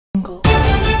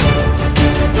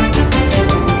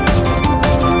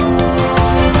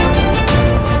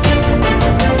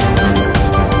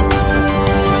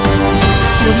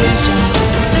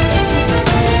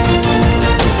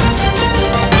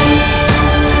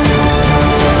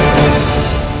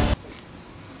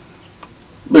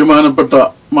ബഹുമാനപ്പെട്ട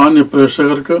മാന്യ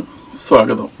പ്രേക്ഷകർക്ക്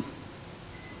സ്വാഗതം.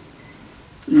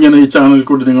 ഇങ്ങനെ ഈ ചാനൽ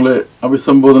കൂടി നിങ്ങളെ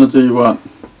അഭിസംബോധന ചെയ്യുവാൻ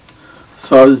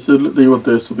സാധിച്ചതിൽ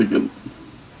ദൈവത്തെ സ്തുതിക്കുന്നു.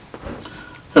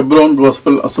 ഹെബ്രോൺ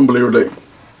ഗോസ്പൽ അസംബ്ലിയുടെ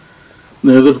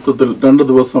നേതൃത്വത്തിൽ 2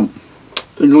 ദിവസം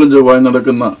തിങ്കളും ചൊവ്വായി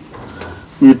നടക്കുന്ന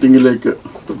മീറ്റിങ്ങിലേക്ക്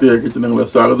പ്രത്യേകിച്ച് നിങ്ങളെ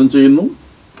സ്വാഗതം ചെയ്യുന്നു.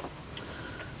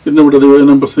 ഇന്നിവിടെ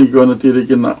ദൈവവചനം പ്രസംഗിക്കുവാൻ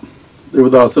എത്തിയിരിക്കുന്ന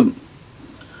ദേവദാസൻ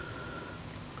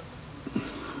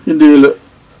ഇന്ത്യയിൽ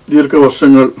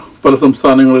ദീർഘവർഷങ്ങൾ പല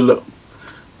സംസ്ഥാനങ്ങളിൽ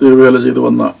ദൈവവേല ചെയ്തു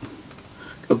വന്ന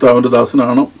കർത്താവിൻ്റെ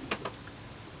ദാസനാണ്.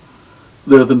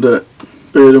 അദ്ദേഹത്തിൻ്റെ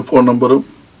പേരും ഫോൺ നമ്പറും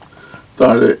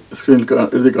താഴെ സ്ക്രീനിൽ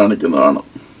എഴുതി കാണിക്കുന്നതാണ്.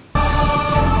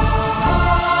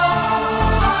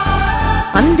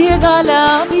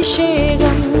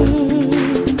 അന്ത്യകാലാഭിഷേകം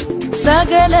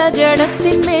സകല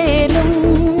ജഡത്തിന്മേലും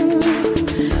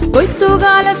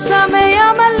കൊയ്ത്തുകാല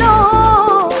സമയമല്ലോ,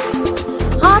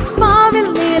 ആത്മാവിൽ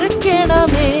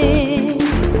നിറയ്ക്കണമേ.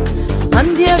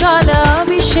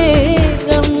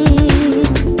 അന്ത്യകാലാഭിഷേകം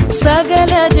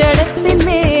സകല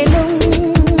ജഡത്തിന്മേലും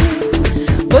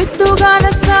കൊയ്ത്തുകാല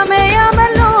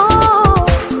സമയമല്ലോ,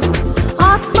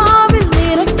 ആത്മാവിൽ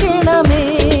നിറയ്ക്കണമേ.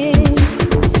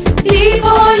 തീ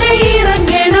പോലെ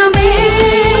ഇറങ്ങണമേ,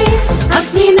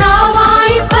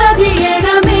 അഗ്നിനാവായി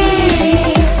പതിയണമേ,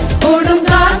 കൊടും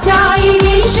കാറ്റായി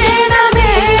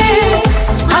വീശണമേ,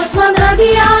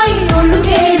 ആത്മനദിയായി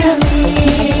ഒഴുകണമേ.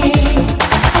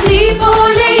 തീ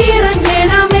പോലെ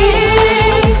ഇറങ്ങണമേ,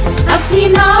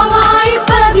 അഗ്നിനാവായി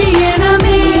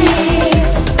പതിയണമേ,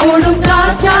 കൊടും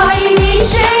കാറ്റായി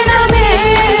വീശണമേ,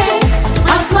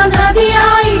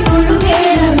 ആത്മനദിയായി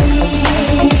ഒഴുകണമേ.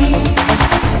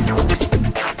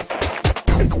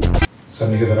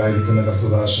 സന്നിഹിതരായിരിക്കുന്ന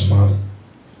കർത്തൃദാസന്മാർ,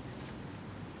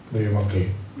 ദൈവമക്കൾ,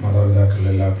 മാതാപിതാക്കൾ,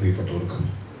 എല്ലാ പ്രിയപ്പെട്ടവർക്കും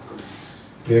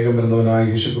വേഗം വരുന്നവനായ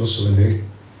യേശുക്രിസ്തുവിൻ്റെ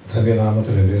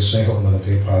ധന്യനാമത്തിൽ എൻ്റെ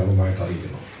സ്നേഹവന്ദനത്തെ പ്രാരംഭമായിട്ട്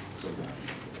അറിയിക്കുന്നു.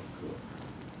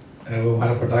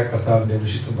 ബഹുമാനപ്പെട്ട കർത്താവിൻ്റെ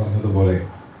വിശുദ്ധം പറഞ്ഞതുപോലെ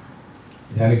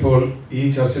ഞാനിപ്പോൾ ഈ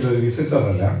ചർച്ചിൽ ഒരു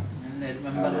വിസിറ്ററല്ല,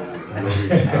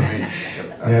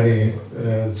 ഞാൻ ഈ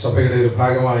സഭയുടെ ഒരു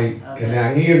ഭാഗമായി എന്നെ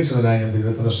അംഗീകരിച്ചതിനായി ഞാൻ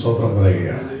ദൈവത്തിന് സ്തോത്രം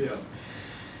പറയുകയാണ്.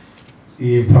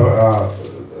 ഈ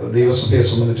ദൈവസഭയെ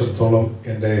സംബന്ധിച്ചിടത്തോളം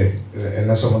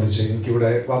എന്നെ സംബന്ധിച്ച്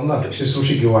എനിക്കിവിടെ വന്ന്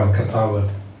ശുശ്രൂഷിക്കുവാൻ കർത്താവ്,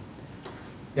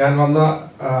 ഞാൻ വന്ന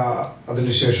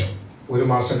അതിനുശേഷം 1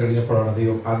 മാസം കഴിഞ്ഞപ്പോഴാണ്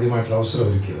ദൈവം ആദ്യമായിട്ടുള്ള അവസരം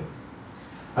ഒരുക്കിയത്.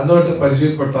 അന്നുമായിട്ട്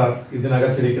പരിചയപ്പെട്ട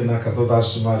ഇതിനകത്തിരിക്കുന്ന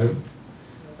കർത്തൃദാസന്മാരും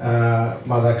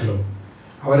മാതാക്കളും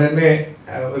അവരെന്നെ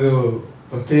ഒരു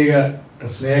പ്രത്യേക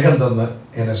സ്നേഹം തന്ന്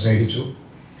എന്നെ സ്നേഹിച്ചു.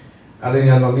 അത്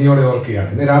ഞാൻ നന്ദിയോടെ ഓർക്കുകയാണ്.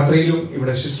 ഇന്ന് രാത്രിയിലും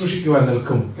ഇവിടെ ശുശ്രൂഷിക്കുവാൻ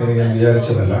നിൽക്കും എന്ന് ഞാൻ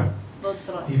വിചാരിച്ചതല്ല.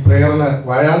 ഈ പ്രേരണ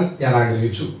വരാൻ ഞാൻ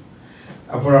ആഗ്രഹിച്ചു.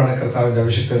 അപ്പോഴാണ് കർത്താവിൻ്റെ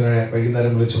അഭിഷിക്തനെ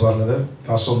വൈകുന്നേരം വിളിച്ചു പറഞ്ഞത്,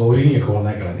 പാസ്റ്റർ ഒന്ന് ഒരുങ്ങിയൊക്കെ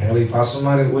വന്നേക്കണം. ഞങ്ങൾ ഈ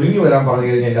പാസ്റ്റർമാർ ഒരുങ്ങി വരാൻ പറഞ്ഞു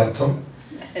കഴിഞ്ഞാൽ എൻ്റെ അർത്ഥം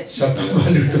ഷർട്ടും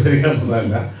പാൻറ്റും ഇട്ട് വരിക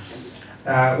എന്നതല്ല,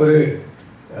 ഒരു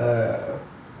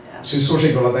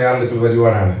ശുശ്രൂഷയ്ക്കുള്ള തയ്യാറെടുപ്പിൽ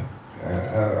വരുവാനാണ്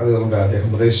അതുകൊണ്ട് അദ്ദേഹം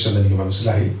ഉപദേശിച്ചെന്ന് എനിക്ക്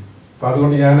മനസ്സിലായി. അപ്പം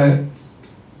അതുകൊണ്ട് ഞാൻ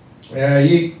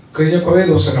ഈ കഴിഞ്ഞ കുറേ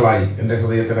ദിവസങ്ങളായി എൻ്റെ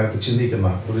ഹൃദയത്തിനകത്ത് ചിന്തിക്കുന്ന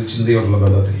ഒരു ചിന്തയോടുള്ള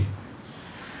ബന്ധത്തിൽ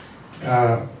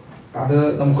അത്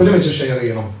നമുക്കൊരുമിച്ച് ഷെയർ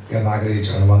ചെയ്യണം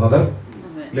എന്നാഗ്രഹിച്ചാണ് വന്നത്.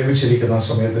 ലഭിച്ചിരിക്കുന്ന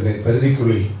സമയത്തിൻ്റെ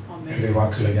പരിധിക്കുള്ളിൽ എൻ്റെ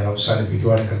വാക്കുകളെ ഞാൻ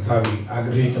അവസാനിപ്പിക്കുവാൻ കർത്താവിൽ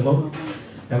ആഗ്രഹിക്കുന്നു.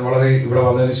 ഞാൻ ഇവിടെ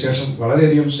വന്നതിന് ശേഷം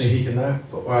വളരെയധികം സ്നേഹിക്കുന്ന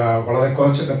വളരെ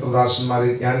കുറച്ച് കർത്തൃദാസന്മാരെ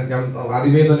ഞാൻ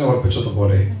ആദ്യമേ തന്നെ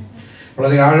ഓർപ്പിച്ചതുപോലെ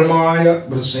വളരെ ആഴമായ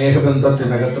ഒരു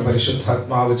സ്നേഹബന്ധത്തിനകത്ത്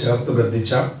പരിശുദ്ധാത്മാവ് ചേർത്ത്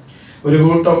ബന്ധിച്ച ഒരു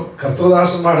കൂട്ടം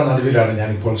കർത്തൃദാസന്മാരുടെ നടുവിലാണ്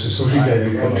ഞാനിപ്പോൾ ശുശ്രൂഷിക്കാൻ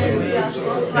നിൽക്കുന്നത്.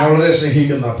 ഞാൻ വളരെ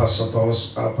സ്നേഹിക്കുന്ന പാസ്റ്റർ തോമസ്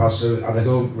പാസ്റ്റർ,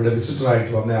 അദ്ദേഹവും ഇവിടെ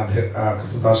വിസിറ്ററായിട്ട് വന്ന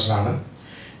കർത്തൃദാസനാണ്.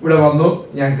 ഇവിടെ വന്നു.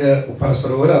 ഞങ്ങൾക്ക്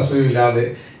പരസ്പരം ഒരു അസൂയമില്ലാതെ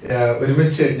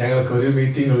ഒരുമിച്ച് ഞങ്ങൾക്ക് ഒരേ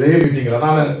മീറ്റിങ്ങിൽ,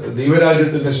 അതാണ്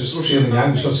ദൈവരാജ്യത്തിൻ്റെ ശുശ്രൂഷയെന്ന് ഞാൻ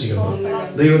വിശ്വസിക്കുന്നു.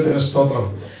 ദൈവത്തിന് സ്തോത്രം.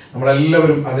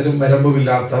 നമ്മളെല്ലാവരും അതിനും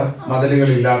വരമ്പുമില്ലാത്ത,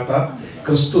 മതിലുകളില്ലാത്ത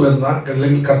ക്രിസ്തു എന്ന,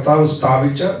 അല്ലെങ്കിൽ കർത്താവ്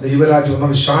സ്ഥാപിച്ച ദൈവരാജ്യം എന്ന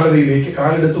വിശാലതയിലേക്ക്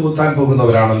കാലെടുത്ത് കുത്താൻ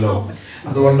പോകുന്നവരാണല്ലോ.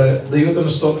 അതുകൊണ്ട് ദൈവത്തിന്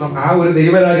സ്തോത്രം. ആ ഒരു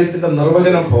ദൈവരാജ്യത്തിന്റെ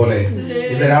നിർവചനം പോലെ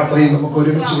ഇന്ന് രാത്രി നമുക്ക്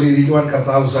ഒരുമിച്ച് ഇവിടെ ഇരിക്കുവാൻ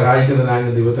കർത്താവ് സഹായിക്കുന്നതിനായി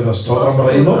ഞാൻ ദൈവത്തിന് സ്തോത്രം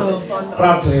പറയുന്നു.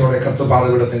 പ്രാർത്ഥനയോടെ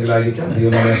കർത്തൃപാദപീഠത്തിലായിരിക്കാം.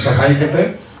 ദൈവം നമ്മെ സഹായിക്കട്ടെ.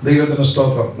 ദൈവത്തിന്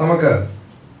സ്തോത്രം. നമുക്ക്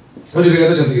ഒരു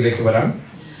വേദചിന്തയിലേക്ക് വരാം.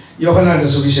 യോഹന്നാന്റെ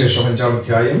സുവിശേഷം 5-ാം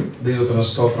അധ്യായം. ദൈവത്തിന്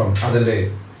സ്തോത്രം. അതിൻ്റെ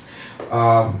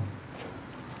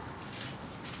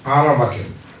 6-ാം വാക്യം.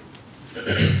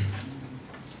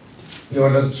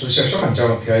 യോഹന്നാന്റെ സുവിശേഷം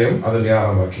 5-ാം അധ്യായം അതിൻ്റെ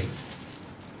 6-ാം വാക്യം.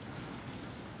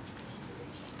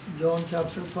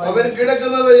 അവൻ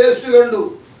കിടക്കുന്നത് യേശു കണ്ടു,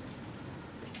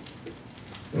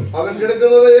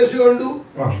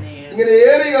 ഇങ്ങനെ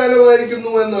ഏറെ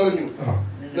കാലമായിരിക്കുന്നു എന്നറിഞ്ഞു.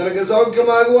 നിനക്ക്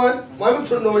സൗഖ്യമാകുവാൻ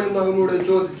മനസ്സുണ്ടോ എന്ന് അവനോട്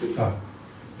ചോദിച്ചു.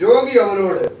 രോഗി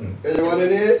അവനോട്,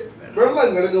 യജമാനനെ, വെള്ളം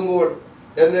കലങ്ങുമ്പോൾ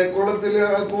എന്നെ കുളത്തിൽ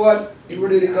ഇറക്കുവാൻ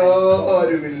ഇവിടെ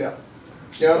ആരുമില്ല.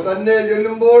 ഞാൻ തന്നെ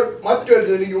ചെല്ലുമ്പോൾ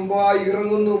മറ്റൊരുത്തനിക്ക് മുമ്പായി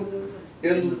ഇറങ്ങുന്നു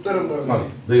എന്ന് ഉത്തരം പറഞ്ഞു.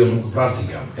 ദൈവം നമുക്ക്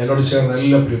പ്രാർത്ഥിക്കാം. എന്നോട് ചേർന്ന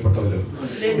എല്ലാ പ്രിയപ്പെട്ടവരും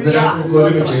ഇതിനെ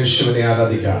ഒരുമിച്ച് യേശുവിനെ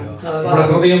ആരാധിക്കാം. നമ്മുടെ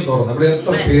ഹൃദയം തുറന്ന് ഇവിടെ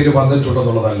എത്ര പേര്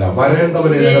വന്നിട്ടുണ്ടെന്നുള്ളതല്ല,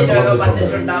 വരേണ്ടവരെ വന്നിട്ടുണ്ട്.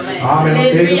 ആമേൻ.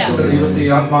 തേജസ്സിന്റെ ദൈവത്തെ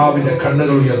ആത്മാവിന്റെ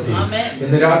കണ്ണുകൾ ഉയർത്തി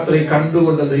ഇന്ന് രാത്രി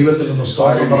കണ്ടുകൊണ്ട് ദൈവത്തിൽ നിന്ന്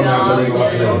സ്തോത്രം പറഞ്ഞാട്ട്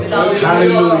ദൈവമക്കളെ,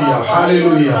 ഹല്ലേലൂയ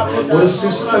ഹല്ലേലൂയ. ഒരു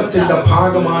സിസ്റ്റത്തിന്റെ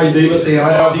ഭാഗമായി ദൈവത്തെ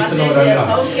ആരാധിക്കുന്നവരല്ല,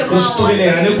 ക്രിസ്തുവിനെ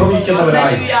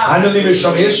അനുഭവിക്കുന്നവരായി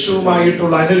അനുനിമിഷം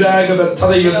യേശുവുമായിട്ടുള്ള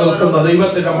അനുരാഗബദ്ധതയിൽ നിൽക്കുന്ന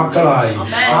ദൈവത്തിന്റെ മക്കളായി,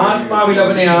 ആത്മാവിൽ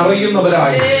അവനെ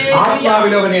അറിയുന്നവരായി,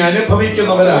 ആത്മാവിൽ അവനെ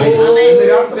അനുഭവിക്കുന്നവരായി ഇന്ന്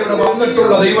രാത്രി ഇവിടെ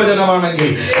വന്നിട്ടുള്ള ദൈവജനമാണെങ്കിൽ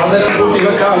അതരം കൂട്ടി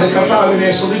വെക്കാതെ കർത്താവിനെ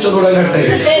സ്തുതിച്ചു തുടങ്ങട്ടെ.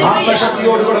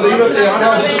 ആത്മശക്തിയോടുകൂടെ ദൈവത്തെ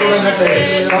ആരാധിച്ചു തുടങ്ങട്ടെ.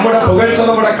 നമ്മുടെ പുകഴ്ച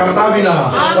നമ്മുടെ കർത്താവിന,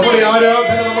 നമ്മുടെ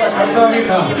ആരാധന നമ്മുടെ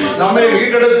കർത്താവിന. നമ്മെ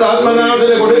വീണ്ടെടുത്ത്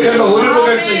ആത്മനാഥന് കൊടുക്കേണ്ട ഒരു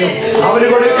പുകഴ്ചയും അവന്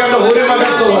കൊടുക്കേണ്ട ഒരു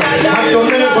മഹത്വവും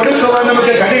മറ്റൊന്നിനും കൊടുക്കുവാൻ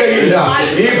നമുക്ക് കഴിയുകയില്ല.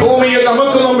 ഈ ഭൂമിയിൽ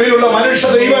നമുക്ക് മുമ്പിലുള്ള മനുഷ്യ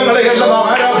ദൈവങ്ങളെയല്ല നാം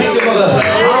ആരാധിക്കുന്നത്.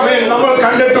 ആമേൻ. നമ്മൾ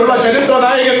കണ്ടിട്ടുള്ള ചരിത്ര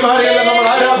നായകന്മാരെയല്ല നമ്മൾ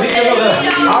ആരാധിക്കുന്നത്.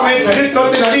 ആമേൻ.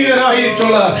 ചരിത്രത്തിന്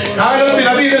അതീതനായിട്ടുള്ള, കാലത്തിന്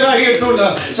അതീതനായിട്ടുള്ള,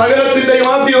 സകലത്തിന്റെയും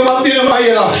ആദ്യവും അന്ത്യവുമായ,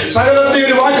 സകലത്തെ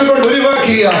ഒരു വാക്കുകൊണ്ട്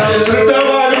ഒഴിവാക്കിയ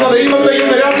സൃഷ്ടാവാകുന്ന ദൈവത്തെ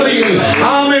ഇന്ന് രാത്രിയിൽ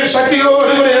ആമേൻ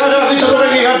ശക്തിയോടുകൂടി ആരാധിച്ചു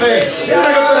തുടങ്ങിയാട്ടെ.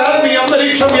 ഇതിനകത്തൊരു ആത്മീയ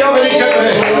അന്തരീക്ഷം വ്യാപരിക്കട്ടെ.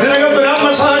 ഇതിനകത്തൊരു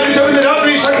ആത്മസാന്നിധ്യം ഇന്ന്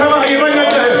രാത്രി ശക്തമായി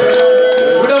ഇറങ്ങട്ടെ.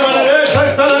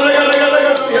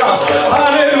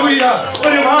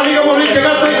 ഒരു മാളിക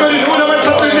മുറിക്കകത്തേക്ക്, ഒരു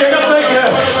ന്യൂനപക്ഷത്തിന്റെ അകത്തേക്ക്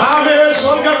ആമേൻ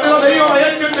സ്വർഗ്ഗത്തിലെ ദൈവം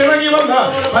അയച്ചിട്ട് ഇറങ്ങി വന്ന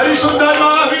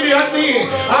പരിശുദ്ധാത്മാവിന്റെ അഗ്നി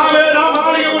ആമേൻ ആ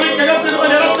മാളിക മുറിക്കകത്തിരുന്ന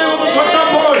ജനത്തെ ഒന്ന്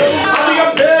തൊട്ടപ്പോൾ അധികം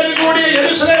പേര് കൂടിയ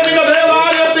യെരൂശലേമിന്റെ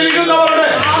ദേവാലയത്തിൽ ഇരുന്നവരുടെ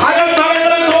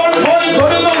അകത്തളങ്ങളെ പോലും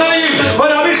തൊടുന്ന നിലയിൽ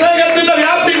ഒരു അഭിഷേകത്തിന്റെ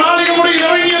വ്യാപ്തി മാളിക മുറിയിൽ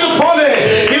ഇറങ്ങിയതുപോലെ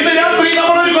ഇന്ന് രാത്രി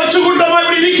നമ്മളൊരു കൊച്ചുകൂട്ടമായി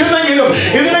ഇവിടെ ഇരിക്കുന്നെങ്കിലും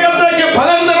ഇതിനകത്തേക്ക്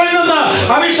പകർന്നിറങ്ങുന്ന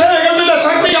അഭിഷേകത്തിന്റെ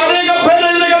ശക്തി അനേകം പേരെ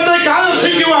ഇതിനകത്തേക്ക്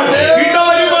ആകർഷിക്കുവാൻ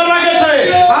ഇടവരുമാറാകട്ടെ.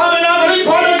 ആമേൻ. ആ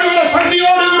വെളിപ്പാടുകളുടെ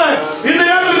ശക്തിയോടുകൂടെ ഇന്ന്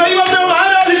രാത്രി ദൈവത്തെ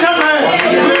ആരാധിച്ചട്ടെ.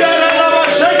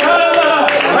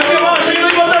 അന്യഭാഷയിൽ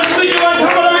ദൈവത്തെ സ്തുതിക്കുവാൻ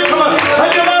കർമ്മലഭിച്ചവർ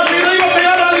അന്യഭാഷയിൽ ദൈവത്തെ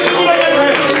ആരാധിച്ചു തുടങ്ങട്ടെ.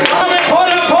 ആമേൻ.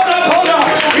 പോരാ പോരാ പോരാ.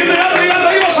 ഇന്ന് രാത്രി ആ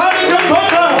ദൈവ സാന്നിധ്യം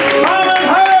തൊട്ട് ആമേൻ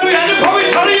ഹല്ലേലൂയ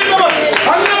അനുഭവിച്ചറിയുന്നവർ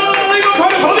അങ്ങനെ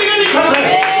ദൈവത്തോട് പ്രതികരിക്കട്ടെ.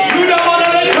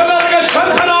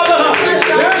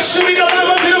 യേശുവിന്റെ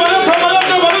നാമത്തിൽ മഹത്വം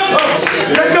മഹത്വം മഹത്വം.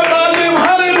 രക്തത്താലും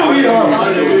ഹല്ലേലൂയ.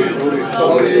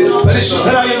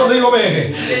 പരിശുദ്ധനായ ദൈവമേ,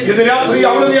 ഇന്ന് രാത്രി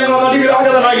അവിടുന്ന് ഞങ്ങളുടെ നടുവിൽ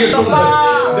ആഗതനായിട്ടുണ്ട്.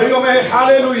 ദൈവമേ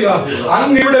ഹല്ലേലൂയ.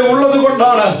 അങ്ങ് ഇവിടെ ഉള്ളത്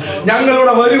കൊണ്ടാണ്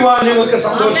ഞങ്ങളുടെ വരുവാൻ ഞങ്ങൾക്ക്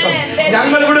സന്തോഷം.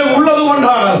 ഞങ്ങൾ ഇവിടെ ഉള്ളത്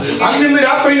കൊണ്ടാണ് അങ്ങ് ഇന്ന്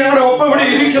രാത്രി ഞങ്ങളുടെ ഒപ്പം ഇവിടെ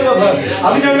ഇരിക്കുന്നത്.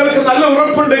 അത് ഞങ്ങൾക്ക് നല്ല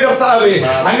ഉറപ്പുണ്ട് കർത്താവേ.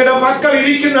 അങ്ങയുടെ മക്കൾ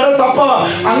ഇരിക്കുന്നിടത്തപ്പ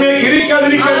അങ്ങേക്ക്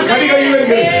ഇരിക്കാതിരിക്കാൻ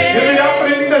കഴിയുകയില്ലെങ്കിൽ ഇന്ന്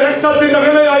രാത്രി നിന്റെ രക്തത്തിന്റെ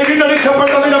വിലയായി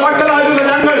വീണ്ടെടുക്കപ്പെട്ട നിന്റെ മക്കളാകുന്ന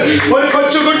ഞങ്ങൾ ഒരു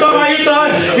കൊച്ചുകുട്ടമായിട്ട്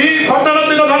ഈ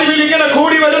പട്ടണത്തിന്റെ നടുവിൽ ഇങ്ങനെ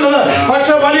കൂടി വരുന്നത്.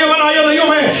 പക്ഷെ വലിയവനായ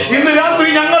ദൈവമേ, ഇന്ന് രാത്രി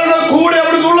ഞങ്ങളുടെ കൂടെ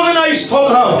അവിടുന്ന് ഉള്ളതിനായി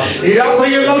സ്തോത്രം. ഈ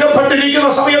രാത്രിയിൽ നൽകപ്പെട്ടിരിക്കുന്ന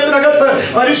സമയത്തിനകത്ത്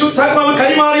പരിശുദ്ധാത്മാവ്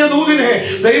കൈമാറിയ ദൂതിനെ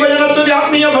ദൈവജനത്തിന്റെ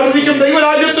ആത്മീയ ഭക്തിക്കും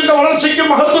ദൈവരാജ്യത്തിന്റെ വളർച്ചയ്ക്കും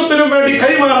മഹത്വത്തിനും വേണ്ടി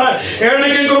കൈമാറാൻ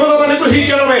ഏഴയ്ക്കും കൃപത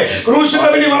അനുഗ്രഹിക്കണമേ. ക്രൂശിന്റെ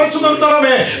പിന്നിൽ മറച്ചു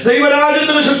നിർത്തണമേ.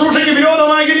 ദൈവരാജ്യത്തിന് ശുശ്രൂഷയ്ക്ക്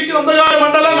വിരോധമായിരിക്കുന്ന അന്ധകാര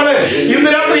മണ്ഡലങ്ങളെ ഇന്ന്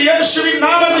രാത്രി യേശുവിൻ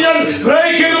നാമത്തിൽ ഞാൻ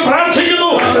ബ്രേക്ക് ചെയ്ത്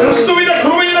പ്രാർത്ഥിക്കുന്നു. ക്രിസ്തുവിന്റെ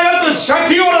കൃപയിനകത്ത്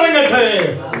ശക്തിയോടെ ഇറങ്ങട്ടെ.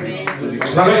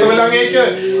 അങ്ങേക്ക്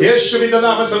യേശുവിന്റെ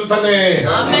നാമത്തിൽ തന്നെ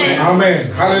ആമേൻ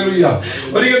ഹല്ലേലൂയ.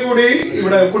 ഒരിക്കൽ കൂടി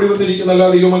ഇവിടെ കൂടി വന്നിരിക്കുന്ന എല്ലാ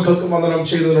ദൈവമക്കൾക്കും വന്ദനം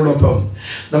ചെയ്യുന്നതിനോടൊപ്പം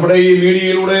നമ്മുടെ ഈ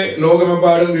മീഡിയയിലൂടെ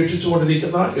ലോകമെമ്പാടും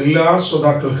വീക്ഷിച്ചുകൊണ്ടിരിക്കുന്ന എല്ലാ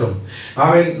ശ്രോതാക്കൾക്കും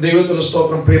ആമേൻ ദൈവത്തിന്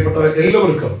സ്തോത്രം. പ്രിയപ്പെട്ട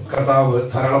എല്ലാവർക്കും കർത്താവ്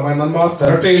ധാരാളമായ നന്മ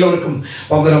തരട്ടെ. എല്ലാവർക്കും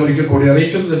വന്ദനം ഒരിക്കൽ കൂടി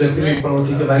അറിയിക്കുന്നതിന്റെ പിന്നിൽ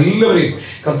പ്രവർത്തിക്കുന്ന എല്ലാവരെയും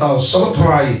കർത്താവ്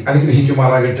സമർത്ഥമായി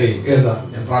അനുഗ്രഹിക്കുമാറാകട്ടെ എന്ന്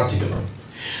ഞാൻ പ്രാർത്ഥിക്കുന്നു.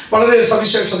 വളരെ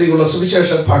സവിശേഷതയുള്ള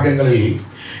സുവിശേഷ ഭാഗങ്ങളിൽ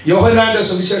യോഹന്നാന്റെ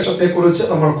സുവിശേഷത്തെക്കുറിച്ച്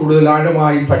നമ്മൾ കൂടുതൽ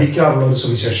ആഴമായി പഠിക്കാറുള്ള ഒരു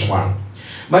സുവിശേഷമാണ്.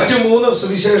 മറ്റു 3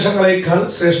 സുവിശേഷങ്ങളേക്കാൾ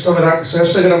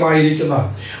ശ്രേഷ്ഠകരമായിരിക്കുന്ന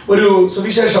ഒരു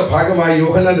സുവിശേഷ ഭാഗമായി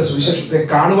യോഹന്നാന്റെ സുവിശേഷത്തെ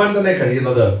കാണുവാൻ തന്നെ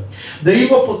കഴിയുന്നത്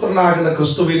ദൈവപുത്രനാകുന്ന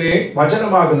ക്രിസ്തുവിനെ,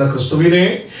 വചനമാകുന്ന ക്രിസ്തുവിനെ,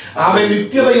 അവൻ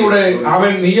നിത്യതയുടെ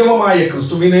അവൻ നിയമമായ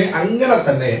ക്രിസ്തുവിനെ അങ്ങനെ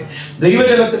തന്നെ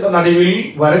ദൈവജനത്തിന്റെ നടുവിൽ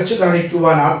വരച്ചു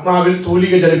കാണിക്കുവാൻ ആത്മാവിൽ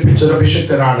തൂലിക ജലിപ്പിച്ച ഒരു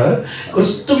അഭിഷിക്തനാണ്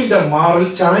ക്രിസ്തുവിന്റെ മാറിൽ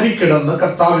ചാരിക്കിടന്ന്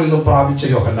കർത്താവിൽ നിന്നും പ്രാപിച്ച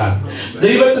യോഹന്നാൻ.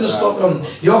 ദൈവത്തിന് സ്തോത്രം.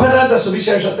 യോഹന്നാന്റെ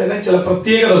സുവിശേഷത്തിന് ചില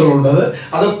പ്രത്യേകതകളുണ്ട്.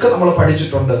 അതൊക്കെ നമ്മൾ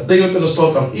പഠിച്ചിട്ടുണ്ട്. ദൈവത്തിന്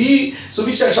സ്തോത്രം. ഈ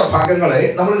സുവിശേഷ ഭാഗങ്ങളെ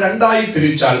നമ്മൾ രണ്ടായി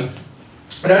തിരിച്ചാൽ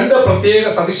 2 പ്രത്യേക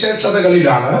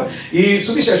സവിശേഷതകളിലാണ് ഈ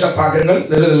സുവിശേഷ ഭാഗങ്ങൾ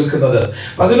നിലനിൽക്കുന്നത്.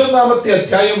 11-ാമത്തെ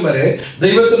അധ്യായം വരെ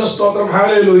ദൈവത്തിന് സ്തോത്രം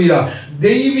ഹല്ലേലൂയ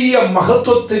ദൈവീയ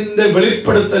മഹത്വത്തിന്റെ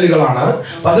വെളിപ്പെടുത്തലുകളാണ്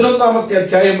 11ാമത്തെ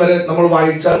അധ്യായം വരെ നമ്മൾ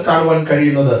വായിച്ചാൽ കാണുവാൻ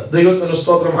കഴിയുന്നത്. ദൈവത്തിന്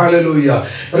സ്തോത്രം. Hallelujah.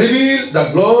 Reveal the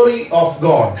glory of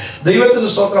God. ദൈവത്തിന്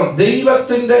സ്തോത്രം.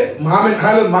 ദൈവത്തിന്റെ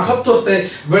മഹത്വത്തെ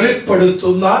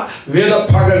വെളിപ്പെടുത്തുന്ന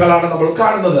വേദഭാഗങ്ങളാണ് നമ്മൾ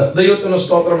കാണുന്നത്. ദൈവത്തിന്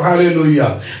സ്തോത്രം. ഹല്ലേലൂയ.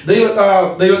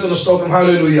 ദൈവത്തിന് സ്തോത്രം.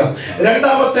 ഹല്ലേലൂയ.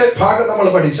 രണ്ടാമത്തെ ഭാഗം നമ്മൾ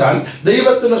പഠിച്ചാൽ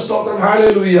ദൈവത്തിന് സ്തോത്രം.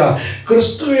 ഹല്ലേലൂയ.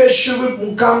 ക്രിസ്തുയേശുവിൽ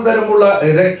മുഖാന്തരമുള്ള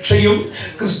രക്ഷയും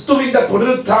ക്രിസ്തുവിന്റെ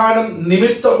പുനരുത്ഥാനം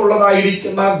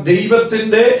നിമിത്തമുള്ളതായിരിക്കുന്ന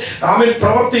ദൈവത്തിന്റെ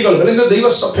പ്രവർത്തികൾ അല്ലെങ്കിൽ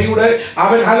ദൈവസഭയുടെ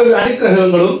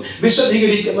അനുഗ്രഹങ്ങളും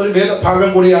വിശദീകരിക്കുന്ന ഒരു വേദഭാഗം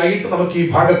കൂടിയായിട്ട് നമുക്ക് ഈ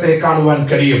ഭാഗത്തെ കാണുവാൻ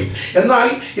കഴിയും. എന്നാൽ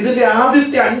ഇതിന്റെ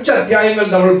ആദ്യത്തെ 5 അധ്യായങ്ങൾ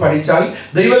നമ്മൾ പഠിച്ചാൽ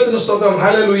ദൈവത്തിന് സ്തോത്രം.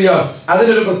 ഹല്ലേലൂയ.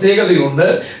 അതിനൊരു പ്രത്യേകതയുണ്ട്.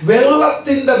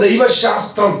 വെള്ളത്തിന്റെ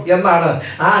ദൈവശാസ്ത്രം എന്നാണ്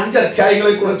ആ 5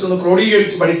 അധ്യായങ്ങളെ കുറിച്ചൊന്ന്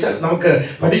ക്രോഡീകരിച്ച് പഠിച്ചാൽ നമുക്ക്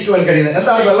പഠിക്കുവാൻ കഴിയുന്നത്.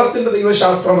 എന്താണ് വെള്ളത്തിന്റെ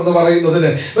ദൈവശാസ്ത്രം എന്ന്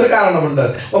പറയുന്നതിന് ഒരു കാരണമുണ്ട്.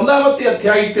 1ാമത്തെ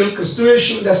അധ്യായത്തിൽ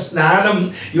ക്രിസ്തുയേശുവിന്റെ സ്നാനം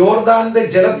യോർദാന്റെ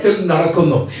ജലത്തിൽ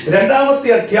നടക്കുന്നു. 2ാമത്തെ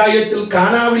അധ്യായത്തിൽ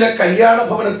കാനാവിലെ കല്യാണ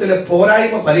ഭവനത്തിലെ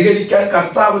പോരായ്മ പരിഹരിക്കാൻ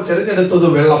കർത്താവ് തിരഞ്ഞെടുത്തത്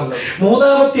വെള്ളം.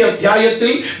 3ാമത്തെ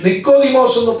അധ്യായത്തിൽ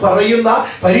നിക്കോദിമോസ് എന്ന് പറയുന്ന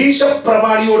പരീശ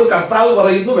പ്രമാണിയോട് കർത്താവ്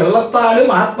പറയുന്നു, വെള്ളത്താലും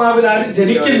ആത്മാവിനാലും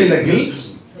ജനിക്കുന്നില്ലെങ്കിൽ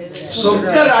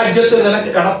സ്വർഗരാജ്യത്ത്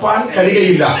നിനക്ക് കടപ്പാൻ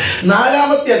കഴിയുകയില്ല.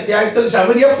 4ാമത്തെ അധ്യായത്തിൽ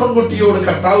ശമരിയ പെൺകുട്ടിയോട്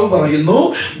കർത്താവ് പറയുന്നു,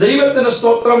 ദൈവത്തിന്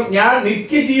സ്തോത്രം, ഞാൻ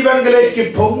നിത്യജീവനിലേക്ക്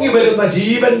പൊങ്ങി വരുന്ന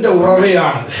ജീവന്റെ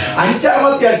ഉറവയാണ്.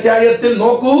 5ാമത്തെ അധ്യായത്തിൽ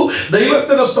നോക്കൂ,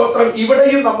 ദൈവത്തിന് സ്തോത്രം,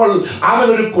 ഇവിടെയും നമ്മൾ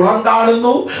ഒരു കുളം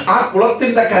കാണുന്നു. ആ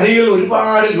കുളത്തിന്റെ കരയിൽ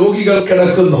ഒരുപാട് രോഗികൾ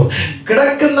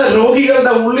കിടക്കുന്ന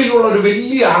രോഗികളുടെ ഉള്ളിലുള്ള ഒരു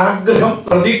വലിയ ആഗ്രഹം,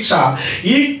 പ്രതീക്ഷ,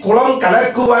 ഈ കുളം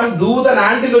കലക്കുവാൻ ദൂതൻ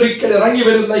ആണ്ടിലൊരിക്കൽ ഇറങ്ങി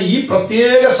വരുന്ന ഈ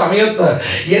പ്രത്യേക സമയത്ത്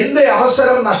എന്റെ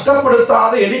അവസരം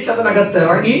നഷ്ടപ്പെടുത്താതെ എനിക്കതിനകത്ത്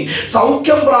ഇറങ്ങി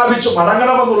സൗഖ്യം പ്രാപിച്ചു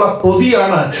മടങ്ങണമെന്നുള്ള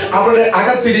കൊതിയാണ് അവരുടെ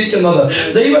അകത്തിരിക്കുന്നത്.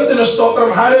 ദൈവത്തിന് സ്തോത്രം.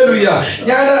 ഹല്ലേലൂയ.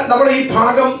 നമ്മൾ ഈ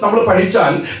ഭാഗം നമ്മൾ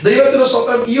പഠിച്ചാൽ ദൈവത്തിന്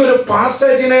സ്തോത്രം, ഈ ഒരു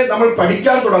പാസേജിനെ നമ്മൾ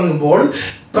പഠിക്കാൻ തുടങ്ങുമ്പോൾ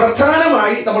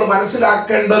പ്രധാനമായി നമ്മൾ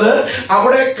മനസ്സിലാക്കേണ്ടത്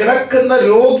അവിടെ കിടക്കുന്ന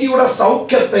രോഗിയുടെ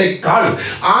സൗഖ്യത്തെക്കാൾ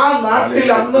ആ നാട്ടിൽ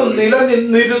അന്ന്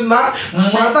നിലനിന്നിരുന്ന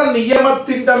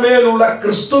മതനിയമത്തിന്റെ മേലുള്ള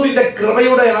ക്രിസ്തുവിന്റെ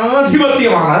കൃപയുടെ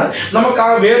ആധിപത്യമാണ് നമുക്ക് ആ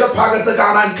വേദഭാഗത്ത്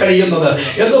കാണാൻ കഴിയുന്നത്.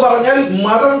 എന്ന് പറഞ്ഞാൽ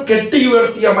മതം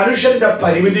കെട്ടിയുയർത്തിയ മനുഷ്യന്റെ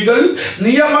പരിമിതികൾ,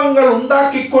 നിയമങ്ങൾ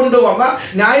ഉണ്ടാക്കിക്കൊണ്ടുവന്ന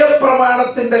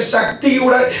ന്യായപ്രമാണത്തിന്റെ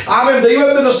ശക്തിയുടെ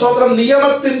ദൈവത്തിന്റെ സ്തോത്രം,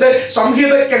 നിയമത്തിന്റെ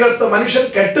സംഹിതയ്ക്കകത്ത് മനുഷ്യൻ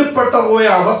കെട്ടിപ്പെട്ടു പോയ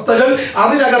അവസ്ഥകൾ,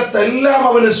 അതിനകത്തെല്ലാം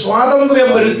അവന് സ്വാതന്ത്ര്യം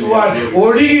വരുത്തുവാൻ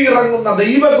ഒഴുകിയിറങ്ങുന്ന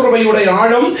ദൈവകൃപയുടെ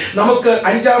ആഴം നമുക്ക്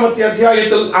 5ാമത്തെ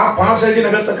അധ്യായത്തിൽ ആ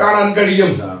പാസേജിനകത്ത് കാണാൻ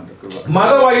കഴിയും.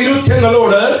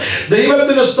 മതവൈരുദ്ധ്യങ്ങളോട്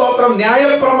ദൈവത്തിന് സ്തോത്രം,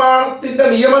 ന്യായപ്രമാണത്തിന്റെ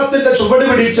നിയമത്തിന്റെ ചുവട്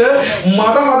പിടിച്ച്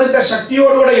മതം അതിന്റെ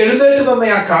ശക്തിയോടുകൂടെ എഴുന്നേറ്റ് നിന്ന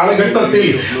ആ കാലഘട്ടത്തിൽ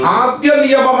ആദ്യ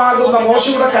നിയമമാകുന്ന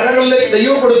മോശയുടെ കരങ്ങളിലേക്ക്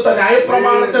ദൈവം കൊടുത്ത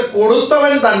ന്യായപ്രമാണത്തെ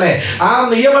കൊടുത്തവൻ തന്നെ ആ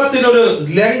നിയമത്തിനൊരു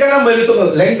ലംഘനം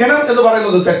വരുത്തുന്നത്, ലംഘനം എന്ന്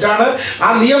പറയുന്നത് തെറ്റാണ്, ആ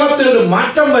നിയമത്തിനൊരു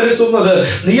മാറ്റം വരുത്തുന്നത്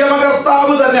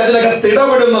നിയമകർത്താവ് തന്നെ അതിനകത്ത്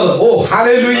ഇടപെടുന്നത്. ഓ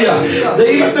ഹല്ലേലൂയ.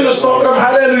 ദൈവത്തിന് സ്തോത്രം.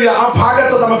 ഹല്ലേലൂയ. ആ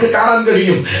ഭാഗത്ത് നമുക്ക് കാണാൻ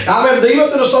കഴിയും.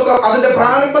 ദൈവത്തിന് സ്തോത്രം. അതിന്റെ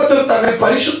പ്രാരംഭത്തിൽ തന്നെ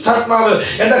പരിശുദ്ധാത്മാവ്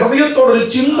എന്റെ ഹൃദയത്തോടൊരു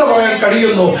ചിന്ത പറയാൻ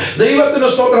കഴിയുന്നു. ദൈവത്തിന്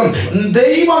സ്തോത്രം.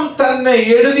 ദൈവം തന്നെ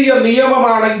എഴുതിയ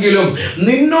നിയമമാണെങ്കിലും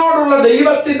നിന്നോടുള്ള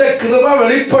ദൈവത്തിന്റെ കൃപ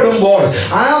വെളിപ്പെടുമ്പോൾ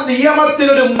ആ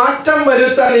നിയമത്തിനൊരു മാറ്റം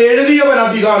വരുത്താൻ എഴുതിയവൻ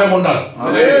അധികാരമുണ്ട്.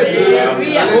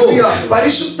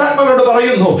 പരിശുദ്ധാത്മാവോട്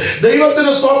പറയുന്നു.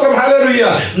 ദൈവത്തിന് സ്തോത്രം. ഹല്ലേലൂയ.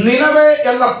 നിനവേ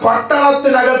എന്ന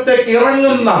പട്ടണത്തിനകത്തേക്ക്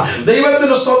ഇറങ്ങുന്ന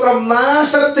ദൈവത്തിന് സ്തോത്രം,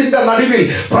 നാശത്തിന്റെ നടുവിൽ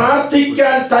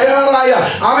പ്രാർത്ഥിക്കാൻ തയ്യാറായ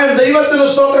ദൈവത്തിന്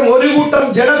സ്തോത്രം, ഒരു കൂട്ടം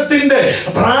ജനത്തിന്റെ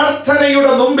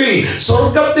പ്രാർത്ഥനയുടെ മുമ്പിൽ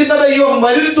സ്വർഗത്തിന്റെ ദൈവം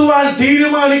വരുത്തുവാൻ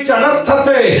തീരുമാനിച്ച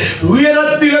അനർത്ഥത്തെ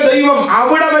ഉയരത്തിലെ ദൈവം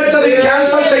അവിടെ വെച്ചത്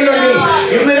ക്യാൻസൽ ചെയ്തെങ്കിൽ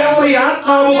ഇന്ന് രാത്രി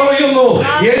ആത്മാവ് പറയുന്നു,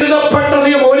 എഴുതപ്പെട്ട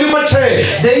നിയമം ഒരുപക്ഷെ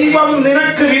ദൈവം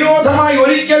നിനക്ക് വിരോധമായി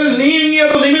ഒരിക്കൽ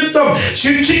നീങ്ങിയത് നിമിത്തം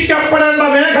ശിക്ഷിക്കപ്പെടേണ്ട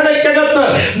മേഖലയ്ക്കകത്ത്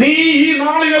നീ ഈ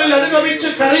നാളുകളിൽ അനുഭവിച്ച്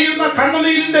കരയുന്ന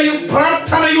കണ്ണുനീരിന്റെയും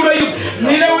പ്രാർത്ഥനയുടെയും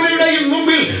നിലവിളിയുടെയും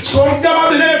മുമ്പിൽ സ്വർഗം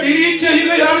അതിനെ ഡിലീറ്റ്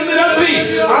ചെയ്യുകയാണ് ഇന്ന് രാത്രി.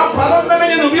 ആ പദം തന്നെ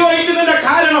ഞാൻ ഉപയോഗിക്കുന്നതിന്റെ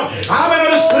കാരണം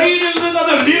അവനൊരു സ്ക്രീനിൽ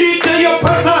നിന്നത് ഡിലീറ്റ്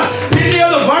ചെയ്യപ്പെട്ടാൽ പിന്നെ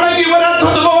അത് മടങ്ങി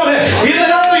വരാത്തതുപോലെ ഇന്ന്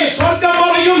രാത്രി സ്വർഗം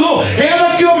പറയുന്നു,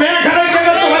 ഏതൊക്കെയോ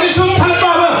മേഖലയ്ക്കകത്ത്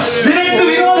പരിശുദ്ധാത്മാവ് നിനക്ക്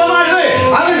വിരോധമായത്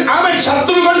അത് അവൻ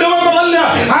ശത്രു കൊണ്ടുവന്നതല്ല,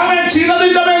 അവൻ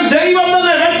ചിലതിന്റെ മേൽ ദൈവം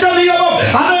തന്നെ വെച്ച നിയമം,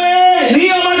 അതേ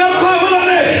നിയമകർത്താവ്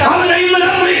തന്നെ അതിനെ ഇന്ന്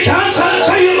രാത്രി ക്യാൻസൽ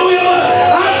ചെയ്യുന്നു എന്ന്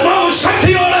ആത്മാവ്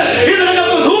ശക്തിയോടെ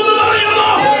ഇതിനകത്ത് ദൂത് പറയുന്നു.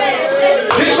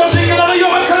 വിശ്വസിക്കുന്ന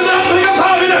ദൈവമക്കൾ രാത്രി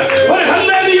കർത്താവിന് ഒരു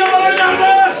ഹല്ലേലൂയ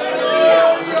പറഞ്ഞാട്ടെ.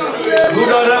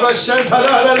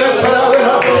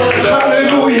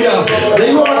 ഹല്ലേലൂയ.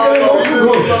 ദൈവമക്കളെ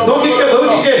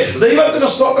നോക്കിക്കേ. ദൈവത്തിന്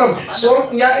സ്തോത്രം.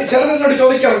 ഞാൻ ചിലരെന്നോട്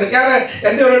ചോദിക്കാറുണ്ട്, ഞാൻ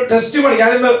എൻ്റെ ഒരു ടെസ്റ്റ് മണി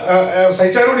ഞാനിന്ന്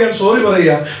സഹിച്ചാനോട് ഞാൻ സോറി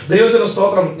പറയുക. ദൈവത്തിന്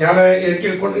സ്തോത്രം. എനിക്ക്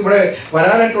ഇവിടെ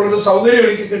വരാനായിട്ടുള്ളൊരു സൗകര്യം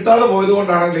എനിക്ക് കിട്ടാതെ പോയത്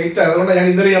കൊണ്ടാണ് ലേറ്റ് ആയത്. അതുകൊണ്ട് ഞാൻ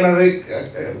ഇന്നലെ ഞാനത്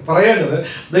പറയുന്നത്.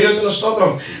 ദൈവത്തിന്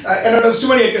സ്തോത്രം. എൻ്റെ ടെസ്റ്റ്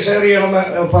മണിയൊക്കെ ഷെയർ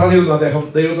ചെയ്യണമെന്ന് പറഞ്ഞിരുന്നു അദ്ദേഹം.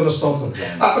 ദൈവത്തിന് സ്തോത്രം.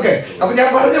 ഓക്കെ, അപ്പം ഞാൻ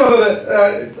പറഞ്ഞു വന്നത്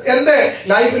എൻ്റെ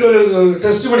ലൈഫിൽ ഒരു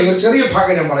ടെസ്റ്റ് മണി, ഒരു ചെറിയ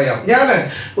ഭാഗം ഞാൻ പറയാം. ഞാൻ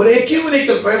ഒരു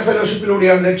എക്യൂമെനിക്കൽ പ്രയർ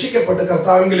ഫെലോഷിപ്പിലൂടെയാണ് രക്ഷിക്കപ്പെട്ട്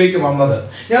കർത്താവിലേക്ക് വന്നത്.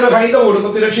 ഞാനൊരു ഹൈന്ദവ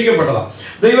കുടുംബത്തിൽ രക്ഷിക്കപ്പെട്ടതാണ്.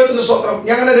 ദൈവത്തിന് സ്തോത്രം.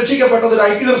 ഞാൻ അങ്ങനെ രക്ഷിക്കപ്പെട്ടത് ഒരു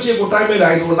ഐക്യദർശീയ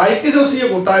കൂട്ടായ്മയിലായതുകൊണ്ട് ഐക്യദർശീയ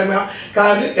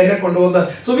കൂട്ടായ്മക്കാരിൽ എന്നെ കൊണ്ടുവന്ന്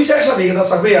സുവിശേഷ വിഹിത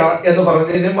സഭയാണ് എന്ന്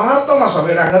പറഞ്ഞതിന് മാർത്തോമ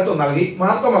സഭയുടെ അംഗത്വം നൽകി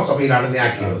മാർത്തോമ സഭയിലാണ് എന്നെ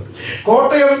ആക്കിയത്.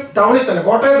 കോട്ടയം ടൗണിൽ തന്നെ,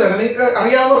 കോട്ടയത്ത് തന്നെ, നിങ്ങൾക്ക്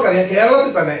അറിയാവുന്നവർക്കറിയാം,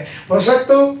 കേരളത്തിൽ തന്നെ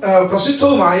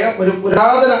പ്രസിദ്ധവുമായ ഒരു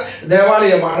പുരാതന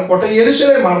ദേവാലയമാണ് കോട്ടയം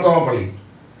യെരുശലേം മാർത്തോമ പള്ളി.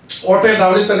 കോട്ടയം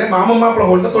ടൗണിൽ തന്നെ മാമമ്മാപ്പിള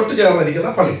ഹോളിന് തൊട്ട് ചേർന്നിരിക്കുന്ന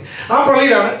പള്ളി. ആ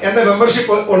പള്ളിയിലാണ് എൻ്റെ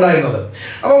മെമ്പർഷിപ്പ് ഉണ്ടായിരുന്നത്.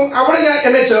 അപ്പം അവിടെ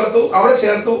എന്നെ ചേർത്തു. അവിടെ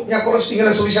ചേർത്തു. ഞാൻ കുറച്ച്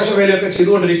ഇങ്ങനെ സുവിശേഷ വേലയൊക്കെ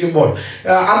ചെയ്തുകൊണ്ടിരിക്കുമ്പോൾ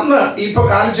അന്ന് ഇപ്പോൾ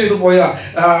കാലം ചെയ്തു പോയ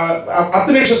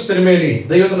അത്തനേഷ്യസ് തിരുമേനി,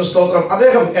 ദൈവത്തിന് സ്തോത്രം,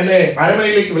 അദ്ദേഹം എന്നെ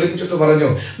അരമനയിലേക്ക് വിളിപ്പിച്ചിട്ട് പറഞ്ഞു,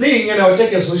 നീ ഇങ്ങനെ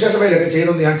ഒറ്റയ്ക്ക് സുവിശേഷ വേലയൊക്കെ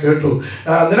ചെയ്തെന്ന് ഞാൻ കേട്ടു,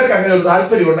 നിനക്ക് അങ്ങനെ ഒരു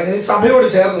താല്പര്യം ഉണ്ടെങ്കിൽ നീ സഭയോട്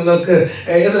ചേർന്ന് നിനക്ക്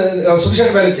സുവിശേഷ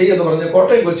വേല ചെയ്യുമെന്ന് പറഞ്ഞു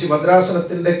കോട്ടയം കൊച്ചി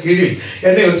ഭദ്രാസനത്തിൻ്റെ കീഴിൽ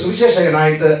എന്നെ ഒരു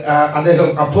സുവിശേഷകനായിട്ട് അദ്ദേഹം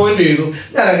അപ്പോയിന്റ് ചെയ്തു.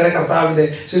 ഞാൻ അങ്ങനെ കർത്താവിൻ്റെ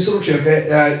ശുശ്രൂഷയൊക്കെ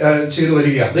ചെയ്തു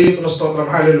വരിക. ദൈവത്തിന് സ്തോത്രം.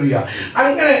 ഹല്ലേലൂയ.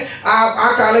 അങ്ങനെ ആ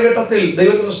കാലഘട്ടത്തിൽ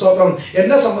ദൈവത്തിന് സ്തോത്രം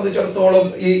എന്നെ സംബന്ധിച്ചിടത്തോളം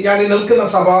ഞാൻ ഈ നിൽക്കുന്ന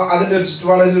സഭ, അതിൻ്റെ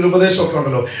ഒരു ഉപദേശമൊക്കെ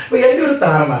ഉണ്ടല്ലോ. അപ്പോൾ എൻ്റെ ഒരു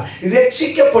ധാരണ,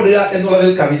 രക്ഷിക്കപ്പെടുക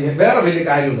എന്നുള്ളതിൽ കവിഞ്ഞ് വേറെ വലിയ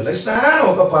കാര്യമൊന്നുമില്ല.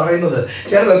 സ്നാനമൊക്കെ പറയുന്നത്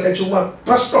ചിലതൊക്കെ ചുമ്മാ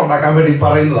പ്രശ്നം ഉണ്ടാക്കാൻ വേണ്ടി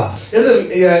പറയുന്നതാണ് എന്ന്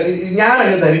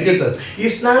ഞാനങ്ങ് ധരിച്ചിട്ട്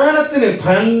ഈ സ്നാനത്തിന്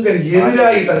ഭയങ്കര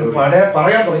എതിരായിട്ട്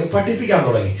പറയാൻ തുടങ്ങി, പഠിപ്പിക്കാൻ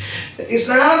തുടങ്ങി. ഈ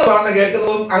സ്നാനം എന്ന് പറഞ്ഞ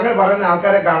കേൾക്കുന്നതും അങ്ങനെ പറയുന്ന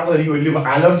ആൾക്കാരെ കാണുന്നത് എനിക്ക് വലിയ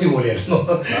അലർജി പോലെയായിരുന്നു.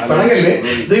 പണങ്ങല്ലേ?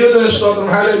 ദൈവത്തിന് സ്തോത്രം.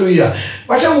 ഹല്ലേലൂയ.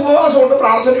 പക്ഷെ ഉപവാസമുണ്ട്,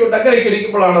 പ്രാർത്ഥനയുണ്ട്. അങ്ങനെയൊക്കെ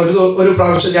ഇരിക്കുമ്പോഴാണ് ഒരു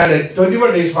പ്രാവശ്യം ഞാൻ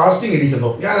 21 days ഫാസ്റ്റിംഗ്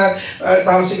ഇരിക്കുന്നു. ഞാൻ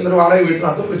താമസിക്കുന്ന ഒരു വാടക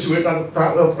വീട്ടിനകത്ത് കൊച്ചു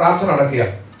വീട്ടിനകത്ത് പ്രാർത്ഥന നടക്കുക.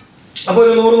 അപ്പോൾ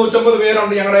ഒരു 100-150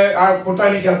 പേരുണ്ട് ഞങ്ങളുടെ ആ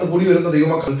കൂട്ടായ്മയ്ക്കകത്ത് കൂടി വരുന്ന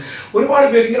ദൈവമക്കൾ. ഒരുപാട്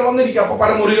പേര് ഇങ്ങനെ വന്നിരിക്കുക. അപ്പോൾ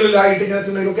പല മുറികളിലായിട്ട് ഇങ്ങനെ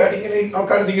തിന്നലൊക്കെ ആയിട്ട് ഇങ്ങനെ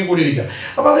ആൾക്കാർ തിങ്ങി കൂടിയിരിക്കുക.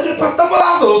 അപ്പോൾ അതിൻ്റെ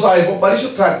 19ാം ദിവസമായപ്പോൾ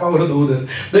പരിശുദ്ധാത്മാവ് ഒരു ദൂതൻ,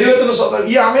 ദൈവത്തിന് സ്വന്തം,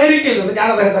 ഈ അമേരിക്കയിൽ നിന്ന് ഞാൻ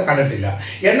അദ്ദേഹത്തെ കണ്ടിട്ടില്ല,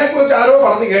 എന്നെക്കുറിച്ച് ആരോ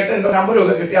പറഞ്ഞ് കേട്ട് എൻ്റെ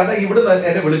നമ്പരൊക്കെ കിട്ടി. അത് ഇവിടുന്ന്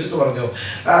എന്നെ വിളിച്ചിട്ട് പറഞ്ഞു,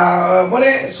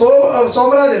 മോനെ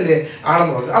സോമരാജ് അല്ലേ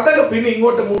ആണെന്ന് പറഞ്ഞു. അദ്ദേഹം പിന്നെ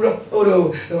ഇങ്ങോട്ട് മുഴുവൻ ഒരു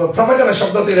പ്രവചന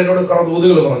ശബ്ദത്തിൽ എന്നോട് കുറേ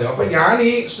ദൂതുകൾ പറഞ്ഞു. അപ്പം ഞാൻ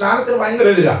ഈ സ്നാനത്തിന് ഭയങ്കര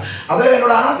എതിരാണ്. അദ്ദേഹം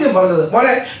എന്നോട് ആദ്യം പറഞ്ഞത്,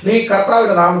 മോനെ നീ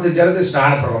കർത്താവിൻ്റെ നാമത്തിൽ ജലത്തിൽ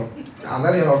സ്നാനപ്പെടണം.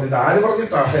 അങ്ങനെ ഞാൻ ഓർത്ത്, ഇത് ആര്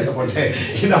പറഞ്ഞിട്ടാണ് എൻ്റെ പൊന്നെ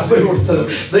ഈ നമ്പർ കൊടുത്തത്?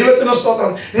 ദൈവത്തിന്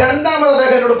സ്തോത്രം. രണ്ടാമത്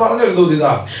അദ്ദേഹം എന്നോട് പറഞ്ഞൊരു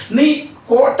ദൂതിതാ, നീ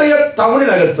കോട്ടയം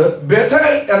ടൗണിനകത്ത്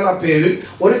ബെഥൽ എന്ന പേരിൽ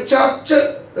ഒരു ചർച്ച്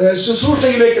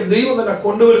ശുശ്രൂഷയിലേക്ക് ദൈവം തന്നെ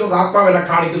കൊണ്ടുവരുന്നത് ആത്മാവ് എന്നെ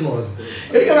കാണിക്കുന്നു പറഞ്ഞു.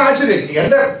 എനിക്കത് ആശ്ചര്യം.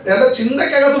 എൻ്റെ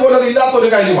ചിന്തക്കകത്ത് പോലെ അത് ഇല്ലാത്തൊരു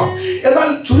കാര്യമാണ്. എന്നാൽ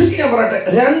ചുരുക്കി ഞാൻ പറയട്ടെ,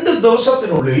 2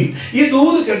 ദിവസത്തിനുള്ളിൽ ഈ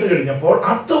ദൂത് കേട്ട് കഴിഞ്ഞപ്പോൾ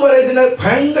അതുവരെ ഇതിന്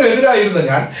ഭയങ്കര എതിരായിരുന്ന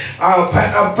ഞാൻ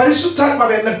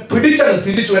പരിശുദ്ധാത്മാവ് എന്നെ പിടിച്ചങ്ങ്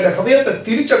തിരിച്ചു, എൻ്റെ ഹൃദയത്തെ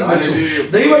തിരിച്ചങ്ങ് വെച്ചു.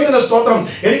 ദൈവത്തിന് സ്തോത്രം.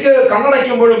 എനിക്ക്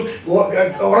കണ്ണടയ്ക്കുമ്പോഴും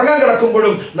ഉറങ്ങാൻ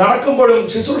കിടക്കുമ്പോഴും നടക്കുമ്പോഴും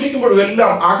ശുശ്രൂഷിക്കുമ്പോഴും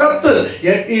എല്ലാം അകത്ത്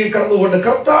ഈ കിടന്നുകൊണ്ട്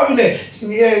കർത്താവിനെ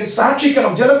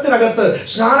സാക്ഷിക്കണം, ജലത്തിനകത്ത്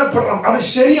സ്നാനപ്പെടണം, അത്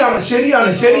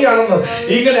ശരിയാണെന്ന്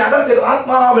ഇങ്ങനെ അകത്ത്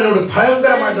ആത്മാവിനോട്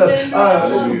ഭയങ്കരമായിട്ട്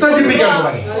ഉത്തേജിപ്പിക്കാൻ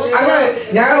തുടങ്ങി. അങ്ങനെ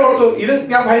ഞാൻ ഓർത്തു, ഇത്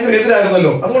ഞാൻ ഭയങ്കര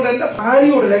എതിരായിരുന്നല്ലോ. അതുകൊണ്ട് എൻ്റെ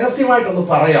ഭാര്യയോട് രഹസ്യമായിട്ടൊന്ന്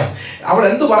പറയാം. അവൾ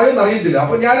എന്ത് പറയുമെന്ന് അറിയത്തില്ല.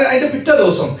 അപ്പോൾ ഞാൻ അതിൻ്റെ പിറ്റേ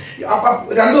ദിവസം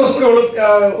 2 ദിവസം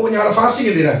കൂടി ഞങ്ങളുടെ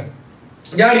ഫാസ്റ്റിംഗ് തീരാൻ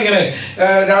ഞാനിങ്ങനെ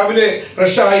രാവിലെ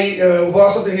ഫ്രഷായി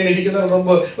ഉപവാസത്തിൽ ഇങ്ങനെ ഇരിക്കുന്നതിന്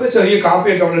മുമ്പ് ഒരു ചെറിയ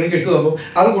കാപ്പിയൊക്കെ അവൾ എനിക്ക് ഇട്ട് തന്നു.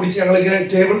 അത് കുടിച്ച് ഞങ്ങളിങ്ങനെ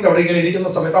ടേബിളിൻ്റെ അവിടെ ഇങ്ങനെ ഇരിക്കുന്ന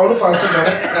സമയത്ത് അവൾ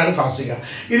ഫാസ്റ്റിംഗാണ്, ഞാനും ഫാസ്റ്റിംഗാണ്.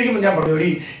 ഇരിക്കുമ്പോൾ ഞാൻ പറഞ്ഞു,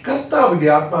 ഈ കർത്താവിൻ്റെ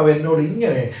ആത്മാവ് എന്നോട്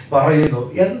ഇങ്ങനെ പറയുന്നു,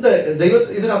 എന്ത്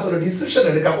ഇതിനകത്തൊരു ഡിസിഷൻ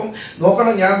എടുക്കാം. അപ്പം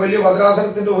നോക്കണം, ഞാൻ വലിയ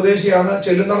ഭദ്രാസനത്തിൻ്റെ ഉപദേശിയാണ്,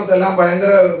 ചെല്ലുന്നിടത്തെല്ലാം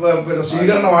ഭയങ്കര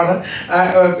സ്വീകരണമാണ്,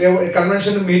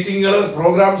 കൺവെൻഷൻ മീറ്റിങ്ങുകൾ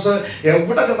പ്രോഗ്രാംസ്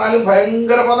എവിടെ ചെന്നാലും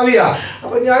ഭയങ്കര പദവിയാണ്.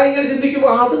 അപ്പം ഞാനിങ്ങനെ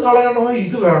ചിന്തിക്കുമ്പോൾ അത് കളയണോ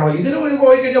ഇത് വേണോ? ഇതിന്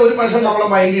പോയി കഴിഞ്ഞാൽ ഒരു മനുഷ്യൻ നമ്മളെ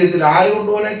മൈൻഡ് ചെയ്യത്തില്ല, ആര്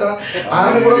കൊണ്ടുപോകാനായിട്ടാ,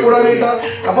 ആരുടെ കൂടെ കൂടാനായിട്ടാ.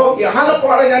 അപ്പോൾ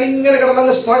ആകെപ്പാടെ ഞാൻ ഇങ്ങനെ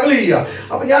കിടന്നങ്ങ് സ്ട്രഗിൾ ചെയ്യുക.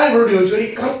 അപ്പം ഞാൻ ഇവളോട് ചോദിച്ചു, ഈ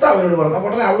കർത്താവിനോട് പറഞ്ഞു.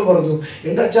 അപ്പോൾ ഉടനെ അവള് പറഞ്ഞു,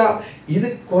 എൻ്റെ അച്ഛാ ഇത്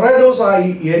കുറേ ദിവസമായി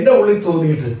എൻ്റെ ഉള്ളിൽ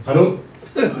തോന്നിയിട്ട്. ഹലോ,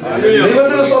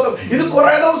 ദൈവത്തിന്റെ സ്വന്തം, ഇത്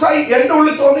കുറെ ദിവസമായി എൻ്റെ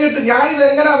ഉള്ളിൽ തോന്നിയിട്ട് ഞാനിത്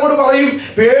എങ്ങനെ അങ്ങോട്ട് പറയും?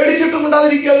 പേടിച്ചിട്ടും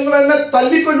മിണ്ടാതിരിക്കുക, നിങ്ങൾ എന്നെ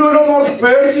തല്ലിക്കൊല്ലുമല്ലോ എന്ന് ഓർത്ത്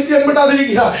പേടിച്ചിട്ട് ഞാൻ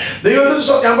മിണ്ടാതിരിക്കുക. ദൈവത്തിന്റെ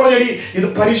സ്വന്തം. ഞാൻ പറഞ്ഞടി, ഇത്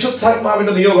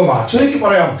പരിശുദ്ധാത്മാവിന്റെ നിയോഗമാണ്. ചുരുക്കി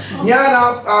പറയാം,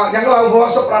 ഞങ്ങൾ ആ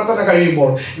ഉപവാസ പ്രാർത്ഥന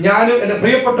കഴിയുമ്പോൾ ഞാനും എൻ്റെ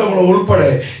പ്രിയപ്പെട്ടവളും ഉൾപ്പെടെ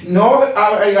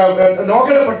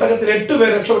നോഹയുടെ പെട്ടകത്തിൽ 8 പേർ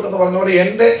രക്ഷപ്പെട്ടെന്ന് പറഞ്ഞ പോലെ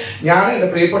ഞാൻ എൻ്റെ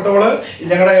പ്രിയപ്പെട്ടവള്,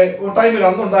 ഞങ്ങളുടെ കൂട്ടായ്മയിൽ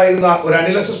അന്നുണ്ടായിരുന്ന ഒരു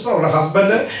അനില സിസ്റ്റർ, അവരുടെ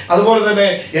ഹസ്ബൻഡ്, അതുപോലെ തന്നെ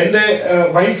എൻ്റെ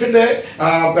വൈഫിൻ്റെ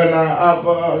പിന്നെ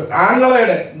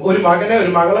ആങ്ങളയുടെ ഒരു മകനെ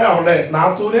ഒരു മകളെ അവരുടെ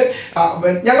നാത്തൂര്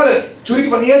ഞങ്ങള് ചുരുക്കി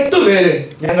പറഞ്ഞ 8 പേര്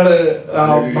ഞങ്ങള്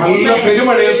നല്ല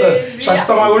പെരുമഴയത്ത്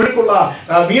ശക്തമായ ഒഴുക്കുള്ള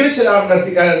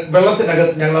മീനച്ചിലാറിന്റെ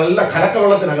വെള്ളത്തിനകത്ത് ഞങ്ങളെല്ലാം കലക്ക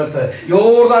വെള്ളത്തിനകത്ത്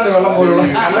യോർദാന്റെ വെള്ളം പോലുള്ള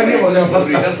കലങ്ങി പറഞ്ഞ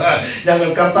വെള്ളത്തിനകത്ത് ഞങ്ങൾ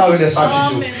കർത്താവിനെ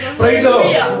സാക്ഷിച്ചു. Praise the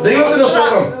Lord. ദൈവത്തിന്റെ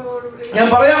സ്തോത്രം. ഞാൻ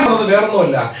പറയാൻ വന്നത്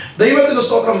വേറൊന്നുമല്ല, ദൈവത്തിന്റെ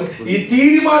സ്തോത്രം. ഈ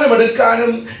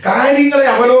തീരുമാനമെടുക്കാനും കാര്യങ്ങളെ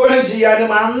അവലോകനം ചെയ്യാനും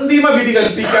അന്തിമ വിധി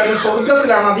കൽപ്പിക്കാനും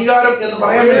സ്വർഗത്തിലാണ് അധികാരം എന്ന്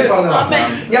പറയാൻ വേണ്ടി പറഞ്ഞതാണ്.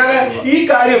 ഞാൻ ഈ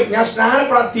കാര്യം ഞാൻ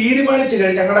സ്നാനപ്പെടാൻ തീരുമാനിച്ചു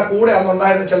കഴിഞ്ഞ് ഞങ്ങളുടെ കൂടെ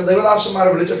അന്നുണ്ടായിരുന്ന ചില ദേവദാസന്മാരെ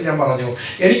വിളിച്ചിട്ട് ഞാൻ പറഞ്ഞു,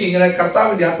 എനിക്കിങ്ങനെ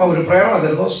കർത്താവിന്റെ ആത്മാവ് ഒരു പ്രേരണ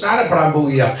തരുന്നു, സ്നാനപ്പെടാൻ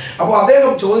പോവുക. അപ്പോൾ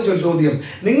അദ്ദേഹം ചോദിച്ചൊരു ചോദ്യം,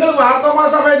 നിങ്ങൾ മാർത്തോമാ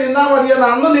സഭയിൽ നിന്നാൽ മതിയെന്ന്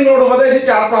അന്ന് നിങ്ങളോട് ഉപദേശിച്ച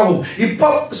ആത്മാവും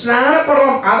ഇപ്പൊ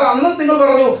സ്നാനപ്പെടണം, അത് അന്ന് നിങ്ങൾ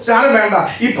പറഞ്ഞു സ്നാനം വേണ്ട,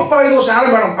 ഇപ്പൊ പറയുന്നു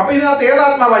സ്നാനം വേണം, അപ്പൊ ഇതിനകത്ത്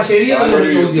ഏതാത്മാവാ ശരിയെന്നൊരു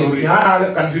ചോദ്യം. ഞാൻ ആകെ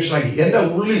കൺഫ്യൂഷനാക്കി. എന്റെ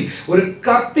ഉള്ളിൽ ഒരു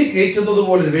കത്തി കയറ്റുന്നത്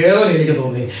പോലെ ഒരു വേദന എനിക്ക്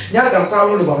തോന്നി. ഞാൻ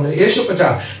കർത്താവിനോട് പറഞ്ഞു, യേശുപ്പച്ച,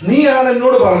 നീയാണ്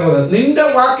എന്നോട് പറഞ്ഞത്, നിന്റെ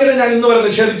വാക്കിനെ ഞാൻ ഇന്ന് വരെ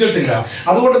നിഷേധിച്ചിട്ടില്ല,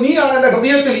 അതുകൊണ്ട് നീയാണ് എന്റെ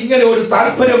ഹൃദയത്തിൽ ഇങ്ങനെ ഒരു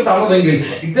താല്പര്യം തന്നതെങ്കിൽ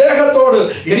ഇദ്ദേഹത്തോട്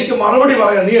എനിക്ക് മറുപടി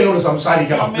പറയാൻ നീ എന്നോട്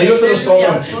സംസാരിക്കണം. ദൈവത്തിന്റെ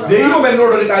സ്തോത്രം. ദൈവം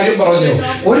എന്നോട് ഒരു കാര്യം പറഞ്ഞു,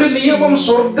 ഒരു നിയമം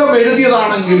സ്വർഗം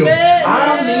എഴുതിയതാണെങ്കിലും ആ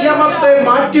നിയമത്തെ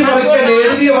മാറ്റിമറിക്കാൻ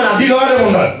എഴുതിയവൻ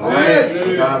അധികാരമുണ്ട്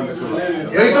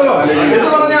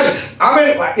എന്ന് പറഞ്ഞാൽ അവൻ.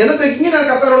 എന്നിട്ട് ഇങ്ങനെ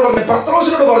കർത്താവിനോട് പറഞ്ഞു,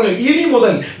 പത്രോസിനോട് പറഞ്ഞു, ഇനി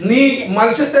മുതൽ നീ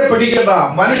മത്സ്യത്തെ പിടിക്കേണ്ട,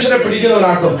 മനുഷ്യനെ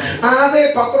പിടിക്കുന്നവനാക്കും. അതേ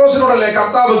പത്രോസിനോടല്ലേ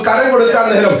കർത്താവ് കരം കൊടുക്കാൻ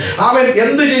നേരം അവൻ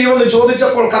എന്ത് ചെയ്യുമെന്ന്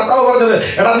ചോദിച്ചപ്പോൾ കർത്താവ് പറഞ്ഞത്,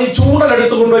 എടാ നീ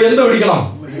ചൂണ്ടലെടുത്തുകൊണ്ടോ എന്ത് പിടിക്കണം?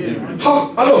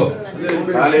 ഹലോ,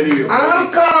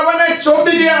 ആർക്കാണ് അവനെ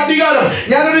ചോദ്യം ചെയ്യാൻ അധികാരം?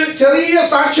 ഞാനൊരു ചെറിയ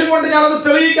സാക്ഷ്യം കൊണ്ട് ഞാനത്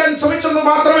തെളിയിക്കാൻ ശ്രമിച്ചെന്ന്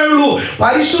മാത്രമേ ഉള്ളൂ.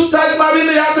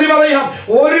 പരിശുദ്ധാത്മാവിന്ന് രാത്രി പറയാം,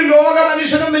 ഒരു ലോക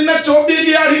മനുഷ്യനും നിന്നെ ചോദ്യം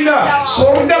ചെയ്യാനില്ല.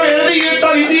 സ്വർഗം എഴുതിയിട്ട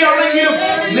വിധിയാണെങ്കിലും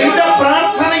നിന്റെ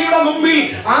പ്രാർത്ഥനയുടെ മുമ്പിൽ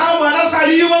ആ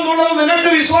മനസ്സലിയുമെന്നുള്ളത്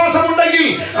നിനക്ക് വിശ്വാസമുണ്ടെങ്കിൽ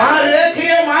ആ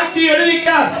രേഖയെ മാറ്റി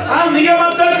എഴുതിക്കാൻ, ആ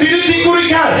നിയമത്തെ തിരുത്തി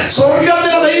കുറിക്കാൻ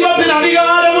സ്വർഗത്തിലെ ദൈവത്തിന്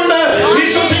അധികാരമുണ്ട്.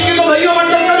 വിശ്വസിക്കുന്ന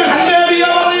ദൈവമണ്ഡലത്തിൽ ഹല്ലേലൂയ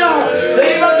പറയാം.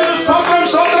 ദൈവത്തിന് സ്തോത്രം,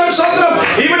 സ്തോത്രം, സ്തോത്രം.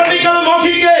 ഇവിടെ നിങ്ങൾ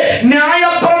നോക്കിക്കേ,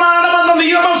 ന്യായപ്രമാണം എന്ന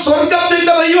നിയമം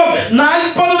സ്വർഗത്തിന്റെ ദൈവം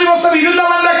 40 ദിവസം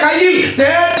ഇരുന്നവന്റെ കയ്യിൽ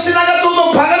തേജസ്സിനകത്തുനിന്ന്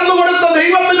പകർന്നു കൊടുത്ത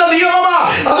ദൈവത്തിന്റെ നിയമമാ.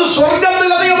 അത്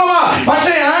സ്വർഗത്തിന്റെ നിയമമാ.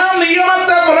 പക്ഷെ ആ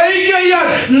നിയമത്തെ ബ്രേക്ക് ചെയ്യാൻ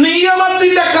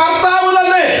നിയമത്തിന്റെ കർത്താവ്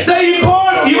തന്നെ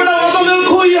ഇപ്പോൾ ഇവിടെ വന്നു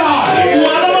നിൽക്കുക.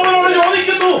 മതം അവനോട്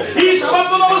ചോദിക്കുന്നു, ഈ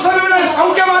ശബത്ത് ദിവസം ഇവിടെ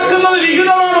സൗഖ്യമാക്കുന്നത്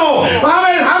വിഹിതമാണോ?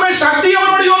 അവൻ ശക്തി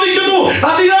അവനോട് ചോദിക്കുന്നു,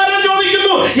 അധികാരം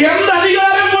ചോദിക്കുന്നു. എന്ത്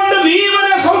അധികാരം കൊണ്ട് നീ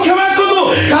ഇവനെ സൗഖ്യമാക്കുന്നു?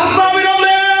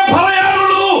 കർത്താവിനൊന്നേ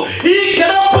പറയാനുള്ളൂ, ഈ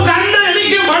കിടപ്പ് കണ്ട്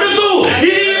എനിക്ക് മടുത്തു,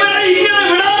 ഇനി ഇവനെ ഇങ്ങനെ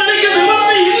വിടാൻ എനിക്ക്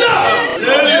നിവൃത്തിയില്ല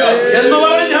എന്ന്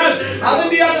പറഞ്ഞാൽ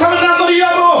അതിന്റെ അർത്ഥം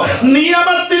എന്താണെന്നറിയാമോ?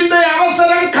 നിയമത്തിന്റെ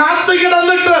അവസരം കാത്തു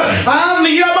കിടന്നിട്ട് ആ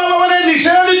നിയമം അവനെ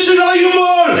നിഷേധിച്ചു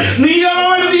കളയുമ്പോൾ നിയമം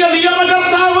എഴുതിയ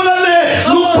നിയമകർത്താവ് തന്നെ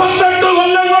 38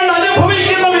 കൊല്ലം കൊണ്ട്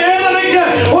അനുഭവിക്കുന്ന വേദനയ്ക്ക്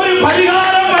ഒരു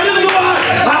പരിഹാരം വരുത്തുവാൻ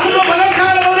അന്ന്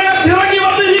പലക്കാലം അവരെ തിറങ്ങി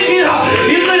വന്നിരിക്കുക.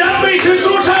 ഇന്ന് രാത്രി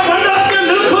ശുശ്രൂഷ മണ്ഡലത്തിൽ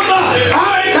നിൽക്കുന്ന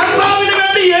അവൻ കർത്താവിന്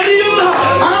വേണ്ടി എരിയുന്ന,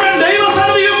 അവൻ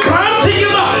ദൈവസന്നിധിയിൽ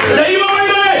പ്രാർത്ഥിക്കുന്ന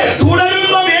ദൈവമേ,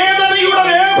 തുടരുന്ന വേദനയുടെ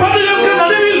വേദനകൾക്ക്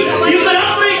നടുവിൽ ഇന്ന്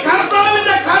രാത്രി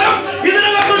കർത്താവിന്റെ കരം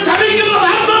ഇതിനകത്ത് ചലിക്കുന്ന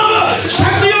ആത്മാവ്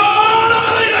ശക്തിയോടെ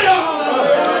പറയുകയാണ്.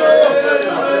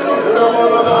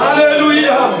 ഹല്ലേലൂയ.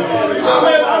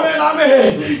 ആമേൻ, ആമേൻ,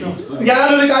 ആമേൻ.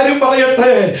 ഞാനൊരു കാര്യം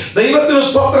പറയട്ടെ, ദൈവത്തിന്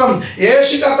സ്തോത്രം.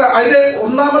 യേശു കർത്താവ് അതിന്റെ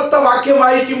 1-ാമത്തെ വാക്യം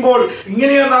വായിക്കുമ്പോൾ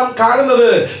ഇങ്ങനെയാ നാം കാണുന്നത്.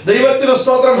 ദൈവത്തിന്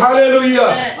സ്തോത്രം. ഹല്ലേലൂയ.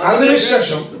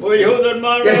 അതിനുശേഷം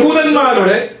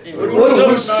യഹൂദന്മാരുടെ ഒരു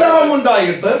ഉത്സവം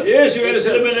ഉണ്ടായിട്ട് യേശു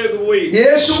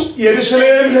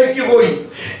യെരുശലേമിലേക്ക് പോയി.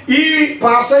 ഈ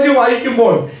പാസേജ്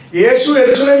വായിക്കുമ്പോൾ യേശു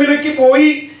യെരുശലേമിലേക്ക് പോയി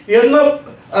എന്ന്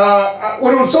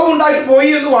ഒരു ഉത്സവം ഉണ്ടായിട്ട് പോയി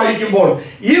എന്ന് വായിക്കുമ്പോൾ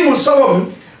ഈ ഉത്സവം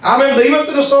അവൻ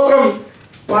ദൈവത്തിന് സ്തോത്രം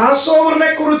പാസ്ഓവറിനെ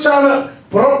കുറിച്ചാണ്,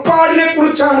 പുറപ്പാടിനെ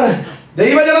കുറിച്ചാണ്,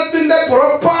 ദൈവജനത്തിന്റെ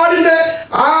പുറപ്പാടിന്റെ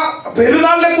ആ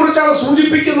പെരുന്നാളിനെ കുറിച്ചാണ്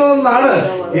സൂചിപ്പിക്കുന്നതെന്നാണ്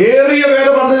ഏറിയ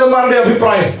വേദപണ്ഡിതന്മാരുടെ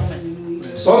അഭിപ്രായം.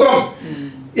 സ്തോത്രം.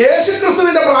 യേശു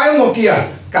ക്രിസ്തുവിന്റെ പ്രായം നോക്കിയാൽ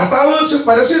കർത്താവ്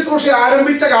പരസ്യശുശ്രൂഷ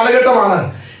ആരംഭിച്ച കാലഘട്ടമാണ്.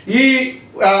 ഈ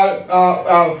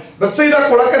ബത്സയിദ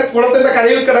കുളത്തിന്റെ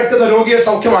കരയിൽ കിടക്കുന്ന രോഗിയെ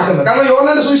സൗഖ്യമാക്കുന്നത്. കാരണം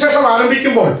യോഹന്നാന്റെ സുവിശേഷം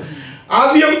ആരംഭിക്കുമ്പോൾ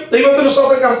ആദ്യം ദൈവത്തിന്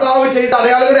സ്തോത്രം കർത്താവ് ചെയ്ത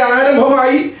അടയാളങ്ങളുടെ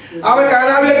ആരംഭമായി അവൻ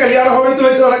കാനാവിലെ കല്യാണ ഭവനത്തിൽ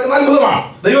വെച്ച് നടക്കുന്ന അത്ഭുതമാണ്.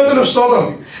 ദൈവത്തിന് സ്തോത്രം.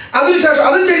 അതിനുശേഷം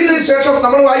അത് ചെയ്തതിനു ശേഷം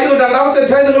നമ്മൾ വായിക്കുന്നു, 2-ാമത്തെ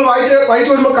അധ്യായം നിങ്ങൾ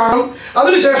വായിച്ചു വരുമ്പോൾ കാണും.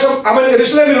 അതിനുശേഷം അവൻ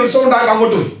യെരുശലേമിൽ ഉത്സവം ഉണ്ടാക്കി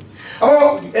അങ്ങോട്ട് പോയി. അപ്പോ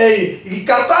ഈ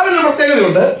കർത്താവിന്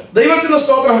പ്രത്യേകതയുണ്ട്. ദൈവത്തിന്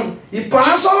സ്തോത്രം. ഈ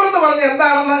പാസ്ഓവർ എന്ന് പറഞ്ഞ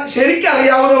എന്താണെന്ന്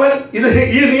ശരിക്കറിയാവുന്നവൻ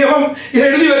ഈ നിയമം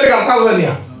എഴുതി വെച്ച കർത്താവ്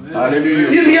തന്നെയാണ്.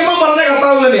 ഈ നിയമം പറഞ്ഞ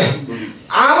കർത്താവ് തന്നെയാണ്.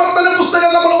 ആവർത്തന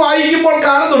പുസ്തകം നമ്മൾ വായിക്കുമ്പോൾ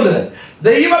കാണുന്നുണ്ട്,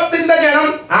 ദൈവത്തിന്റെ ജനം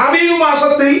ആബീബ്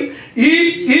മാസത്തിൽ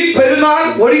ഈ പെരുന്നാൾ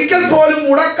ഒരിക്കൽ പോലും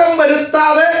മുടക്കം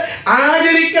വരുത്താതെ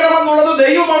ആചരിക്കണമെന്നുള്ളത്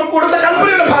ദൈവം അവർക്ക് കൊടുത്ത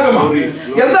കൽപ്പനയുടെ ഭാഗമാണ്.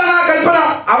 എന്താണ് ആ കൽപ്പന?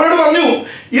 അവരോട് പറഞ്ഞു,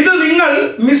 ഇത് നിങ്ങൾ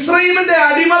മിസ്രയീമിന്റെ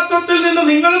അടിമത്വത്തിൽ നിന്ന്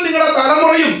നിങ്ങളും നിങ്ങളുടെ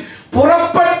തലമുറയും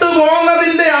പുറപ്പെട്ടു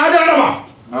പോകുന്നതിന്റെ ആചരണമാണ്.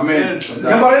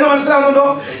 ഞാൻ പറയുന്നത് മനസ്സിലാവുന്നുണ്ടോ?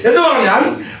 എന്ന് പറഞ്ഞാൽ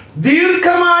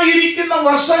ദീർഘമായിരിക്കുന്ന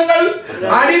വർഷങ്ങൾ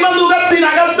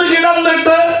അടിമനുഖത്തിനകത്ത്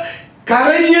കിടന്നിട്ട്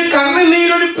കരഞ്ഞ്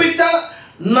കണ്ണുനീരൊലിപ്പിച്ച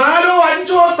 4 or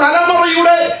 5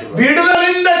 തലമുറയുടെ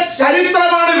വിടുതലിന്റെ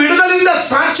ചരിത്രമാണ്, വിടുതലിന്റെ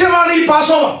സാക്ഷ്യമാണ് ഈ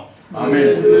പാസോവർ.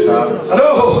 ഹലോ,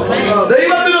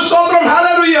 ദൈവത്തിന് സ്തോത്രം.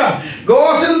 ഹല്ലേലൂയ.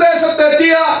 ഗോശെൻ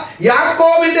ദേശത്തെത്തിയ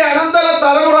യാക്കോബിന്റെ അനന്തര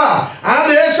തലമുറ ആ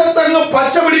ദേശത്തങ്ങ്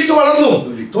പച്ച പിടിച്ചു വളർന്നു.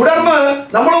 തുടർന്ന്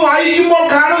നമ്മൾ വായിക്കുമ്പോൾ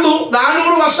കാണുന്നു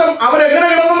 400 വർഷം അവരെങ്ങനെ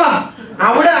കിടന്ന,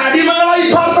 അവിടെ അടിമകളായി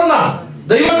പാർത്തുന്ന.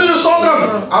 ദൈവത്തിന് സ്തോത്രം.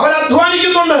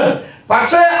 അവരധ്വാനിക്കുന്നുണ്ട്,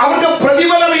 പക്ഷേ അവർക്ക്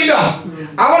പ്രതിഫലമില്ല.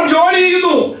 അവർ ജോലി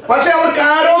ചെയ്യുന്നു, പക്ഷെ അവർക്ക്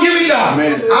ആരോഗ്യമില്ല.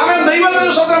 അവൻ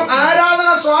ദൈവത്തിന് സ്തോത്രം. ആരാധന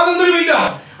സ്വാതന്ത്ര്യമില്ല.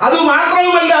 അത്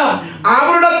മാത്രവുമല്ല,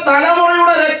 അവരുടെ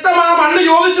തലമുറയുടെ രക്തം ആ മണ്ണ്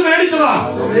ചോദിച്ചു മേടിച്ചതാ.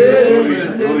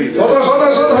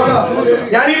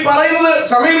 ഞാൻ ഈ പറയുന്നത്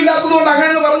സമയമില്ലാത്തത് കൊണ്ട്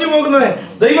അങ്ങനെ പറഞ്ഞു പോകുന്നത്.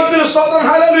 ദൈവത്തിന് സ്തോത്രം.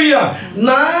 ഹല്ലേലൂയ.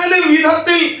 4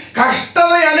 വിധത്തിൽ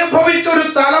കഷ്ടത അനുഭവിച്ച ഒരു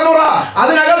തലമുറ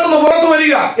അതിനകത്തുനിന്ന് പുറത്തു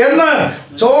വരിക എന്ന്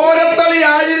ചോരത്തളി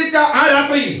ആചരിച്ച ആ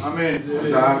രാത്രിയിൽ,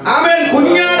 ആമേൻ,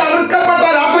 കുഞ്ഞാട് അറുക്കപ്പെട്ട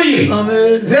രാത്രിയിൽ,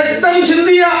 രക്തം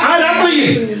ചിന്തിയ ആ രാത്രിയിൽ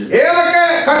ഏതൊക്കെ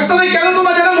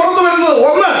കഷ്ടതയ്ക്കകത്തുന്ന ജനം പുറത്തു വരുന്നത്?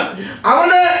 ഒന്ന്,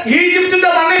 അവന്റെ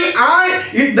ഈജിപ്തിന്റെ മണ്ണിൽ ആ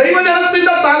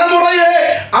ദൈവജനത്തിന്റെ തലമുറയെ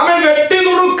അവൻ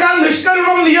വെട്ടിനുറുക്കാൻ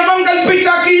നിഷ്കരുണം നിയമം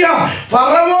കൽപ്പിച്ചാക്കിയ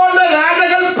ഫറവോന്റെ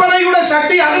രാജകൽപ്പനയുടെ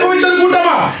ശക്തി അനുഭവിച്ച ഒരു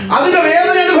കൂട്ടമാ. അതിന്റെ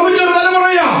വേദന അനുഭവിച്ച ഒരു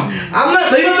തലമുറയാ അന്ന്.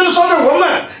 ദൈവത്തിന് സ്തോത്രം. 1.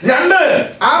 2,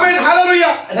 ആമേൻ, ഹല്ലേലൂയ,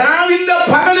 രാവിലെ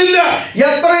പകലില്ല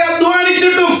എത്ര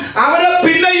അധ്വാനിച്ചിട്ടും അവരെ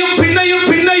പിന്നെയും പിന്നെയും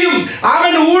പിന്നെയും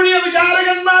അവൻ ഊഴിയ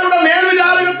വിചാരകന്മാരുടെ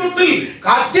മേൽവിചാരകത്വത്തിൽ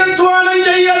അത്യധ്വാനം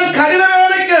ചെയ്യാൻ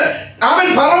കഠിനവേലയ്ക്ക് അവൻ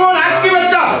ഫറവോൻ ആക്കി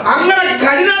വെച്ച അങ്ങനെ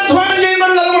കഠിനാധ്വാനം ചെയ്യുന്ന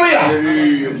ഒരു തലമുറയാ.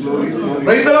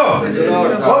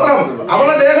 സ്തോത്രം.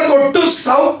 അവരുടെ ദേഹത്ത് ഒട്ടും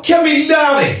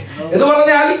സൗഖ്യമില്ലാതെ എന്ന്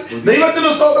പറഞ്ഞാൽ ദൈവത്തിന്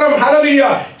സ്തോത്രം. ഹല്ലേലൂയ.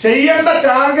 ചെയ്യേണ്ട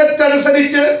ടാർഗറ്റ്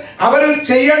അനുസരിച്ച് അവർ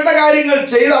ചെയ്യേണ്ട കാര്യങ്ങൾ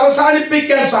ചെയ്ത്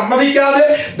അവസാനിപ്പിക്കാൻ സമ്മതിക്കാതെ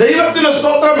ദൈവത്തിന്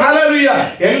സ്തോത്രം. ഹല്ലേലൂയ.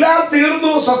 എല്ലാം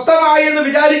തീർന്നു സ്വസ്ഥമായി എന്ന്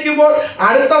വിചാരിക്കുമ്പോൾ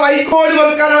അടുത്ത വൈക്കോല്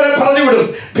വെറുക്കാൻ അവരെ പറഞ്ഞുവിടും.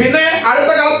 പിന്നെ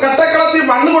അടുത്ത കട്ടക്കളത്തിൽ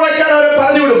മണ്ണ് കുഴയ്ക്കാൻ അവരെ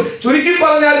പറഞ്ഞുവിടും. ചുരുക്കി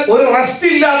പറഞ്ഞാൽ ഒരു റെസ്റ്റ്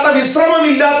ഇല്ലാത്ത,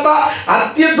 വിശ്രമമില്ലാത്ത,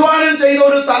 അത്യധ്വാനം ചെയ്ത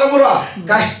ഒരു തലമുറ.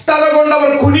 കഷ്ടത കൊണ്ട്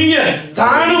അവർ കുനിഞ്ഞ്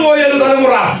താണുപോയ ഒരു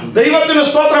തലമുറ. ദൈവത്തിന്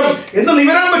സ്തോത്രം. എന്ന്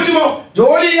നിവരാൻ പറ്റുമോ?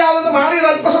 ജോലി ചെയ്യാതെ മാറി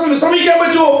അല്പസമയം വിശ്രമിക്കാൻ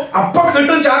പറ്റുമോ? അപ്പൊ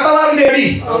കിട്ടും ചാട്ടവാറിന്റെ അടി.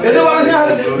 എന്ന് പറഞ്ഞാൽ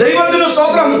ദൈവത്തിന്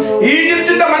സ്തോത്രം.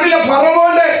 ഈജിപ്തിന്റെ മണ്ണിലെ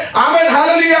ഫറവോന്റെ ആമേൻ,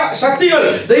 ഹല്ലേലൂയ, ശക്തികൾ,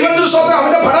 ദൈവത്തിന് സ്തോത്രം,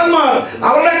 അവന്റെ ഭടന്മാർ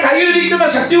അവരുടെ കയ്യിലിരിക്കുന്ന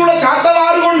ശക്തിയുള്ള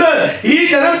ചാട്ടവാറ് കൊണ്ട് ഈ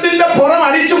ജനത്തിന്റെ പുറം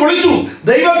അടിച്ചു പൊളിച്ചു.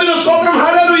 ദൈവത്തിന് സ്തോത്രം.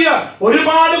 ഹല്ലേലൂയ.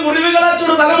 ഒരുപാട്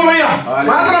മുറിവുകളാറ്റൊരു തലമുറയാണ്.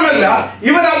 മാത്രമല്ല,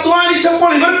 ഇവർ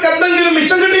അധ്വാനിച്ചപ്പോൾ ഇവർക്ക് എന്തെങ്കിലും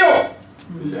മിച്ചം കിട്ടിയോ?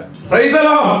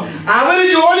 അവര്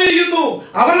ജോലി ചെയ്യുന്നു,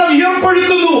 അവരുടെ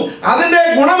വിയർപ്പൊഴുക്കുന്നു, അതിന്റെ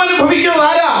ഗുണമനുഭവിക്കുന്നത്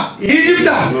ആരാ?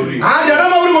 ഈജിപ്റ്റാ. ആ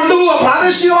ജനം അവർ കൊണ്ടുപോവുക,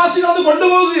 പ്രാദേശികവാസികൾ അത്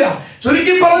കൊണ്ടുപോകുക.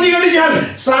 ചുരുക്കി പറഞ്ഞു കഴിഞ്ഞാൽ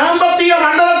സാമ്പത്തിക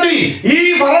മണ്ഡലത്തിൽ ഈ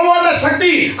ഫറവോന്റെ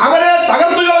ശക്തി അവരെ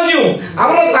തകർത്തു കളഞ്ഞു.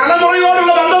 അവരുടെ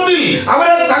തലമുറയോടുള്ള ബന്ധത്തിൽ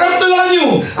അവരെ തകർത്തു കളഞ്ഞു.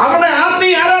 അവരുടെ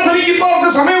ആത്മീയ ആരാധനയ്ക്ക് ഇപ്പോൾ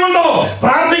അവർക്ക് സമയമുണ്ടോ?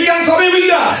 പ്രാർത്ഥിക്കാൻ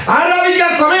സമയമില്ല,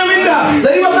 ആരാധിക്കാൻ സമയമില്ല,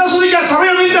 ദൈവത്തെ സ്തുതിക്കാൻ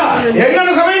സമയമില്ല.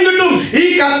 എങ്ങനെ സമയം കിട്ടും? ഈ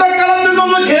കട്ടക്കളത്തിൽ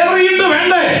നിന്ന് കേറിയിട്ട്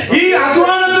വേണ്ടേ? ഈ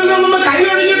അധ്വാനത്തിൽ നിന്ന്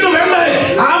കൈയൊഴിഞ്ഞിട്ട് വേണ്ടേ?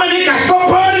 അവൻ ഈ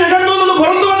കഷ്ടപ്പാടിനകത്തു നിന്ന്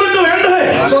പുറത്തു വന്നിട്ട് വേണ്ടേ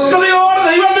സ്വസ്ഥതയോടെ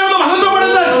ദൈവത്തെ ഒന്ന്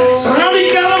മഹത്വപ്പെടുത്താൻ?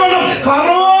 സാധിക്കാതെ വേണം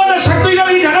ഫറവോന്റെ ശക്തികൾ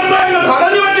ഈ ജനത്തെ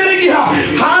തടഞ്ഞു വച്ചിരിക്കുക.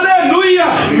 ഹല്ലേലൂയ.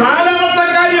 4ാമത്തെ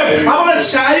കാര്യം, അവരുടെ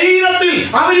ശരീരത്തിൽ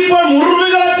അവരിപ്പോൾ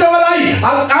മുറിവുകളറ്റവരായി,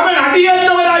 അവൻ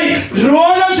അടിയേറ്റവരായി,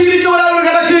 രോഗം ശീലിച്ചവരായി അവർ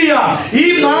കിടക്കുക. ഈ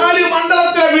 4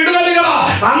 മണ്ഡലത്തിലെ വിടുതലുകളാ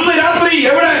അന്ന് രാത്രി.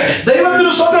 എവിടെ?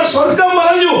 ദൈവത്തിന് സ്തോത്രം. സ്വർഗം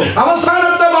പറഞ്ഞു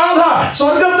അവസാനത്തെ ബാധ.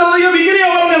 സ്വർഗത്തിൽ ദൈവം ഇങ്ങനെയാ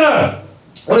പറഞ്ഞത്,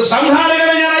 ഒരു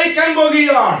സംഹാരകനെ ഞാൻ അയക്കാൻ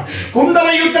പോകുകയാണ്.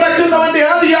 കുണ്ടറയിൽ കിടക്കുന്നവന്റെ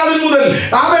ആദിജാതൻ മുതൽ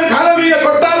അവൻ ഹല്ലേലൂയ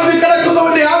കൊട്ടാരത്തിൽ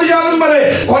കിടക്കുന്നവന്റെ ആദിജാതൻ വരെ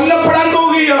കൊല്ലപ്പെടാൻ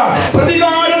പോകുകയാണ്.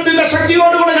 പ്രതികാരത്തിന്റെ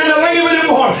ശക്തിയോടുകൂടെ ഞാൻ ഇറങ്ങി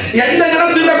വരുമ്പോൾ എന്റെ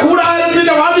ജനത്തിന്റെ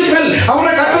കൂടാരത്തിന്റെ വാതിൽക്കൽ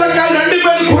അവരുടെ കട്ടളക്കാർ 2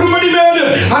 പേരും കുറുമടിമേലും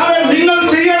അവൻ നിങ്ങൾ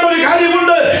ചെയ്യേണ്ട ഒരു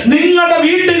കാര്യമുണ്ട്. നിങ്ങളുടെ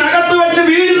വീട്ടിനകത്ത് വെച്ച്,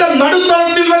 വീടിന്റെ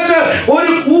നടുത്തളത്തിൽ വെച്ച്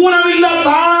ഒരു ഊനമില്ലാത്ത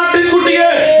ആട്ടിൻകുട്ടിയെ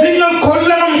നിങ്ങൾ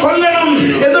കൊല്ലണം.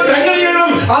 എന്നിട്ട് എങ്ങനെ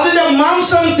ചെയ്യണം? അതിന്റെ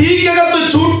മാംസം തീക്കകത്ത്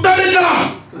ചുട്ടെടുക്കണം.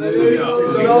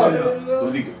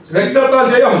 രക്തത്താൽ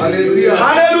ജയം.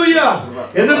 ഹല്ലേലൂയ.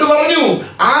 എന്നിട്ട് പറഞ്ഞു,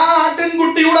 ആ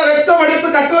ആട്ടിൻകുട്ടിയുടെ രക്തം എടുത്ത്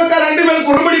കട്ടളക്കാർ 2 പേർ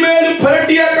കുറുമടിമേലും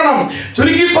പുരട്ടിയേക്കണം.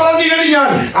 ചുരുക്കി പറഞ്ഞു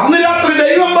കഴിഞ്ഞാൽ അന്ന് രാത്രി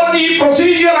ദൈവം പറഞ്ഞ് ഈ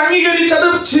പ്രൊസീജിയർ അംഗീകരിച്ചത്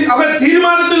അവൻ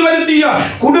തീരുമാനത്തിൽ വരുത്തിയ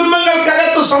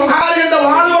കുടുംബങ്ങൾക്കകത്ത് സംഹാര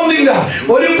കഴിയില്ല.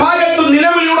 ഒരു ഭാഗത്ത്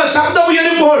നിലവിലുള്ള ശബ്ദം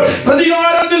ഉയരുമ്പോൾ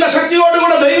പ്രതികാരത്തിന്റെ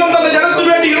ശക്തിയോടുകൂടെ ദൈവം തന്നെ ജനത്തിനു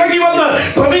വേണ്ടി ഇറങ്ങി വന്ന്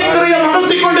പ്രതിക്രിയ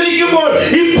നടത്തിക്കൊണ്ടിരിക്കുമ്പോൾ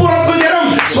ഇപ്പുറത്ത് ജനം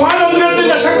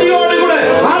സ്വാതന്ത്ര്യത്തിന്റെ ശക്തിയോടുകൂടെ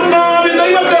ആത്മാവിൽ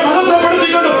ദൈവത്തെ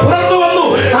മഹത്വപ്പെടുത്തിക്കൊണ്ട് പുറത്തു വന്നു.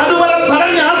 അതുവരെ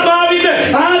തടഞ്ഞ ആത്മാവിന്റെ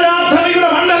ആരാധനയുടെ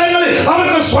മണ്ഡലങ്ങളിൽ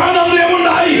അവർക്ക്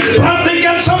സ്വാതന്ത്ര്യമുണ്ടായി.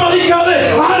 പ്രാർത്ഥിക്കാൻ സമ്മതിക്കാതെ,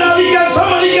 ആരാധിക്കാൻ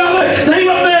സമ്മതിക്കാതെ,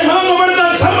 ദൈവത്തെ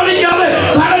മഹത്വപ്പെടുത്താൻ സമ്മതിക്കാതെ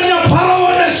തടഞ്ഞ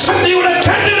ഫറവോന്റെ ശക്തിയുടെ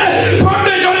കെട്ടിന്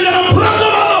പൊട്ടിച്ചൊരു ജനം പുറത്തു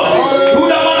വന്നു.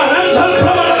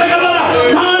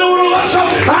 400 വർഷം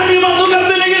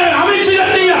അടിമനുഖത്തിനിങ്ങനെ അമിച്ചു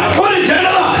കെട്ടിയ ഒരു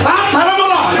ജനത, ആ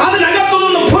തലമുറ അതിനകത്തു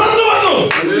നിന്ന് പുറത്തു വന്നു.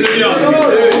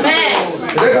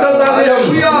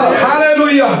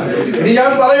 ഇനി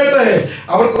ഞാൻ പറയട്ടെ,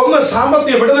 അവർക്കൊന്ന്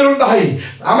സാമ്പത്തിക വിടുതലുണ്ടായി.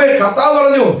 ആമേൻ. കർത്താവ്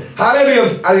പറഞ്ഞു ഹല്ലേലൂയ.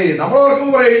 അത് നമ്മളോർക്കും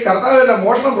പറയും കർത്താവ് എന്നെ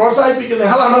മോഷണം പ്രോത്സാഹിപ്പിക്കുന്ന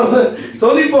ആളാണെന്ന്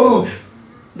തോന്നിപ്പോകും.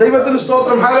 ദൈവത്തിന്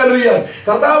സ്തോത്രം. ഹല്ലേലൂയ.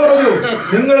 കർത്താവ് പറഞ്ഞു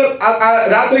നിങ്ങൾ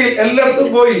രാത്രിയിൽ എല്ലായിടത്തും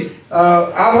പോയി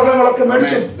ആഭരണങ്ങളൊക്കെ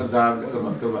മേടിച്ചു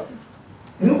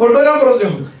നിങ്ങൾ കൊണ്ടുവരാൻ പറഞ്ഞു.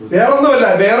 വേറൊന്നുമല്ല,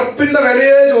 വേർപ്പിന്റെ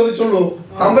വിലയെ ചോദിച്ചുള്ളൂ.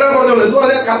 തമ്പുരാൻ പറഞ്ഞോളൂ എന്ന്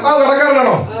പറഞ്ഞാൽ കർത്താവ്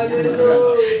കടക്കാരനാണോ?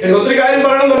 എനിക്ക് ഒത്തിരി കാര്യം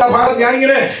പറയണമെന്നുള്ള ഭാഗത്ത്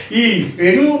ഞാനിങ്ങനെ ഈ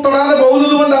എങ്ങും തൊടാതെ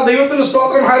പോകുന്നത് കൊണ്ട് ആ ദൈവത്തിന്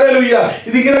സ്തോത്രം. ഹല്ലേലൂയ.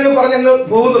 ഇതിങ്ങനെ പറഞ്ഞങ്ങ്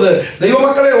പോകുന്നത്.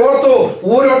 ദൈവമക്കളെ ഓർത്തോ,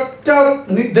 ഒരൊറ്റ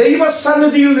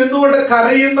ദൈവസന്നിധിയിൽ നിന്നുകൊണ്ട്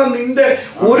കരയുന്ന നിന്റെ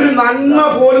ഒരു നന്മ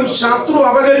പോലും ശത്രു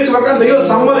അപകരിച്ചു വെക്കാൻ ദൈവം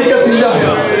സമ്മതിക്കത്തില്ല.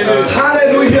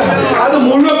 ഹല്ലേലൂയ. അത്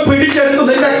മുഴുവൻ പിടിച്ചെടുത്ത്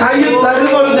നിന്റെ കയ്യിൽ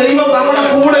തരുന്ന ഒരു ദൈവം നമ്മുടെ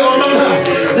കൂടെ ഉണ്ടെന്ന്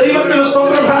ദൈവത്തിന്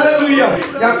സ്തോത്രം. ഹല്ലേലൂയ.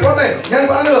 ഞാൻ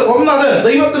പറഞ്ഞത് ഒന്നത്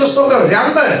ദൈവത്തിന് സ്തോത്രം.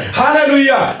 2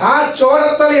 ഹല്ലേലൂയ. ആ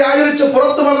ചോരത്തളി ആചരിച്ച്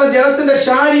പുറത്തു വന്ന ജനത്തിന്റെ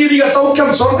ശാരീരിക സൗഖ്യം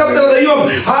സ്വർഗത്തിലെ ദൈവം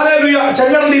ഹല്ലേലൂയ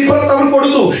ചെങ്കടലിന്റെ ഇപ്പുറത്ത് അവർ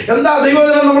കൊടുത്തു. എന്താ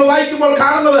ദൈവജനം നമ്മൾ വായിക്കുമ്പോൾ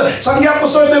കാണുന്നത്?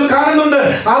 സംഖ്യാപുസ്തകത്തിൽ കാണുന്നുണ്ട്,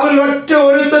 അവരിൽ ഒറ്റ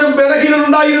ഒരുത്തരും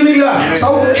ബലഹീനനുണ്ടായിരുന്നില്ല.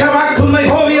 സൗഖ്യമാക്കുന്ന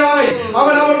യഹോവയായി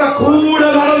അവൻ അവരുടെ കൂടെ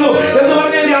നടന്നു എന്ന്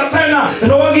പറഞ്ഞതിന്റെ അർത്ഥം എന്നാ?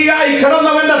 രോഗിയായി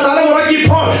കിടന്നവന്റെ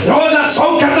തലമുറക്കിപ്പോൾ രോഗ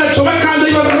സൗഖ്യത്തെ ചുമക്കാൻ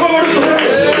ദൈവം കൃപ കൊടുത്തു.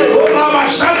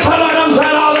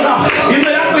 ഇന്ന്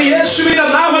രാത്രി യേശുവിന്റെ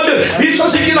നാമത്തിൽ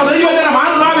വിശ്വസിക്കുന്ന ദൈവജനം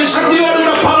ആത്മാവിൻ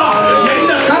ശക്തിയോടുകൂടെ പറ,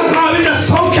 എന്റെ കർത്താവിന്റെ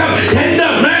സൗഖ്യം എന്റെ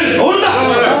മേൽ ഉണ്ട്.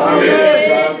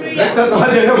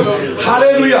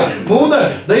 ഹല്ലേലൂയ. 3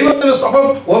 ദൈവത്തിന് സ്തോത്രം.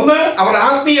 1 അവർ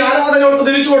ആത്മീയ ആരാധനകൾക്ക്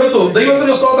തിരിച്ചു കൊടുത്തു.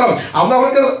 ദൈവത്തിന് സ്തോത്രം. അന്ന്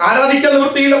അവർക്ക് ആരാധിക്കാൻ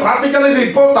നിവൃത്തിയില്ല, പ്രാർത്ഥിക്കാൻ.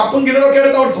 ഇപ്പോൾ തപ്പും കിണറൊക്കെ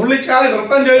എടുത്ത് അവർ തുള്ളിച്ചാടി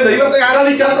നൃത്തം ചെയ്ത് ദൈവത്തെ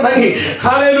ആരാധിക്കാൻ തുടങ്ങി.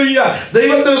 ഹല്ലേലൂയ.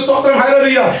 ദൈവത്തിന് സ്തോത്രം.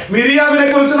 ഹല്ലേലൂയ. മിരിയാമിനെ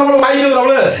കുറിച്ച് നമ്മൾ വായിക്കുന്നത്,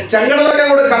 അവള് ചെങ്കടലൊക്കെ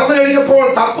അങ്ങോട്ട് കടന്നു കഴിഞ്ഞപ്പോൾ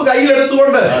തപ്പ്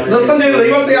കയ്യിലെടുത്തുകൊണ്ട് നൃത്തം ചെയ്ത്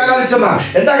ദൈവത്തെ ആരാധിച്ചെന്ന.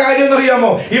 എന്താ കാര്യം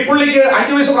എന്നറിയാമോ? ഈ പുള്ളിക്ക്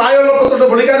 5 വയസ്സ് പ്രായമുള്ളപ്പോൾ തൊട്ട്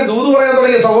പുള്ളിക്കാരൻ ദൂത് പറയാൻ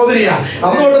തുടങ്ങിയ സഹോദരിയാ.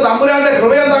 അന്നുകൊണ്ട് തമ്പുരാന്റെ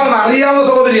കൃപ എന്താണെന്ന് അറിയാവുന്ന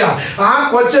സഹോദരിയാ. ആ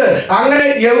കൊച്ച് അങ്ങനെ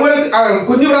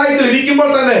കുഞ്ഞു പ്രായത്തിൽ ഇരിക്കുമ്പോൾ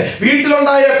തന്നെ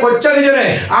വീട്ടിലുണ്ടായ കൊച്ചനുജനെ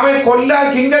അവൻ കൊല്ലാൻ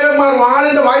കിങ്കരന്മാർ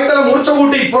വാളിന്റെ വായ്ത്തല മൂർച്ച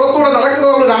കൂട്ടി പുറത്തൂടെ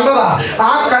നടക്കുന്നത് അവൾ കണ്ടതാ. ആ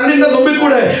കണ്ണിന്റെ മുമ്പിൽ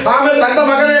കൂടെ അവൻ തന്റെ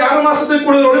മകനെ 6 മാസത്തിൽ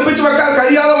കൂടുതൽ ഒളിപ്പിച്ചു വെക്കാൻ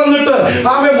കഴിയാതെ വന്നിട്ട്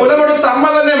അവൻ മുലകൊടുത്ത് അമ്മ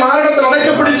തന്നെ മാരണത്തിൽ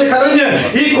അടയ്ക്കപ്പിടിച്ച് കരഞ്ഞ്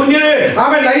ഈ കുഞ്ഞിനെ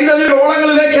അവൻ നൈനദിയുടെ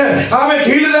ഓളങ്ങളിലേക്ക് അവൻ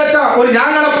കീഴ് തേച്ച ഒരു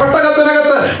ഞാങ്ങണ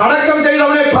പെട്ടകത്തിനകത്ത് അടക്കം ചെയ്ത്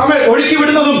അവനെ ഒഴുക്കി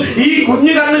വിടുന്നതും ഈ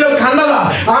കുഞ്ഞു കണ്ണുകൾ കണ്ടതാ.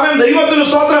 അവൻ ദൈവത്തിന്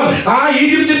സ്തോത്രം. ആ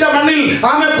ഈജിപ്തിന്റെ മണ്ണിൽ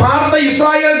അവൻ പാർത്ത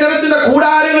ഇസ്രായേൽ ജനത്തിന്റെ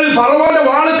കൂടാരങ്ങളിൽ ഫറവോന്റെ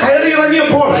വാള് കയറി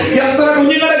ഇറങ്ങിയപ്പോൾ എത്ര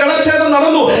കുഞ്ഞുങ്ങളുടെ ഗളച്ഛേദം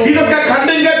നടന്നു. ഇതൊക്കെ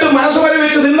കണ്ടും കേട്ട് മനസ്സ് വരെ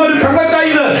വെച്ച് നിന്നൊരു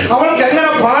പെങ്കച്ചായത് അവൾക്ക്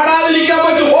എങ്ങനെ പാടാതിരിക്കാൻ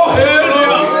പറ്റും?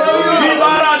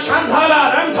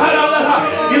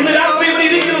 ഇന്ന് രാത്രി ഇവിടെ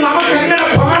ഇരിക്കുന്ന നമുക്ക് എങ്ങനെ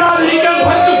പാടാതിരിക്കാൻ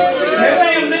പറ്റും?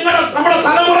 എന്നെയും നമ്മുടെ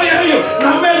തലമുറയെയും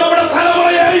നമ്മുടെ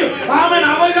തലമുറയെയും അവൻ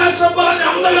അവകാശം പറഞ്ഞ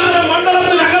അന്ധകാര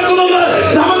മണ്ഡലത്തിനകത്തു നിന്ന്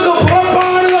നമുക്ക്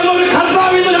പുറപ്പാട് തന്ന ഒരു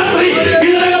കർത്താവ് ഇന്ന് രാത്രി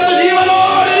ഇതിനകത്ത്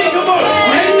ജീവനോടെ ഇരിക്കുമ്പോൾ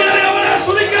എങ്ങനെ അവനെ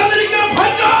സ്തുതിക്കാതിരിക്കാൻ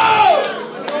പറ്റും?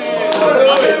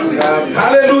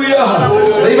 ഹല്ലേലൂയ.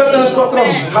 ദൈവത്തിന് സ്തോത്രം.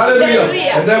 ഹല്ലേലൂയ.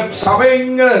 എന്റെ സഭ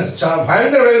ഇങ്ങനെ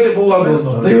ഭയങ്കര വേഗത്തിൽ പോകാൻ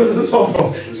തോന്നുന്നു. ദൈവത്തിന് സ്തോത്രം.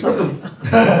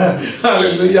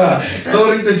 ഹല്ലേലൂയ.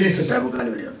 Glory to Jesus.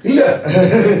 ഇല്ല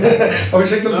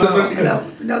അഭിഷേകം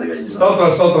സ്തോത്രം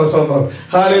സ്തോത്രം.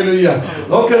 ഹല്ലേലൂയ.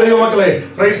 നോക്ക് ദൈവമക്കളെ,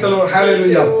 പ്രൈസ് ദി ലോർഡ്.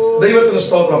 ഹല്ലേലൂയ. ദൈവത്തിന്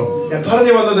സ്തോത്രം. ഞാൻ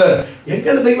പറഞ്ഞു വന്നത്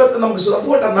എങ്ങനെ ദൈവത്തെ നമുക്ക്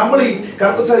അതുകൊണ്ടാണ് നമ്മൾ ഈ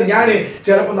കർത്തസാരി ഞാൻ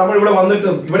ചിലപ്പോൾ നമ്മളിവിടെ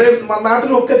വന്നിട്ടും ഇവിടെ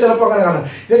നാട്ടിലും ഒക്കെ ചിലപ്പോൾ അങ്ങനെ കാണാം,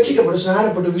 രക്ഷിക്കപ്പെട്ട്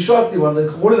സ്നാനപ്പെട്ട് വിശ്വാസത്തിൽ വന്ന്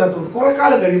ഹോളിനകത്ത് കുറെ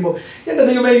കാലം കഴിയുമ്പോൾ എൻ്റെ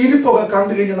ദൈവമേ ഇരിപ്പൊക്കെ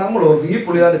കണ്ടു കഴിഞ്ഞാൽ നമ്മൾ ഈ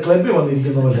പുള്ളി അതിന്റെ ക്ലബിൽ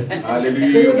വന്നിരിക്കുന്ന പോലെ.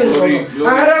 ദൈവത്തിന് സ്തോത്രം.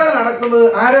 ആരാധന നടക്കുന്നത്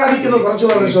ആരാധിക്കുന്നത് കുറച്ചു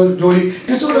പേരുടെ ജോലി,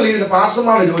 ക്രിസ്തുവിന്റെ ലീഡുന്ന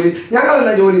പാസ്റ്റർമാരുടെ ജോലി,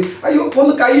 ഞങ്ങളെന്നാ ജോലി? അയ്യോ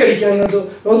ഒന്ന് കൈ അടിക്കാനോ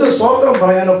ഒന്ന് സ്തോത്രം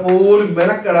പറയാനോ പോലും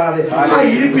മെനക്കെടാതെ ആ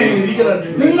ഇരിപ്പിരിക്കുന്നത്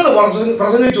നിങ്ങൾ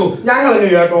പ്രസംഗിച്ചു ഞങ്ങളങ്ങ്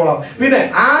കേട്ടോളാം. പിന്നെ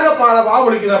ആകെപ്പാട് ആകപ്പാടെ വാ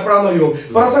വിളിക്കുന്നത് എപ്പോഴാണെന്നറിയോ?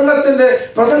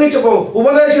 പ്രസംഗിച്ചപ്പോ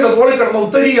ഉപദേശിയുടെ തോളിൽ കിടന്ന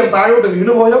ഉത്തരീയം താഴോട്ട്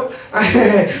വീണുപോയോ?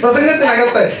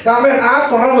 പ്രസംഗത്തിനകത്ത് ആ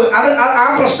കുറവ്, ആ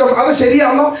പ്രശ്നം, അത്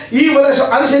ശരിയാണോ? ഈ ഉപദേശം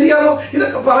അത് ശരിയാണോ?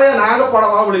 ഇതൊക്കെ പറയാൻ ആകപ്പാടെ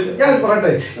വാ വിളിക്കുക. ഞാൻ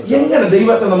പറയട്ടെ, എങ്ങനെ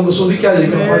ദൈവത്തെ നമുക്ക്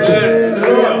സ്തുതിക്കാതിരിക്കാൻ പറ്റും?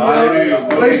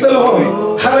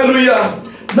 ഹല്ലേലൂയ.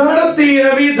 നടത്തിയ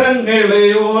വിധങ്ങളെ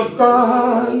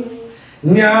ഓർത്താൽ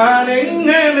ഞാൻ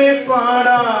എങ്ങനെ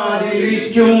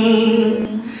പാടാതിരിക്കും?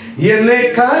 എന്നെ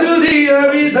കരുതിയ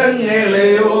വിധങ്ങളെ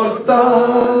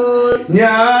ഓർത്താൽ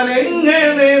ഞാൻ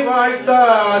എങ്ങനെ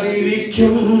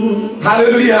വാഴ്ത്താതിരിക്കും?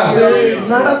 ഹല്ലേലൂയ.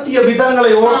 നടത്തിയ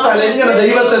വിധങ്ങളെ ഓർത്താൽ എങ്ങനെ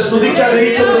ദൈവത്തെ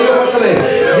സ്തുതിക്കാതിരിക്കും? ദൈവമക്കളെ,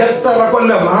 എത്ര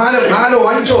കൊല്ലം, 4,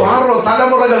 5, 6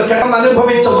 തലമുറകൾ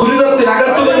കിടന്നനുഭവിച്ച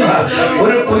ദുരിതത്തിനകത്തു നിന്ന്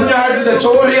ഒരു കുഞ്ഞാടിന്റെ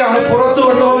ചോരയാണ് പുറത്തു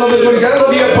കൊണ്ടുവന്നതെങ്കിൽ, ഒരു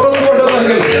ജനതയെ പുറത്തു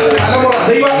കൊണ്ടുവന്നെങ്കിൽ തലമുറ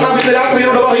ദൈവം ഇന്ന്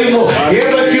രാത്രിയോട് പറയുന്നു,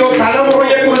 ഏതൊക്കെയോ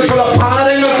തലമുറയെ കുറിച്ചുള്ള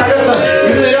ഭാരങ്ങൾക്കകത്ത്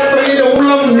ഇന്ന് രാത്രിയുടെ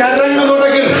ഉള്ളം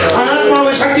ഞരങ്ങുന്നുണ്ടെങ്കിൽ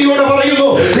ആത്മാവ് ശക്തിയോടെ പറയുന്നു,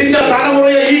 നിന്റെ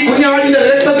തലമുറയെ ഈ കുഞ്ഞാടിന്റെ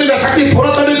രക്തത്തിന്റെ ശക്തി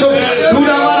പുറത്തെടുക്കും.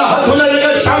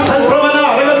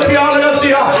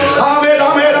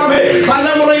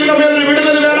 തലമുറയുടെ മേൽ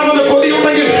വിടുതൽ വേണമെന്ന്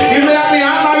കൊതിയുണ്ടെങ്കിൽ ഇന്ന് രാത്രി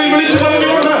ആത്മാവിൽ വിളിച്ചു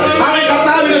പറഞ്ഞുകൊണ്ട് അവൻ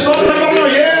കർത്താവിന് സ്വപ്നം പറഞ്ഞു,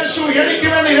 യേശു എനിക്ക്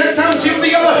വേണ്ടി രക്തം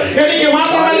ചിന്തിയത് എനിക്ക്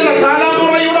മാത്രമല്ല,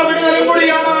 തലമുറയുടെ വിടുതലും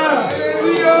കൂടിയാണ്.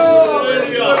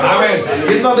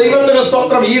 ഇന്ന് ദൈവത്തിന്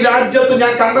സ്തോത്രം. ഈ രാജ്യത്ത്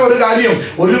ഞാൻ കണ്ട ഒരു കാര്യം,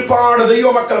 ഒരുപാട്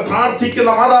ദൈവമക്കൾ പ്രാർത്ഥിക്കുന്ന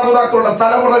മാതാപിതാക്കളുടെ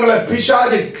തലമുറകളെ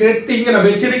പിശാച് കെട്ടി ഇങ്ങനെ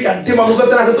വെച്ചിരിക്കുക,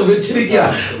 അട്ടിമമുഖത്തിനകത്ത് വെച്ചിരിക്കുക.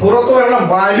 പുറത്തു വരണം,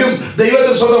 വരും.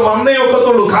 ദൈവത്തിന് സ്വന്തം വന്നേ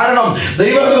ഒക്കത്തുള്ളൂ. കാരണം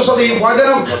ദൈവത്തിന് സ്വന്തം ഈ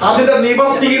വചനം അതിന്റെ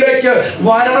നിവർത്തിയിലേക്ക്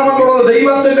വരണമെന്നുള്ളത്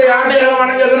ദൈവത്തിന്റെ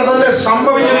ആഗ്രഹമാണെങ്കിൽ അങ്ങനെ തന്നെ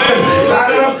സംഭവിച്ചിരിക്കും.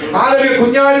 കാരണം ആലൊരു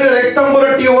കുഞ്ഞാടിന്റെ രക്തം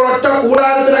പുരട്ടിയ ഒരൊറ്റ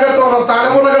കൂടാരത്തിനകത്തുള്ള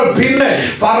തലമുറകൾ പിന്നെ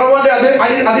ഫറവോന്റെ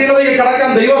അധീനതയിൽ കിടക്കാൻ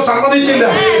ദൈവം സമ്മതിച്ചില്ല.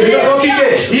 നിങ്ങൾ നോക്കിക്കേ,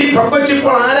 ഈ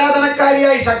പ്രപഞ്ചിപ്പോൾ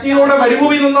ആരാധനക്കാരിയായി ശക്തിയോടെ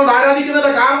മരുഭൂമിയിൽ നിന്നുകൊണ്ട്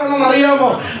ആരാധിക്കുന്നതിന്റെ കാരണം എന്നറിയാമോ?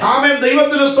 ആമേൻ,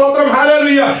 ദൈവത്തിന് സ്തോത്രം.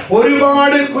 ഹല്ലേലൂയ.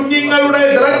 ഒരുപാട് കുഞ്ഞുങ്ങളുടെ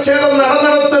ജലച്ഛേദം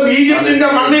നടന്നിടത്തും ഈജിപ്തിന്റെ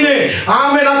മണ്ണിനെ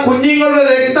ആമേൻ ആ കുഞ്ഞുങ്ങളുടെ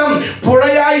രക്തം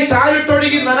പുഴയായി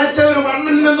ചാലിട്ടൊഴുകി നനച്ച ഒരു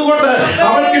മണ്ണിൽ നിന്നുകൊണ്ട്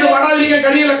അവൾക്ക് ഇത് പടാതിരിക്കാൻ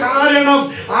കഴിയില്ല. കാരണം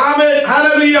ആമേൻ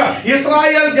ഹല്ലേലൂയ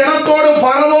ഇസ്രായേൽ ജനത്തോട്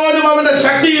ഫറവോനും അവന്റെ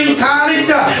ശക്തിയും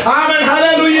കാണിച്ച ആമേൻ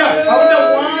ഹല്ലേലൂയ അവന്റെ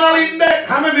വാളിന്റെ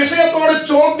ആമേൻ വിഷയത്തോട്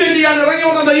ചോദ്യം ചെയ്യാൻ ഇറങ്ങി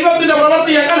വന്ന ദൈവത്തിന്റെ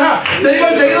പ്രവൃത്തി എങ്ങനെ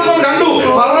ദൈവം ചെയ്തെന്നും കണ്ടു.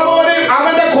 ഫറവോനെയും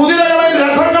അവന്റെ കുതിരകളെയും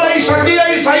രഥങ്ങളെയും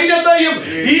ശക്തിയായി സൈന്യത്തെയും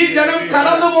ഈ ജനം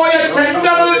കടന്നുപോയ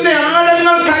ചെങ്കടലിന്റെ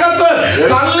ആഴങ്ങൾക്കകത്ത്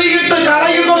തള്ളിയിട്ട്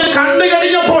കളയുന്നത് കണ്ടു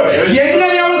കഴിഞ്ഞപ്പോൾ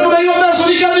എങ്ങനെ അവർക്ക് ദൈവത്തെ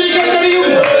സ്തുതിക്കാതിരിക്കാൻ കഴിയും?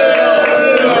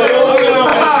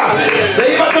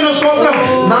 ദൈവത്തിന് സ്തോത്രം.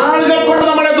 നാളുകൾ കൊണ്ട്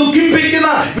നമ്മളെ ദുഃഖിപ്പിക്കുന്ന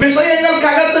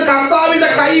വിഷയങ്ങൾക്കകത്ത് കർത്താവിന്റെ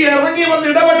കൈ ഇറങ്ങി വന്ന്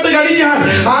ഇടപെട്ട് കഴിഞ്ഞാൽ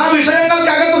ആ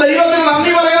വിഷയങ്ങൾക്കകത്ത് ദൈവത്തിന്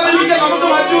നന്ദി പറയാതിരിക്കാൻ നമുക്ക്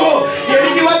പറ്റുമോ?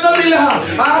 എനിക്ക് പറ്റത്തില്ല.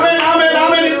 ആമേൻ, ആമേൻ,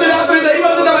 ആമേൻ. ഇന്ന് രാത്രി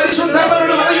ദൈവത്തിന്റെ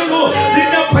പരിശുദ്ധാത്മാവോട് പറയുന്നു,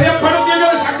 നിന്നെ ഭയപ്പെടുത്തിയ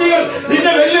ചില ശക്തികൾ,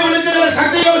 നിന്നെ വെല്ലുവിളിച്ച ചില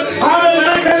ശക്തികൾ, ആമേൻ,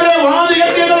 നിനക്കെതിരെ വാതി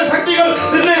കെട്ടിയ ചില ശക്തികൾ,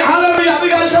 നിന്നെ ആലറി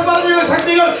അഭികാശം പറഞ്ഞ ചില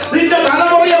ശക്തികൾ, നിന്റെ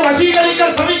തലമുറയെ വശീകരിക്കാൻ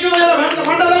ശ്രമിക്കുന്ന ചില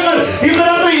മണ്ഡലങ്ങൾ ഇന്ന്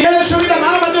രാത്രി യേശുവിന്റെ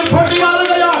നാമത്തിൽ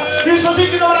പൊട്ടിമാറുകയാ.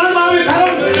 വിശ്വസിക്കുന്നവർ ആത്മാവിൽ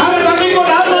കരം അവൻ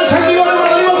തട്ടിക്കൊണ്ട് ആത്മശക്തിയോടെ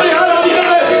ദൈവത്തെ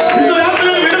ആരാധിക്കട്ടെ. ഇന്ന് രാത്രി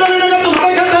ഒരു വിടുതലിനകത്ത്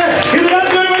നടക്കട്ടെ. ഇന്ന്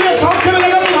രാത്രി ഒരു വലിയ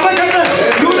സൗഖ്യത്തിനകത്ത് നടക്കട്ടെ.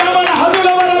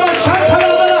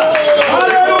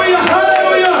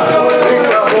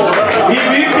 ഈ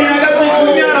വീട്ടിനകത്ത്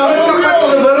കുഞ്ഞാട്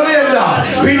അറുക്കപ്പെട്ടത് വെറുതെയല്ല,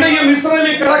 പിന്നെയും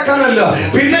ഇസ്രായേലിൽ കിടക്കാനല്ല,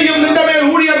 പിന്നെയും നിന്റെ മേൽ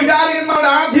ഊഴിയ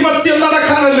വിചാരകന്മാരുടെ ആധിപത്യം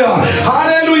നടക്കാനല്ല,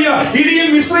 ഹല്ലേലൂയ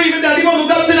ഇനിയും ഇസ്രായേലിന്റെ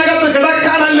അടിമമുഖത്തിനകത്ത്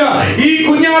കിടക്കാനല്ല. ഈ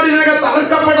കുഞ്ഞാടിനകത്ത്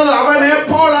അറുക്കപ്പെട്ടത് അവൻ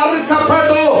എപ്പോൾ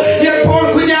അറുക്കപ്പെട്ടു, എപ്പോൾ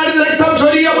കുഞ്ഞാടിന്റെ രക്തം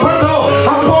ചൊരിയപ്പെട്ടു,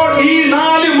 അപ്പോൾ ഈ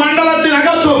 4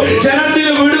 മണ്ഡലത്തിനകത്തും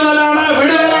ജനത്തിന് വിടുതലാണ്,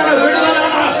 വിടുതലാണ്,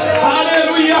 വിടുതലാണ്.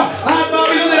 ഹല്ലേലൂയ.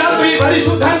 ആത്മാവിൽ രാത്രി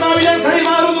പരിശുദ്ധാത്മാവിൽ ഞാൻ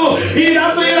കൈമാറുന്നു. ഈ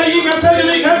രാത്രിയുടെ ഈ മെസ്സേജ്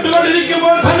നീ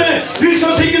കേട്ടുകൊണ്ടിരിക്കുമ്പോൾ തന്നെ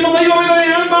വിശ്വസിക്കുന്ന ദൈവവിധനെ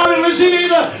ആത്മാവിൽ റിസീവ്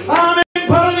ചെയ്ത് ആമേൻ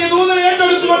പറഞ്ഞ് ദൂതനെ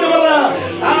ഏറ്റെടുത്തുകൊണ്ട് പറ,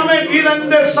 ആമേൻ,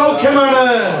 ഇതെന്റെ സൗഖ്യമാണ്.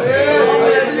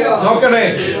 നോക്കണേ,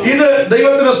 ഇത്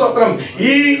ദൈവത്തിന് സ്തോത്രം.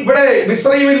 ഈ ഇവിടെ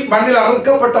മിസ്രയീമിൽ മണ്ണിൽ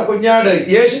അറുക്കപ്പെട്ട കുഞ്ഞാട്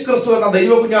യേശുക്രിസ്തു എന്ന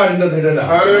ദൈവ കുഞ്ഞാടിന്റെ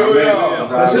നിഴലാണ്.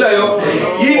 മനസ്സിലായോ?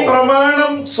 ഈ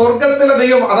പ്രമാണം സ്വർഗത്തിലെ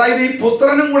ദൈവം, അതായത് ഈ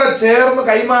പുത്രനും കൂടെ ചേർന്ന്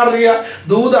കൈമാറിയ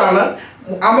ദൂതാണ്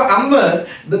അന്ന്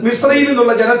മിസ്രയീമിൽ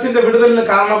നിന്നുള്ള ജനത്തിന്റെ വിടുതലിന്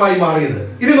കാരണമായി മാറിയത്.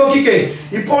 ഇനി നോക്കിക്കേ,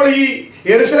 ഇപ്പോൾ ഈ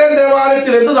യെരുശലേം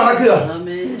ദേവാലയത്തിൽ എന്ത് നടക്കുക?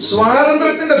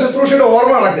 സ്വാതന്ത്ര്യത്തിന്റെ ശുശ്രൂഷയുടെ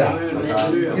ഓർമ്മ നടക്കുക.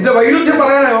 ഇതിന്റെ വൈരുദ്ധ്യം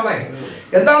പറയാനേ വന്നേ.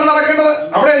 എന്താണ് നടക്കേണ്ടത്?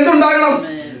 അവിടെ എന്തുണ്ടാകണം?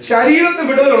 ശരീരത്തിന്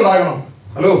വിടുതൽ ഉണ്ടാകണം.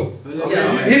 ഹലോ,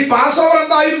 ഈ പാസ് ഓവർ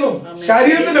എന്തായിരുന്നു?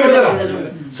 ശരീരത്തിന്റെ വിടുതലാണ്.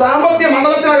 സാമ്പത്തിക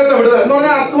മണ്ഡലത്തിനകത്ത് വിടുതൽ എന്ന്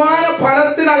പറഞ്ഞാൽ അധ്വാന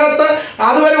ഫലത്തിനകത്ത്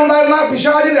അതുവരെ ഉണ്ടായിരുന്ന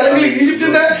പിശാചിന്റെ അല്ലെങ്കിൽ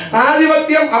ഈജിപ്തിന്റെ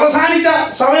ആധിപത്യം അവസാനിച്ച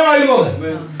സമയമായിരുന്നു അത്.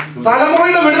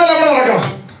 തലമുറയുടെ വിടുതൽ അവിടെ നടക്കണം.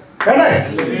 വേണ്ടേ?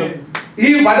 ഈ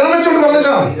വചനം വെച്ചോണ്ട്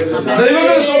പറഞ്ഞാണ്.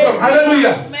 ദൈവത്തിന്റെ സ്തോത്രം. ഹല്ലേലൂയ.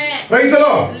 Praise the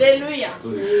Lord.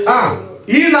 ആ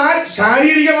ഈ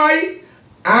ശാരീരികമായി,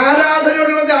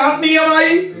 ആരാധനയോട് ബന്ധത്തിൽ,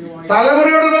 ആത്മീയമായി,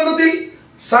 തലമുറയോട് ബന്ധത്തിൽ,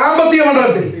 സാമ്പത്തിക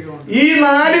മണ്ഡലത്തിൽ ഈ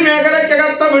 4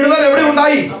 മേഖലയ്ക്കകത്ത വിടുതൽ എവിടെ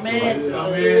ഉണ്ടായി?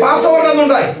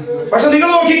 പാസ്സോവറിനുണ്ടായി. പക്ഷെ നിങ്ങൾ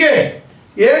നോക്കിക്കേ,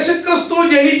 യേശുക്രിസ്തു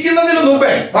ജനിക്കുന്നതിന്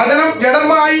മുമ്പേ, വചനം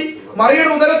ജഡമായി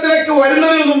മറിയുടെ ഉദരത്തിലേക്ക്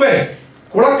വരുന്നതിന് മുമ്പേ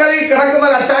കുളക്കരയിൽ കിടക്കുന്ന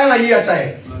ഒരു അച്ചായനാണ് ഈ അച്ചായൻ.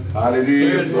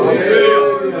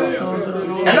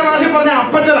 എന്റെ ഭാഷയിൽ പറഞ്ഞ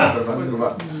അപ്പച്ചനാ.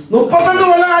 38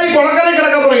 കൊല്ലമായി കുളക്കരയിൽ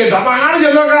കിടക്കാൻ തുടങ്ങിയിട്ട്. അപ്പൊ ആള്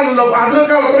ചെല്ലോക്കാണല്ലോ,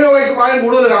 അതിനേക്കാൾ എത്രയോ വയസ്സ് പ്രായം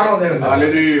കൂടുതൽ കാണും അദ്ദേഹത്തിന്.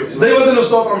 ദൈവത്തിന്റെ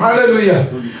സ്തോത്രം. ഹല്ലേലൂയ.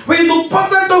 അപ്പൊ ഈ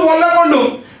 38 കൊല്ലം കൊണ്ടും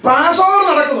പാസ്സോവർ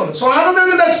നടക്കുന്നുണ്ട്,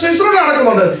 സ്വാതന്ത്ര്യത്തിന്റെ ശുശ്രൂഷ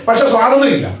നടക്കുന്നുണ്ട്, പക്ഷെ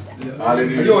സ്വാതന്ത്ര്യമില്ല.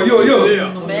 അയ്യോ അയ്യോ അയ്യോ,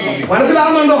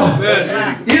 മനസ്സിലാവുന്നുണ്ടോ?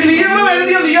 ഈ നിയമം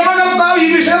എഴുതിയ നിയമകർത്താവ് ഈ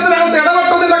വിഷയത്തിനകത്ത്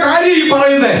ഇടപെട്ടതിന്റെ കാര്യം ഈ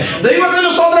പറയുന്നേ.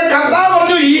 ദൈവത്തിന്റെ സ്തോത്രം. കർത്താവ്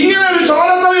പറഞ്ഞു, ഇങ്ങനെ ഒരു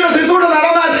ചോരത്തലയുടെ ശുശ്രൂഷ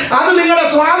നടന്നാൽ അത് നിങ്ങളുടെ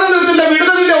സ്വാതന്ത്ര്യത്തിന്റെ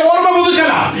വിടുതലിന്റെ ഓർമ്മ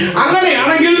പുതുക്കല.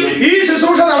 അങ്ങനെയാണെങ്കിൽ ഈ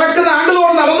ശുശ്രൂഷ നടക്കുന്ന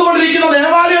ആണ്ടുതോറും നടന്നുകൊണ്ടിരിക്കുന്ന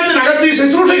ദേവാലയത്തിനകത്ത് ഈ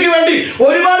ശുശ്രൂഷയ്ക്ക് വേണ്ടി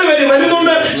ഒരുപാട് പേര്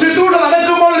വരുന്നുണ്ട്. ശുശ്രൂഷ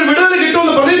നടക്കുമ്പോൾ ഒരു വിടുതൽ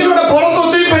കിട്ടുമെന്ന് പ്രതീക്ഷയുടെ പുറത്ത്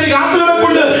ഒത്തിരി പേര്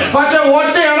കാത്തുകിടപ്പുണ്ട്. പക്ഷെ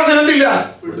ഒറ്റയാണ് തിരുന്നില്ല.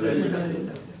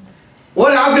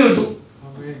 ഒരാൾക്ക് കിട്ടും,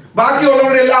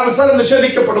 ബാക്കിയുള്ളവരുടെ എല്ലാ അവസരം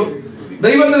നിഷേധിക്കപ്പെടും.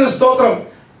 ദൈവത്തിന് സ്തോത്രം.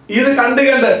 ഇത്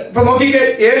കണ്ടുകണ്ട് ഇപ്പൊ നോക്കിക്കേ,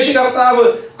 യേശു കർത്താവ്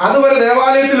അതുവരെ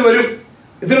ദേവാലയത്തിൽ വരും,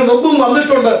 ഇതിനു മുമ്പും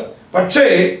വന്നിട്ടുണ്ട്. പക്ഷേ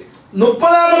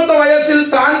 30ാമത്തെ വയസ്സിൽ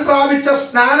താൻ പ്രാപിച്ച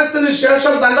സ്നാനത്തിന്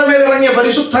ശേഷം തന്റെ മേലിറങ്ങിയ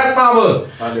പരിശുദ്ധാത്മാവ്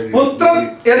പുത്രൻ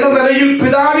എന്ന നിലയിൽ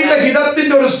പിതാവിന്റെ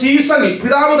ഹിതത്തിന്റെ ഒരു സീസണിൽ,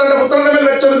 പിതാവ് തന്റെ പുത്രന്റെ മേൽ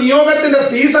വെച്ച ഒരു നിയോഗത്തിന്റെ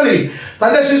സീസണിൽ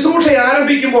തന്റെ ശുശ്രൂഷ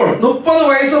ആരംഭിക്കുമ്പോൾ 30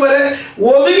 വയസ്സ് വരെ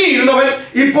ഒതുങ്ങിയിരുന്നവൻ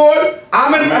ഇപ്പോൾ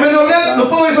ആമൻ എന്ന് പറഞ്ഞാൽ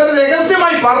 30 വയസ്സ് വരെ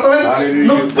രഹസ്യമായി പാർത്തവൻ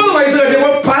 30 വയസ്സ്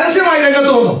കഴിഞ്ഞപ്പോൾ പരസ്യമായി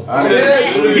രംഗത്ത് വന്നു.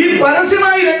 ഈ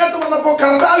പരസ്യമായി രംഗത്ത് വന്നപ്പോൾ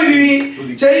കർത്താവിന് ഇനി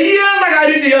ചെയ്യേണ്ട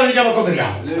കാര്യം ചെയ്യാതിരിക്കാൻ ഒക്കത്തില്ല.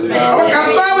 അപ്പൊ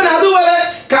കർത്താവിന് അതുവരെ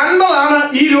കണ്ടതാണ്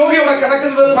ഈ രോഗി അവിടെ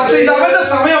കിടക്കുന്നത്. പക്ഷെ ഇത് അവന്റെ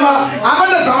സമയമാ.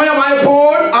 അവന്റെ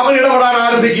സമയമായപ്പോൾ അവൻ ഇടപെടാൻ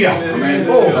ആരംഭിക്കുക.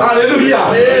 ഓ ഹല്ലേലൂയ.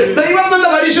 ദൈവത്തിന്റെ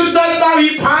പരിശുദ്ധാത്മാവ് ഈ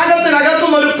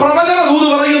ഭാഗത്തിനകത്തുനിന്ന് ഒരു പ്രവചന ദൂത്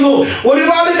പറയുന്നു.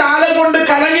 ഒരുപാട് കാലം കൊണ്ട്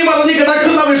കലങ്ങി മറിഞ്ഞ്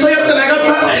കിടക്കുന്ന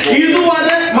വിഷയത്തിനകത്ത്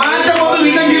ഇതുവരെ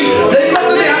മാറ്റമൊന്നുമില്ലെങ്കിൽ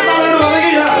ദൈവത്തിന്റെ ആത്മാവിനോട്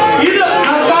പറയുക, ഇത്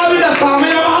കർത്താവിന്റെ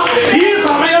സമയമാ. ഈ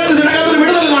സമയത്ത് ഇതിനകത്ത്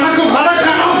വിടുതൽ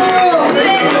നടക്കണം.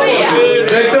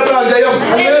 ജയം.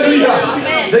 ഹല്ലേലൂയ.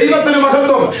 ദൈവത്തിന്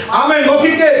മഹത്വം. ആമേൻ.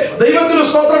 നോക്കിക്കേ, ദൈവത്തിന്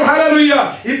സ്തോത്രം. ഹല്ലേലൂയ.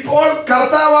 ഇപ്പോൾ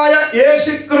കർത്താവായ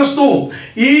യേശു ക്രിസ്തു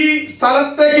ഈ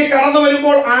സ്ഥലത്തേക്ക് കടന്നു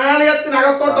വരുമ്പോൾ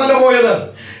ആലയത്തിനകത്തോട്ടല്ല പോയത്.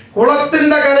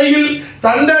 കുളത്തിന്റെ കരയിൽ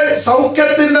തന്റെ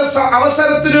സൗഖ്യത്തിന്റെ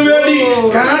അവസരത്തിനു വേണ്ടി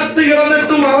കാത്തു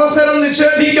കിടന്നിട്ടും അവസരം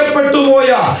നിഷേധിക്കപ്പെട്ടു പോയ,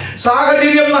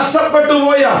 സാഹചര്യം നഷ്ടപ്പെട്ടു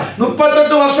പോയ,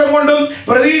 38 വർഷം കൊണ്ടും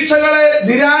പ്രതീക്ഷകളെ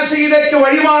നിരാശയിലേക്ക്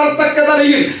വഴിമാറത്തക്ക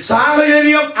നിലയിൽ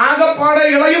സാഹചര്യം ആകപ്പാടെ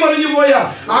ഇളകിമറിഞ്ഞു പോയ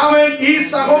ആമേൻ ഈ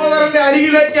സഹോദരന്റെ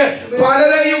അരികിലേക്ക്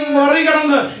പലരെയും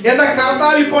മറികടന്ന് എന്റെ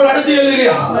കർത്താവ് ഇപ്പോൾ അടുത്ത്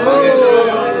ചെല്ലുകയാണ്.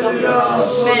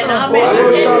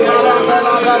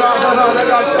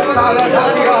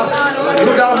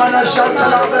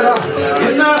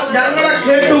 ഇന്ന് ഞങ്ങളെ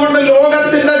കേട്ടുകൊണ്ട്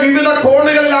ലോകത്തിന്റെ വിവിധ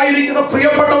കോണുകളിലായിരിക്കുന്ന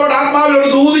പ്രിയപ്പെട്ടവരുടെ ആത്മാവിൽ ഒരു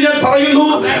ദൂത് ഞാൻ പറയുന്നു.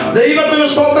 ദൈവത്തിന്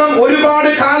സ്തോത്രം. ഒരുപാട്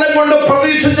കാലം കൊണ്ട്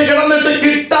പ്രതീക്ഷിച്ച് കിടന്നിട്ട്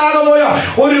കിട്ടാതെ പോയ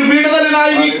ഒരു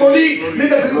വിടുതലിനായി നീ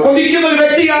കൊതിക്കുന്ന ഒരു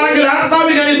വ്യക്തിയാണെങ്കിൽ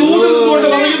ആത്മാവിൽ ഞാൻ ഈ ദൂതിൽ നിന്നുകൊണ്ട്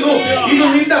പറയുന്നു, ഇത്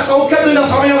നിന്റെ സൗഖ്യത്തിന്റെ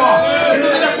സമയമാ. ഇത്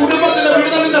നിന്റെ കുടുംബത്തിന്റെ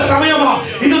വിടുതലിന്റെ സമയമാ.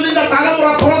 ഇത് നിന്റെ തലമുറ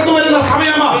പുറത്തു വരുന്ന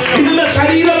സമയമാ. ഇതിന്റെ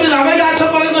ശരീരത്തിൽ അവകാശം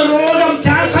പറയുന്ന രോഗം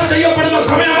ക്യാൻസർ ചെയ്യപ്പെടുന്ന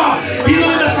സമയമാ. ഇത്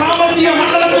നിന്റെ സാമ്പത്തിക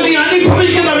മണ്ഡലത്തിൽ നീ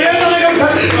അനുഭവിക്കുന്ന വേദനകൾക്ക്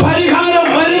പരിഹാരം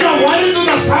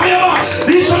വരുത്തുന്ന സമയമാ.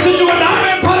 വിശ്വസിച്ചുകൊണ്ട്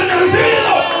ആമേൻ പറഞ്ഞ് റിസീവ്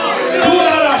ചെയ്തോ.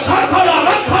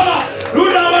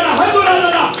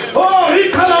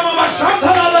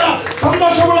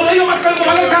 സന്തോഷമുള്ള ദൈവമക്കൾക്ക്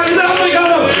പകർക്കാൻ ഇതിനകത്ത്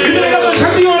ഇതിനകത്ത്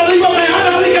ശക്തിയോടെ ദൈവത്തെ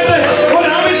ആരാധിക്കട്ടെ.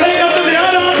 ഒരഭിഷേകത്തിന്റെ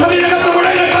ആരാധനകത്ത്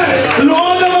മുടങ്ങട്ടെ.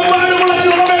 ലോകമെമ്പാടുമുള്ള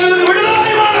ചിലവേദന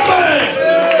വിടുതലായി മാറട്ടെ.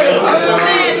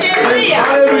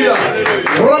 ഹല്ലേലൂയ.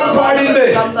 പുറപ്പാടിന്റെ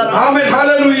ആമേൻ.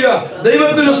 ഹല്ലേലൂയ.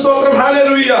 ദൈവത്തിന് സ്തോത്രം.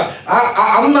 ഹല്ലേലൂയ.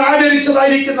 അന്ന്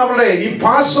ആചരിച്ചതായിരിക്കുന്നവരുടെ ഈ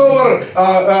പാസ് ഓവർ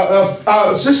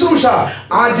ശുശ്രൂഷ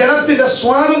ആ ജനത്തിന്റെ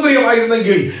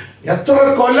സ്വാതന്ത്ര്യമായിരുന്നെങ്കിൽ എത്ര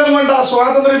കൊല്ലം കൊണ്ട് ആ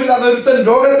സ്വാതന്ത്ര്യമില്ലാതെ ഒരുത്തൻ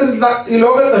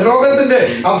രോഗത്തിന്റെ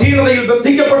അധീനതയിൽ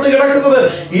ബന്ധിക്കപ്പെട്ട് കിടക്കുന്നത്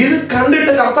ഇത്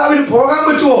കണ്ടിട്ട് കർത്താവിന് പോകാൻ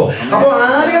പറ്റുമോ? അപ്പൊ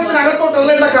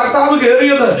ആലയത്തിനകത്തോട്ടല്ല എന്റെ കർത്താവ്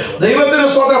കയറിയത്. ദൈവത്തിന്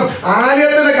സ്തോത്രം.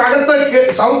 ആലയത്തിനകത്ത്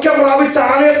സൗഖ്യം പ്രാപിച്ച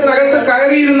ആലയത്തിനകത്ത്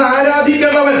കയറിയിരുന്ന്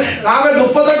ആരാധിക്കേണ്ടവൻ അവൻ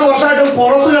 38 വർഷമായിട്ട്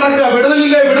പുറത്ത് കിടക്കുക.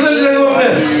 വിടുതലില്ലേ വിടുതലില്ലേ എന്ന് പറഞ്ഞ്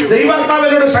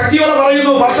ദൈവാത്മാവിനോട് ശക്തിയോടെ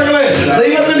പറയുന്നു. വർഷങ്ങളെ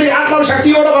ദൈവത്തിന്റെ ആത്മാവ്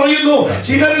ശക്തിയോടെ പറയുന്നു,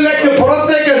 ചിലരിലേക്ക്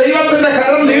പുറത്തേക്ക് ദൈവത്തിന്റെ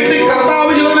കരം നീട്ടി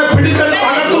കർത്താവ് ചിലരെ പിടിച്ചെടുത്ത്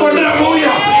അകത്ത് കൊണ്ടുവരാൻ പോവുക.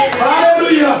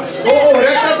 ഹല്ലേലൂയ. ഓ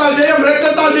രക്തത്താൽ ജയം,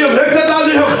 രക്തത്താൽ ജയം, രക്തത്താൽ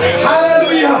ജയം.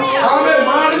 ഹല്ലേലൂയ. ആമേൻ.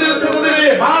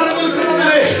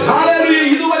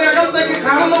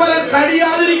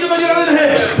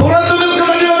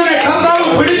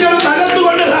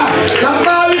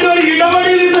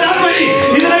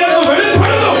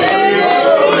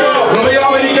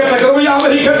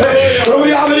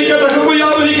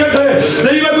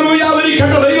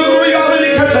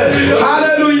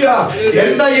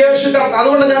 കടന്നു.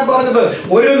 അതുകൊണ്ട് ഞാൻ പറഞ്ഞത്,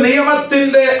 ഒരു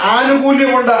നിയമത്തിന്റെ ആനുകൂല്യം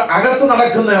കൊണ്ട് അകത്ത്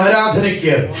നടക്കുന്ന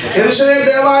ആരാധനയ്ക്ക്, യെരൂശലേം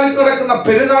ദേവാലയത്തിൽ നടക്കുന്ന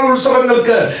പെരുന്നാൾ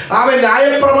ഉത്സവങ്ങൾക്ക് അവൻ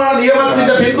ന്യായപ്രമാണ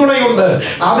നിയമത്തിന്റെ പിന്തുണയുണ്ട്.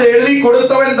 അത് എഴുതി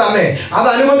കൊടുത്തവൻ തന്നെ, അത്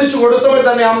അനുവദിച്ചു കൊടുത്തവൻ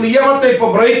തന്നെ ആ നിയമത്തെ ഇപ്പൊ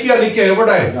ബ്രേക്ക് ചെയ്യാൻ നിൽക്കുക.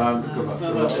 എവിടെ?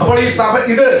 അപ്പോൾ ഈ സഭ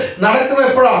ഇത് നടക്കുന്ന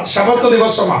എപ്പോഴാ? ശബത്ത്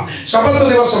ദിവസമാണ്. ശബത്ത്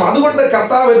ദിവസം. അതുകൊണ്ട്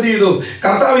കർത്താവ് എന്ത് ചെയ്തു?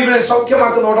 കർത്താവ് ഇവനെ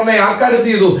സൗഖ്യമാക്കുന്ന ഉടനെ ആൾക്കാർ എന്ത്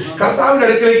ചെയ്തു? കർത്താവിന്റെ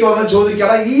അടുക്കലേക്ക് വന്ന്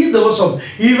ചോദിക്കടാ, ഈ ദിവസം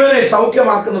ഇവനെ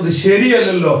സൗഖ്യമാക്കുന്നത്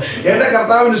ശരിയല്ലല്ലോ. എന്റെ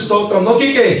കർത്താവിന് സ്തോത്രം.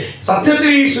 നോക്കിക്കേ,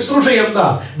 സത്യത്തിൽ ഈ ശുശ്രൂഷ എന്താ?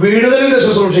 വിടുതലിന്റെ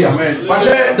ശുശ്രൂഷയാണ്.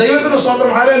 പക്ഷേ ദൈവത്തിന്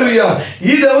സ്തോത്രം, ഹല്ലേലൂയ.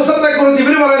 ഈ ദിവസത്തെ കുറിച്ച്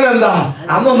ഇവര് പറയുന്നത് എന്താ?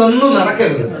 അന്ന് നിന്നും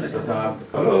നടക്കരുത്.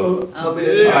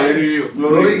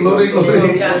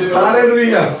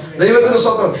 ദൈവത്തിന്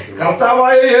സ്വന്തം.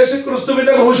 കർത്താവായ യേശു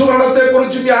ക്രിസ്തുവിന്റെ ക്രൂശുമരണത്തെ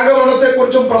കുറിച്ചും യാഗമരണത്തെ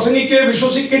കുറിച്ചും പ്രസംഗിക്കുകയും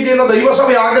വിശ്വസിക്കുകയും ചെയ്യുന്ന ദൈവസഭ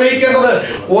ആഗ്രഹിക്കേണ്ടത്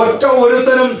ഒറ്റ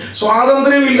ഒരുത്തനും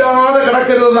സ്വാതന്ത്ര്യമില്ലാതെ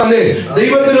കിടക്കരുതെന്നല്ലേ?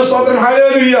 ദൈവത്തിന് സ്തോത്രം,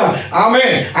 ഹല്ലേലൂയ,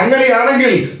 ആമേൻ.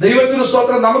 അങ്ങനെയാണെങ്കിൽ ദൈവത്തിന്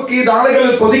സ്തോത്രം, നമുക്ക് ഈ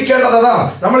നാളുകളിൽ കൊതിക്കേണ്ടതാ,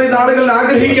 നമ്മൾ ഈ നാളുകളിൽ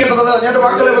ആഗ്രഹിക്കേണ്ടതാ. ഞാൻ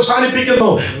വാക്കുകളെ അവസാനിപ്പിക്കുന്നു.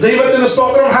 ദൈവത്തിന്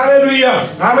സ്തോത്രം, ഹല്ലേലൂയ,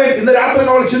 ആമേൻ. ഇന്ന് രാത്രി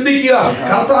നമ്മൾ ചിന്തിക്കുക,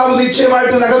 കർത്താവ് നിശ്ചയമായിട്ട്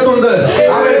അകത്തുണ്ട്.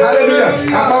 ആമേൻ, ഹല്ലേലൂയ.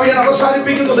 കർത്താവ് ഞാൻ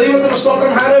അവസാനിപ്പിക്കുന്നു. ദൈവത്തിന്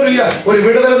സ്തോത്രം, ഹല്ലേലൂയ. ഒരു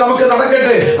വിടുതൽ നമുക്ക്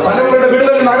നടക്കട്ടെ, തലമുറയുടെ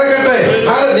വിടുതൽ നടക്കട്ടെ.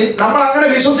 നമ്മൾ അങ്ങനെ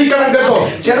വിശ്വസിക്കണം കേട്ടോ.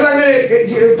 ചിലരങ്ങനെ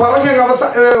പറഞ്ഞ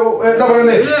എന്താ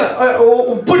പറയുന്നത്,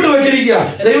 ഉപ്പിട്ട് വെച്ചിരിക്കുക.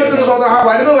 ദൈവത്തിന് സ്തോത്രം,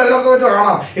 വരുന്നത് വെച്ച്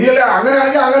കാണാം. ഇനിയല്ല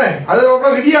അങ്ങനെയാണെങ്കിൽ അങ്ങനെ, അത്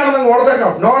നമ്മുടെ വിധിയാണെന്ന്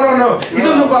ഓർത്തേക്കാം. നോ നോ നോ,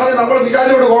 ഇതൊന്നും പറഞ്ഞ് നമ്മൾ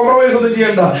വിചാരിച്ചോട് കോംപ്രമൈസ് ഒന്നും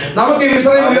ചെയ്യണ്ട. നമുക്ക് ഈ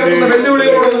ഇസ്രായേൽ ഉയർത്തുന്ന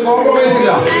വെല്ലുവിളികളോടൊന്നും കോംപ്രമൈസ്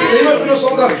ഇല്ല. ദൈവത്തിന്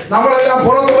സ്തോത്രം. നമ്മളെല്ലാം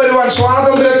പുറത്തു വരുവാൻ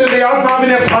സ്വാതന്ത്ര്യത്തിന്റെ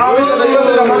ആത്മാവിനെ പ്രാപിച്ച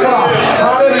ദൈവത്തിന്റെ മക്കളാ.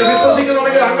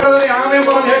 വിശ്വസിക്കുന്നുണ്ടെങ്കിൽ അങ്ങനെ തന്നെ ആമേൻ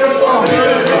പറഞ്ഞ് ഏറ്റെടുക്കണം.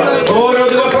 ഓരോ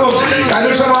ദിവസവും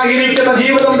കലുഷമായിരിക്കുന്ന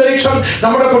ജീവിതാന്തരീക്ഷം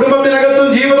നമ്മുടെ കുടുംബത്തിനകത്തും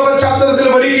ജീവിത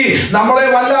പശ്ചാത്തലത്തിലും ഒരുക്കി നമ്മളെ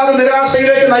വല്ലാതെ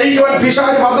നിരാശയിലേക്ക് നയിക്കുവാൻ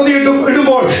പിശാച് പദ്ധതി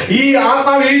ഇടുമ്പോൾ ഈ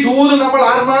ആത്മാവിൽ, ഈ ദൂത് നമ്മൾ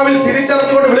ആത്മാവിൽ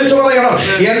തിരിച്ചറിഞ്ഞുകൊണ്ട് വിളിച്ചു പറയണം,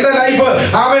 എന്റെ ലൈഫ്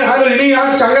ആമേൻ ഹല്ലേലൂയ ഇനി ആ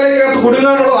ചങ്ങലയ്ക്കകത്ത്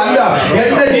കുടുങ്ങാനുള്ളതല്ല.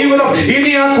 എന്റെ ജീവിതം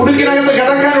ഇനി ആ കുടുക്കിനകത്ത്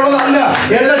കിടക്കാനുള്ളതല്ല.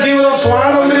 എന്റെ ജീവിതം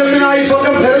സ്വാതന്ത്ര്യത്തിനായി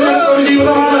സ്വർഗം തിരഞ്ഞെടുത്ത ഒരു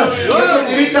ജീവിതമാണ് എന്ന്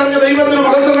തിരിച്ചറിഞ്ഞ ദൈവത്തിന്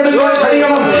മഹത്വം കൊടുക്കുവാൻ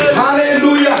കഴിയണം.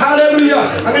 Hallelujah, hallelujah.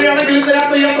 അങ്ങനെയാണെങ്കിൽ ഇന്ന്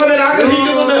രാത്രി എത്ര പേർ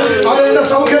ആഗ്രഹിക്കുന്നുണ്ട്? അത് എന്റെ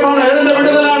സൗഖ്യമാണ്, എന്റെ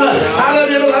വിടുതലാണ്,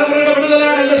 ഹല്ലേലൂയ, തലമുറയുടെ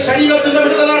വിടുതലാണ്, എന്റെ ശരീരത്തിന്റെ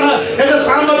വിടുതലാണ്, എന്റെ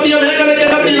സാമ്പത്തിക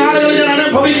മേഖലയ്ക്കകത്ത് ഈ നാളുകളിൽ ഞാൻ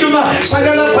അനുഭവിക്കുന്ന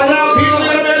സകല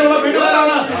പരാധീനതകളുടെ മേലുള്ള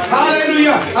വിടുതലാണ്. ഹല്ലേലൂയ.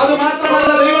 അത്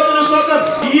മാത്രമല്ല, ദൈവത്തിന് സ്തോത്രം,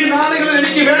 ഈ നാളുകളിൽ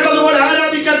എനിക്ക് വേണ്ടതുപോലെ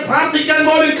ആരാധിക്കാൻ പ്രാർത്ഥിക്കാൻ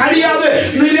പോലും കഴിയാതെ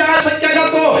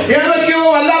നിരാശക്കകത്തോ ഏതൊക്കെയോ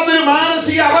വല്ലാത്തൊരു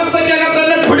മാനസിക അവസ്ഥക്കകത്ത്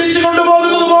എന്നെ പിടിച്ചു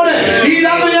കൊണ്ടുപോകുന്നത് പോലെ ഈ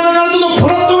രാത്രി ഞാൻ അതിനകത്തുനിന്ന്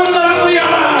പുറത്തു വരുന്ന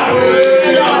രാത്രിയാണ്.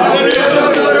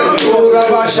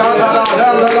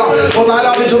 ഒന്ന്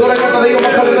ആരാധിച്ചു തുടങ്ങേണ്ട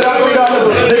ദൈവമക്കൾ ഇന്ന് രാത്രികാലം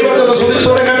ദൈവത്തെ സ്തുതിച്ചു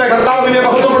തുടങ്ങേണ്ട. കർത്താവിനെ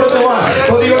മഹത്വപ്പെടുത്തുവാൻ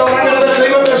കൊതിയോടെ അങ്ങനെ തന്നെ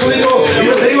ദൈവത്തെ സ്തുതിച്ചു.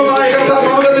 ഇത് ദൈവമായ കർത്താവ്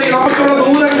നമുക്കുള്ള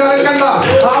ദൂരം കലക്കണ്ട.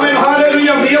 ആമേൻ,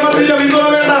 ഹല്ലേലൂയ. നിയമത്തിന്റെ പിന്തുണ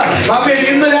വേണ്ട. ആമേൻ.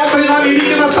 ഇന്ന് രാത്രി നാം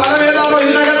ഇരിക്കുന്ന സ്ഥലം ഏതാണോ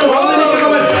ഇതിനകത്ത്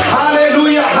വന്നിരിക്കുന്നവൻ,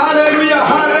 ഹല്ലേലൂയ, ഹല്ലേലൂയ,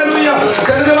 ഹല്ലേലൂയ.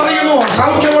 ചിലര് പറയുന്നു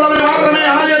സൗഖ്യമുള്ളവന് മാത്രമേ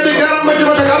ആലയത്തിൽ കയറാൻ പറ്റൂ.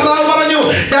 പക്ഷെ കർത്താവ് പറഞ്ഞു,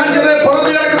 ഞാൻ ചിലരെ പുറത്ത്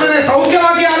കിടക്കുന്നതിനെ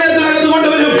സൗഖ്യമാക്കി ആലയത്തിനകത്ത്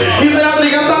കൊണ്ടുവരും. ഇന്ന് രാത്രി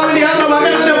കർത്താവിന്റെ ആത്മാവ്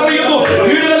അങ്ങനെ തന്നെ പറയുന്നു.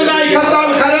 വീടുകളിലായി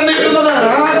കർത്താവ് കരം നീട്ടുന്നത്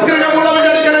ആഗ്രഹമുള്ളവന്റെ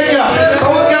അടുക്കലേക്ക്.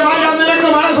 സൗഖ്യമാകാൻ നിനക്ക്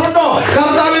മനസ്സുണ്ടോ?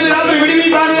 കർത്താവ് ഇന്ന് രാത്രി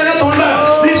വിടിവിപ്പാൻ ഇതിനകത്തുണ്ട്.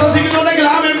 വിശ്വസിക്കുന്നുണ്ടെങ്കിൽ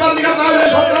ആമേൻ പറഞ്ഞ് കർത്താവിനെ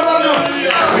സ്തോത്രം പറഞ്ഞു.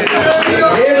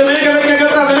 ഏത്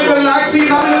മേഖലയ്ക്കകത്ത് നിനക്കൊരു ലാക്സി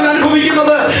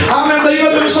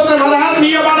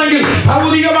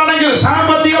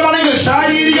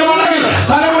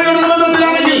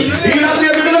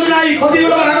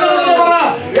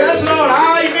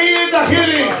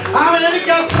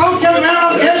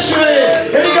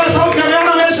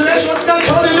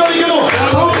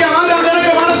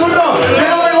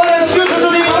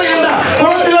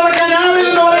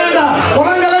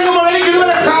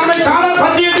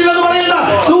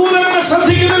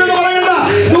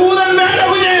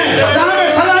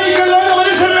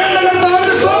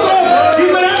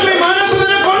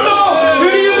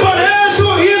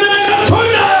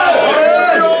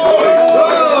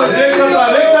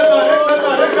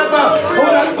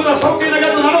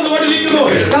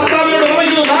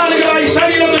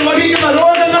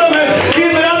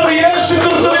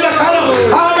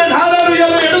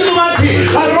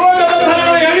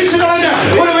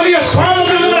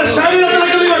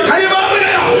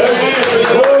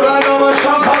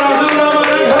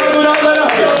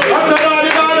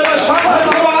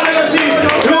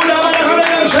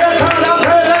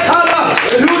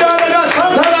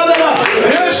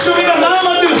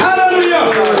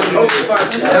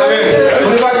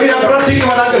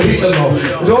പ്രാർത്ഥിക്കുവാൻ ആഗ്രഹിക്കുന്നു.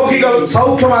 രോഗികൾ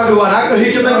സൗഖ്യമാകുവാൻ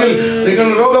ആഗ്രഹിക്കുന്നെങ്കിൽ നിങ്ങൾ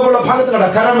രോഗമുള്ള ഭാഗത്തുകൂടെ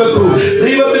കരം വെക്കൂ.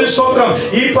 ദൈവത്തിന് സ്തോത്രം.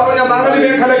 ഈ പറഞ്ഞ 4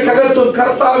 മേഖലക്കകത്തും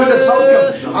കർത്താവിന്റെ സൗഖ്യം.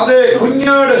 അതെ,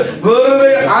 കുഞ്ഞാട്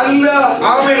വെറുതെ അല്ല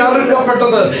ആമേൻ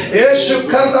അറുക്കപ്പെട്ടത്. യേശു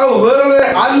കർത്താവ് വെറുതെ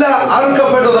അല്ല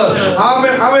അറുക്കപ്പെട്ടത്.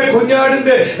 ആമേൻ. അവൻ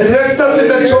കുഞ്ഞാടിന്റെ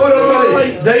രക്തത്തിന്റെ ചോരത്തളി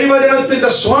ദൈവജനത്തിന്റെ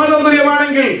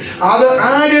സ്വാതന്ത്ര്യമാണെങ്കിൽ അത്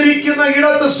ആചരിക്കുന്ന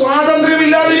ഇടത്ത്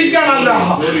സ്വാതന്ത്ര്യമില്ലാതിരിക്കാനല്ല.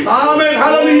 ആമേൻ.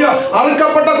 ഹല്ലേലൂയ.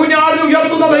 അറുക്കപ്പെട്ട കുഞ്ഞാടിനെ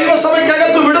ഉയർത്തുന്ന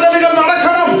ദൈവസഭയ്ക്കകത്ത് വിടുതലുകൾ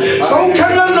നടക്കണം,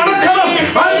 സൗഖ്യങ്ങൾ നടക്കണം,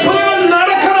 അത്ഭുതങ്ങൾ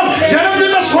നടക്കണം,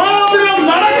 ജനത്തിന്റെ സ്വാതന്ത്ര്യം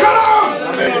നടക്കണം.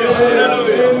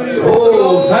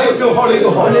 Thank you, Holy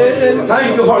God.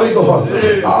 Thank you, Holy God.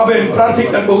 ആമേൻ.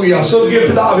 പ്രാർത്ഥിക്കാൻ പോകുക. സ്വർഗീയ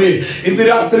പിതാവേ, ഇന്ന്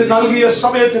രാത്രി നൽകിയ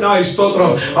സമയത്തിനായി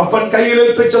സ്തോത്രം. അപ്പൻ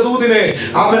കയ്യിലേൽപ്പിച്ച ദൂതിനെ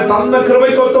ആമേൻ തന്ന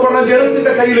കൃപയ്ക്കൊത്തവണ്ണം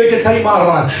ജനത്തിന്റെ കയ്യിലേക്ക്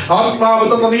കൈമാറാൻ ആത്മാവ്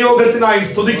തന്ന നിയോഗത്തിനായി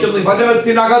സ്തുതിക്കുന്നു.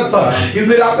 വചനത്തിനകത്ത്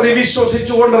ഇന്ന് രാത്രി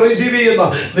വിശ്വസിച്ചുകൊണ്ട് റിസീവ് ചെയ്യുന്ന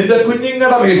നിന്റെ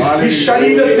കുഞ്ഞുങ്ങളുടെ മേൽ, ഈ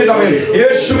ശരീരത്തിന്റെ മേൽ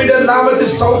യേശുവിന്റെ നാമത്തിൽ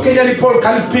സൗഖ്യം ഞാൻ ഇപ്പോൾ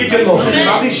കൽപ്പിക്കുന്നു.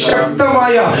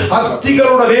 അതിശക്തമായ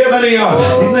അസ്ഥികളുടെ വേദനയാണ്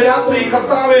ഇന്ന് രാത്രി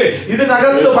കർത്താവേ.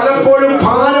 ഇതിനകത്ത് പലപ്പോഴും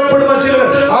ഭാരപ്പെടുന്ന ചിലർ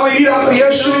ഈ രാത്രി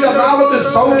യേശുവിന്റെ നാമത്തിൽ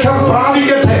സൗഖ്യം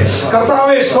പ്രാപിക്കട്ടെ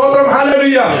കർത്താവേ. സ്തോത്രം.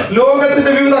 ഹല്ലേലൂയ.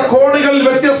 ലോകത്തിന്റെ വിവിധ കോണുകളിൽ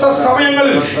വ്യത്യസ്ത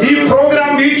സമയങ്ങളിൽ ഈ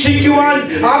പ്രോഗ്രാം വീക്ഷിക്കുവാൻ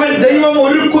അവൻ ദൈവം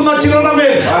ഒരുക്കുന്ന ചിലരുടെ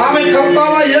മേൽ അവൻ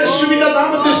കർത്താവായ യേശുവിന്റെ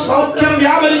നാമത്തിൽ സൗഖ്യം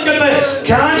വ്യാപരിക്കട്ടെ.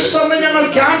 ക്യാൻസറിനെ ഞങ്ങൾ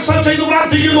ക്യാൻസൽ ചെയ്തു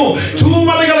പ്രാർത്ഥിക്കുന്നു.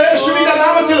 ട്യൂമറുകൾ യേശുവിന്റെ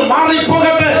നാമത്തിൽ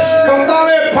മാറിപ്പോകട്ടെ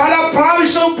കർത്താവേ. പല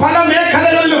പ്രാവശ്യവും പല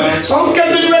മേഖലകളിലും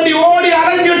സൗഖ്യത്തിന് വേണ്ടി ഓടി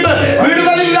അലഞ്ഞിട്ട്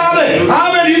വിടുതലില്ലാതെ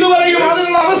ആമേൻ ഇതുവരെയും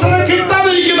അതിനുള്ള അവസരം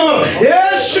കിട്ടാതിരിക്കുന്നവർ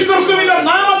യേശുക്രിസ്തുവിന്റെ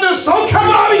നാമത്തിൽ സൗഖ്യം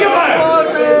പ്രാപിക്കട്ടെ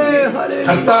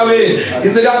കർത്താവേ.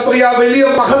 ഇന്ന് രാത്രി ആ വലിയ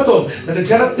മഹത്വം നിന്റെ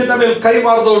ജനത്തിന്റെ മേൽ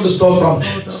കൈമാറുന്നതുകൊണ്ട് സ്തോത്രം.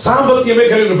 സാമ്പത്തിക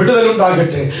മേഖലയിൽ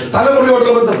വിടുതലുണ്ടാകട്ടെ,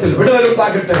 തലമുറയോടുള്ള ബന്ധത്തിൽ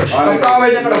വിടുതലുണ്ടാകട്ടെ കർത്താവേ.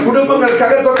 ഞങ്ങളുടെ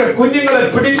കുടുംബങ്ങൾക്കകത്തൊക്കെ കുഞ്ഞുങ്ങളെ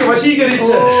പിടിച്ച്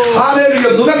വശീകരിച്ച് ഹല്ലേലൂയ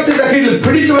നുകത്തിന്റെ കീഴിൽ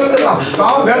പിടിച്ചു വെക്കുന്ന ആ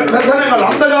ബന്ധനങ്ങൾ,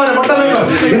 അന്ധകാര മണ്ഡലങ്ങൾ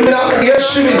ഇന്ന് രാത്രി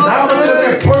യേശുവിൻ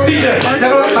നാമത്തിൽ പൊട്ടിച്ച്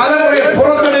ഞങ്ങളുടെ തലമുറയെ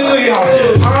പുറത്തെടുക്കുകയാണ്.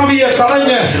 ഭാവിയെ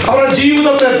തടഞ്ഞ്, അവരുടെ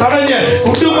ജീവിതത്തെ തടഞ്ഞ്,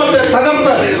 കുടുംബത്തെ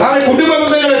തകർത്ത്, കുടുംബ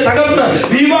ബന്ധങ്ങളെ തകർത്ത്,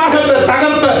 വിവാഹത്തെ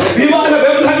തകർത്ത്, വിവാഹ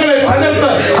ബന്ധങ്ങളെ തകർത്ത്,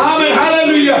 ആമേൻ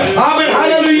ഹല്ലേലൂയ, ആമേൻ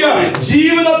ഹല്ലേലൂയ,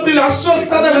 ജീവിതത്തിൽ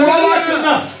അസ്വസ്ഥത ഉളവാക്കുന്ന,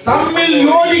 തമ്മിൽ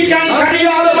യോജിക്കാൻ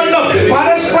കഴിയാതെ വണ്ണം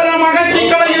പരസ്പരം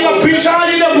അകറ്റിക്കളയുന്ന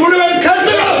പിശാചിന്റെ മുഴുവൻ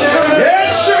കെട്ടുകളും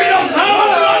യേശുവിന്റെ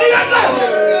നാമത്തിൽ അടിയട്ടെ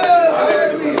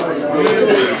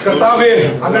കർത്താവേ.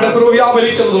 അങ്ങയുടെ കൃപ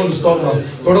വ്യാപരിക്കുന്നതുകൊണ്ട് സ്തോത്രം.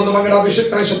 തുടർന്ന് അങ്ങയുടെ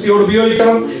അഭിഷേകത്തെ ശക്തിയോട്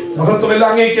ഉപയോഗിക്കണം. മഹത്വമെല്ലാം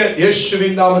അങ്ങേക്ക്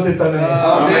യേശുവിൻ നാമത്തിൽ തന്നെ.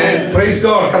 Praise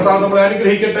God. കർത്താവ് നമ്മളെ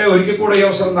അനുഗ്രഹിക്കട്ടെ. ഒരിക്കൽ കൂടെ ഈ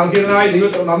അവസരം നൽകിയതിനായി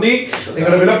ദൈവത്തിന് നന്ദി.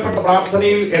 നിങ്ങളുടെ വിലപ്പെട്ട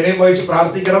പ്രാർത്ഥനയിൽ എന്നെയും വഹിച്ച്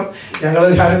പ്രാർത്ഥിക്കണം.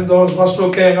 ഞാനും തോമസ് മാസ്റ്ററും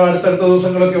ഒക്കെ ഞങ്ങൾ അടുത്തടുത്ത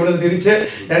ദിവസങ്ങളൊക്കെ ഇവിടെ തിരിച്ച്,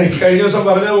 ഞാൻ കഴിഞ്ഞ ദിവസം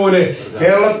പറഞ്ഞതുപോലെ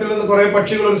കേരളത്തിൽ നിന്ന് കുറെ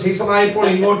പക്ഷികൾ ഒരു സീസണായപ്പോൾ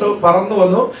ഇങ്ങോട്ട് പറന്നു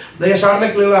വന്നു.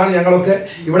 ദേശാടനക്കിളികളാണ് ഞങ്ങളൊക്കെ.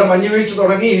 ഇവിടെ മഞ്ഞുവീഴ്ച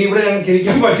തുടങ്ങി. ഇനി ഇവിടെ ഞങ്ങൾക്ക്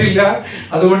ഇരിക്കാൻ പറ്റില്ല.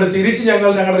 അതുകൊണ്ട് തിരിച്ച് ഞങ്ങൾ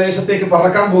ഞങ്ങളുടെ ദേശത്തേക്ക്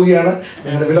പറക്കാൻ പോവുകയാണ്.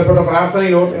 ഞങ്ങളുടെ വിലപ്പെട്ട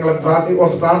പ്രാർത്ഥനയിലോട്ട് ഞങ്ങളെ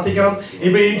പ്രാർത്ഥിക്കണം.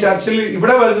 ഇപ്പൊ ഈ ചർച്ചിൽ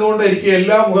ഇവിടെ വരുന്നതുകൊണ്ട് എനിക്ക്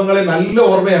എല്ലാ മുഖങ്ങളെയും നല്ല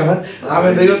ഓർമ്മയാണ്.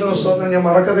 ആമേൻ. ദൈവത്തിന്റെ സ്തോത്രം ഞാൻ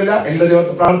മറക്കത്തില്ല. എല്ലാവരും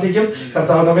ഓർത്ത് പ്രാർത്ഥിക്കും.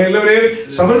 കർത്താവ് നമ്മെ എല്ലാവരെയും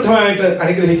സമൃദ്ധമായിട്ട്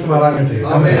അനുഗ്രഹിക്കുമാറാകട്ടെ.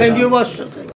 ആമേൻ.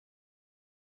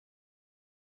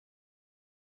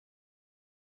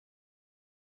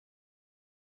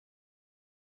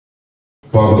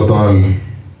 പാപത്താൽ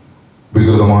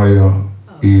വികൃതമായ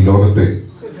ഈ ലോകത്തെ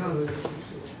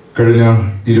കഴിഞ്ഞ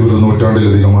 20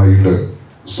 നൂറ്റാണ്ടിലധികമായിട്ട്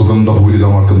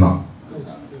സുഗന്ധപൂരിതമാക്കുന്ന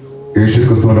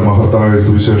യേശുക്രിസ്തുവിന്റെ മഹത്തായ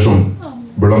സുവിശേഷം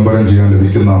വിളംബരം ചെയ്യാൻ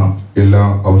ലഭിക്കുന്ന എല്ലാ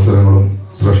അവസരങ്ങളും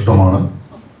ശ്രേഷ്ഠമാണ്.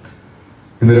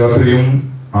 ഇന്ന് രാത്രിയും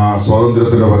ആ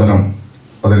സ്വാതന്ത്ര്യത്തിന്റെ വചനം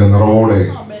അതിന്റെ നിറവോടെ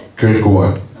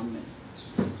കേൾക്കുവാൻ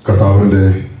കർത്താവിന്റെ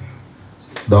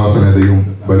ദാസനെ ദൈവം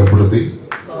ബലപ്പെടുത്തി.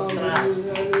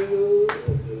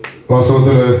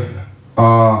 വാസ്തവത്തില് ആ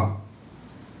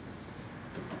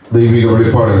ദൈവിക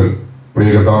വെളിപ്പാടുകൾ പ്രിയ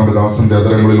കർത്താവിന്റെ ദാസന്റെ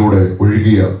അതരങ്ങളിലൂടെ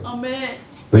ഒഴുകിയ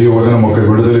ദൈവവചനമൊക്കെ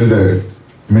വിടുതലിന്റെ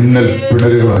മിന്നൽ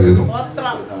പിണരുകളായിരുന്നു.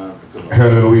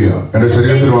 ഹല്ലേലൂയ. എന്റെ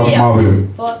ശരീരത്തിലും ആത്മാവിലും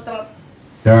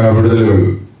ഞാൻ ആ വിടുതലുകൾ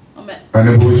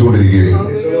അനുഭവിച്ചുകൊണ്ടിരിക്കുകയായിരുന്നു.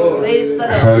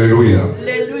 ഹല്ലേലൂയ.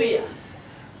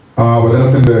 ആ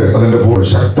വചനത്തിന്റെ അതിന്റെ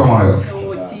ശക്തമായ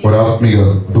ഒരാത്മിക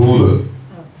ദൂത്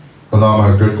നാം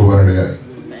കേൾക്കുവാനിടയായി.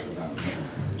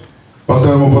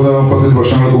 10, 30, 35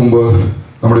 വർഷങ്ങൾക്ക് മുമ്പ്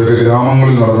നമ്മുടെയൊക്കെ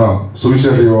ഗ്രാമങ്ങളിൽ നടന്ന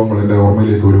സുവിശേഷ യോഗങ്ങൾ എൻ്റെ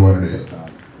ഓർമ്മയിലേക്ക് വരുവാനിടയായി.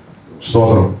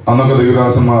 സ്തോത്രം. അന്നൊക്കെ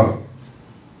ദേവദാസന്മാർ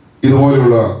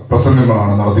ഇതുപോലെയുള്ള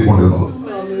പ്രസംഗങ്ങളാണ് നടത്തിക്കൊണ്ടിരുന്നത്.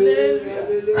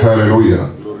 ഹല്ലേലൂയ.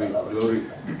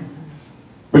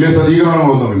 വലിയ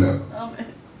സജ്ജീകരണങ്ങളൊന്നുമില്ല.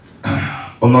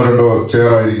 1 2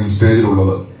 ചെയറായിരിക്കും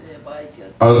സ്റ്റേജിലുള്ളത്.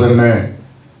 അത് തന്നെ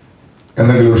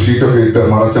എന്തെങ്കിലും ഒരു ഷീറ്റൊക്കെ ഇട്ട്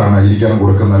മറച്ചാണ് ഇരിക്കാൻ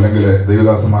കൊടുക്കുന്നത്, അല്ലെങ്കിൽ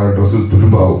ദൈവദാസന്മാരുടെ ഡ്രസ്സിൽ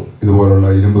തുരുമ്പാവും ഇതുപോലുള്ള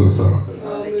ഇരുമ്പ് കസേര.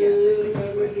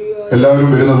 എല്ലാവരും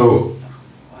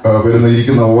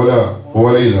ഇരിക്കുന്ന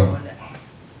ഓലയിലാണ്.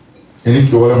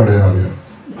 എനിക്ക് ഓലമിടയാനറിയാം.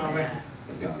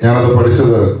 ഞാനത്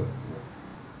പഠിച്ചത്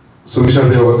സുവിശേഷ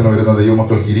യോഗത്തിന് വരുന്ന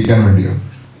ദൈവമക്കൾക്ക് ഇരിക്കാൻ വേണ്ടിയാണ്.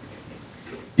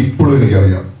 ഇപ്പോഴും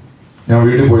എനിക്കറിയാം. ഞാൻ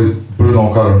വീട്ടിൽ പോയി ഇപ്പോഴും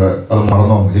നോക്കാറുണ്ട്, അത്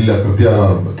മറന്നോ ഇല്ല,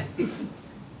 കൃത്യമാകാറുണ്ട്.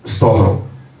 സ്തോത്രം.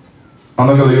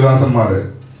 അന്നൊക്കെ ദൈവദാസന്മാര്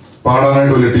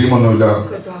പാടാനായിട്ട് വലിയ ടീമൊന്നുമില്ല.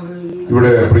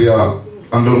 ഇവിടെ പ്രിയ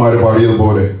അങ്കിൾമാര്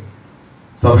പാടിയതുപോലെ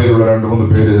സഭയിലുള്ള 2-3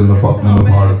 പേര് നിന്ന്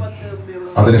പാടും.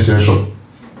 അതിനുശേഷം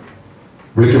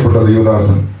വിളിക്കപ്പെട്ട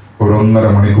ദൈവദാസൻ ഒരു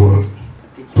 1.5 മണിക്കൂർ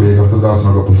പ്രിയ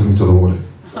കർത്തദാസനൊക്കെ പ്രസംഗിച്ചതുപോലെ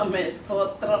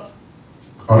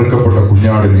അറുക്കപ്പെട്ട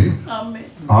കുഞ്ഞാടിനെയും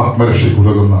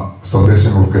ആത്മരക്ഷയ്ക്കുതകുന്ന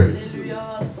സന്ദേശങ്ങളൊക്കെ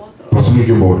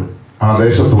പ്രസംഗിക്കുമ്പോൾ ആ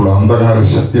ദേശത്തുള്ള അന്ധകാര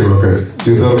ശക്തികളൊക്കെ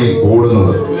ചിതറി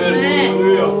ഓടുന്നത്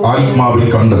ആത്മാവിൽ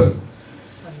കണ്ട്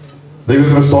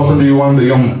ദൈവത്തിന് സ്തോത്രം ചെയ്യുവാൻ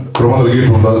ദൈവം കൃപ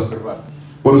നൽകിയിട്ടുണ്ട്.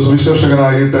 ഒരു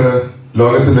സുവിശേഷകനായിട്ട്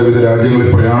ലോകത്തിന്റെ വിവിധ രാജ്യങ്ങളിൽ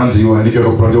പ്രയാണം ചെയ്യുവാൻ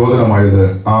എനിക്കൊക്കെ പ്രചോദനമായത്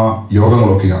ആ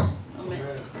യോഗങ്ങളൊക്കെയാണ്.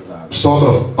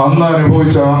 സ്തോത്രം. അന്ന്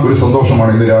അനുഭവിച്ച ഒരു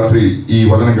സന്തോഷമാണ് ഇന്ന് രാത്രി ഈ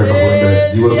വചനം കേട്ടപ്പോൾ എൻ്റെ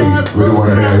ജീവിതത്തിൽ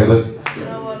വരുവാനിടയായത്.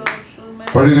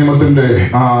 പഴയ നിയമത്തിന്റെ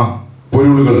ആ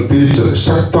പൊരുളുകൾ തിരിച്ച്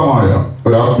ശക്തമായ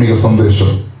ഒരു ആത്മീക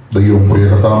സന്ദേശം ദൈവം പ്രിയ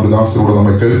കർത്താവിന്റെ ദാസരോട്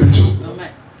നമ്മെ കേൾപ്പിച്ചു.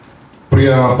 പ്രിയ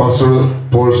പാസ്റ്റർ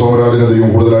പോൾ സോമരാജിനെ ദൈവം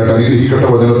കൂടുതലായിട്ട് അനുഗ്രഹിക്കട്ടെ.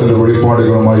 വചനത്തിന്റെ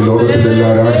വെളിപ്പാടുകളുമായി ലോകത്തിന്റെ എല്ലാ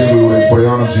രാജ്യങ്ങളിലൂടെയും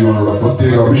പ്രയാണം ചെയ്യാനുള്ള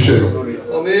പ്രത്യേക അഭിഷേകം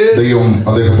ദൈവം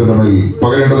അദ്ദേഹത്തിന്റെ മേൽ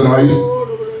പകരേണ്ടതിനായി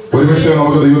ഒരുമിച്ച്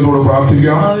നമുക്ക് ദൈവത്തോട്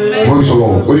പ്രാർത്ഥിക്കാം.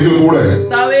 ഒരിക്കൽ കൂടെ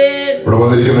ഇവിടെ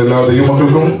വന്നിരിക്കുന്ന എല്ലാ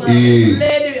ദൈവമക്കൾക്കും ഈ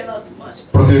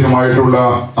പ്രത്യേകമായിട്ടുള്ള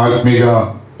ആത്മീക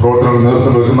പ്രവർത്തനങ്ങൾ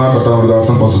നേതൃത്വം നൽകുന്ന കർത്താവിന്റെ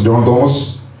ദാസൻ പാസ്റ്റർ ജോൺ തോമസ്,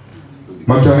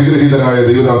 മറ്റ് അനുഗ്രഹീതരായ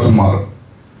ദൈവദാസന്മാർ,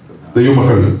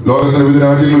 ദൈവമക്കൾ, ലോകത്തിന്റെ വിവിധ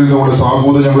രാജ്യങ്ങളിൽ നിന്നുകൊണ്ട്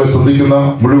സാഹൂദം ഞങ്ങളെ ശ്രദ്ധിക്കുന്ന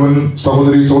മുഴുവൻ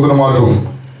സഹോദരി സഹോദരന്മാർക്കും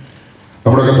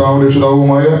നമ്മുടെ കർത്താവിന്റെ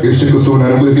രക്ഷിതാവുമായ യേശുക്രിസ്തുവിന്റെ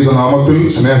അനുഗ്രഹീത നാമത്തിൽ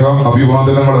സ്നേഹ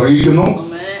അഭിവാദനങ്ങൾ അറിയിക്കുന്നു.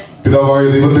 പിതാവായ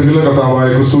ദൈവത്തെങ്കിലും കർത്താവായ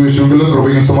ക്രിസ്തു യേശുവിലും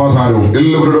കൃപയും സമാധാനവും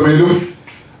എല്ലാവരുടെ മേലും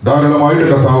ധാരാളമായിട്ട്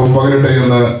കർത്താവ് പകരട്ടെ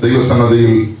എന്ന്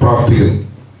ദൈവസന്നദ്ധിയിൽ പ്രാർത്ഥിക്കുന്നു.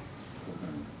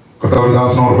 കർത്താവിന്റെ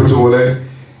ദാസനെ ഓർപ്പിച്ച പോലെ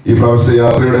ഈ പ്രാവശ്യ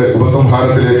യാത്രയുടെ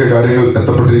ഉപസംഹാരത്തിലേക്ക് കാര്യങ്ങൾ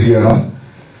എത്തപ്പെട്ടിരിക്കുകയാണ്.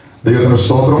 ദൈവത്തിന്റെ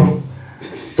സ്തോത്രം.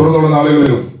 തുടർന്നുള്ള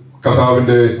നാളുകളിലും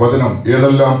കർത്താവിന്റെ വചനം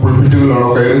ഏതെല്ലാം പുൾപിറ്റുകളിലാണോ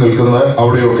കയറി നിൽക്കുന്നത്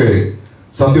അവിടെയൊക്കെ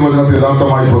സത്യവചനത്തെ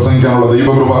യഥാർത്ഥമായി പ്രസംഗിക്കാനുള്ള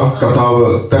ദൈവകൃപ കർത്താവ്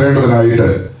തരേണ്ടതിനായിട്ട്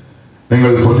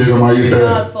നിങ്ങൾ പ്രത്യേകമായിട്ട്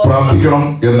പ്രാർത്ഥിക്കണം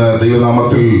എന്ന്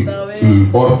ദൈവനാമത്തിൽ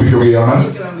ഓർപ്പിക്കുകയാണ്.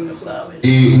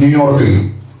 ഈ ന്യൂയോർക്കിൽ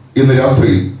ഇന്ന്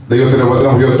രാത്രി ദൈവത്തിന്റെ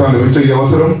വചനം ഉയർത്താൻ ലഭിച്ച ഈ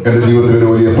അവസരം എന്റെ ജീവിതത്തിൽ ഒരു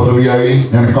വലിയ പദവിയായി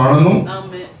ഞാൻ കാണുന്നു.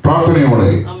 പ്രാർത്ഥനയോടെ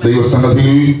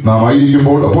ദൈവസന്നിധിയിൽ നാം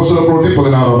ആയിരിക്കുമ്പോൾ അപ്പോസ്തലപ്രവൃത്തി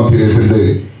 16-ാം അധ്യായത്തിന്റെ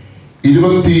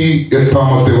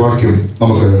 28-ാമത്തെ വാക്യം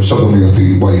നമുക്ക് ശബ്ദമുയർത്തി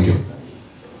വായിക്കാം.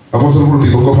 അപ്പോസ്തലപ്രവൃത്തി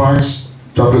book of acts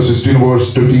chapter 16 verse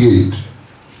 28.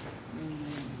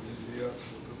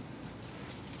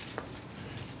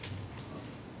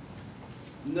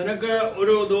 നിനക്ക്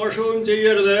ഒരു ദോഷവും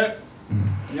ചെയ്യരുത്,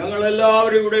 ഞങ്ങൾ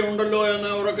എല്ലാവരും ഇവിടെ ഉണ്ടല്ലോ എന്ന്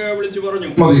ഉറക്കെ വിളിച്ചു പറഞ്ഞു.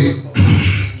 മതി.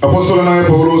 അപ്പോസ്തലനായ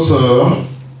പൗലോസ്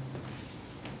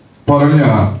പറഞ്ഞ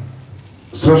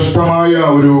ശ്രേഷ്ഠമായ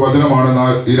ഒരു വചനമാണ്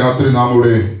ഈ രാത്രി നാം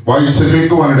ഇവിടെ വായിച്ച്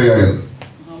കേൾക്കുവാനിടയായത്.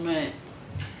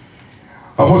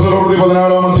 അപ്പോസ്തലപ്രവൃത്തി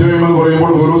 16-ാം അധ്യായം എന്ന്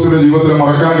പറയുമ്പോൾ പൗലോസിന്റെ ജീവിതത്തിൽ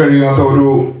മറക്കാൻ കഴിയാത്ത ഒരു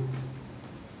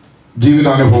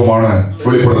ജീവിതാനുഭവമാണ്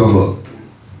വെളിപ്പെടുത്തുന്നത്.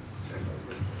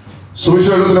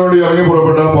 സുവിശേഷത്തിന് വേണ്ടി ഇറങ്ങി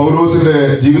പുറപ്പെട്ട പൗലോസിന്റെ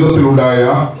ജീവിതത്തിലുണ്ടായ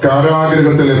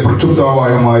കാരാഗ്രഹത്തിലെ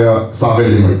പ്രക്ഷുബ്ധമായ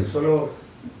സാഹചര്യങ്ങൾ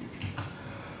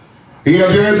ഈ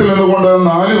അധ്യായത്തിൽ നിന്നുകൊണ്ട്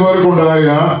 4 പേർക്കുണ്ടായ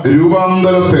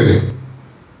രൂപാന്തരത്തെ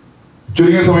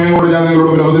ചുരുങ്ങിയ സമയം കൊണ്ട് ഞാൻ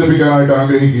നിങ്ങളോട് അവതരിപ്പിക്കാനായിട്ട്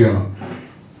ആഗ്രഹിക്കുകയാണ്.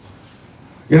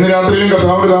 ഇന്ന് രാത്രിയിലും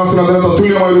കർത്താവിന്റെ ദാസൻ അതിന്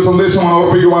തത്തുല്യമായ ഒരു സന്ദേശമാണ്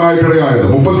അർപ്പിക്കുവാനായിട്ടിടയായത്.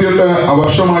 38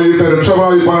 വർഷമായിട്ട് രക്ഷ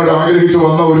പ്രാപിക്കാനായിട്ട് ആഗ്രഹിച്ചു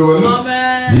വന്ന ഒരുവൻ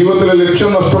ജീവിതത്തിലെ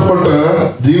ലക്ഷ്യം നഷ്ടപ്പെട്ട്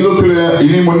ജീവിതത്തില്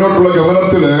ഇനി മുന്നോട്ടുള്ള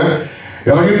ഗമനത്തില്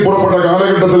ഇറങ്ങിപ്പുറപ്പെട്ട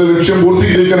കാലഘട്ടത്തിലെ ലക്ഷ്യം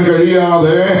പൂർത്തീകരിക്കാൻ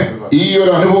കഴിയാതെ ഈ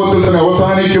ഒരു അനുഭവത്തിൽ തന്നെ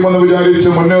അവസാനിക്കുമെന്ന് വിചാരിച്ച്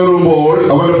മുന്നേറുമ്പോൾ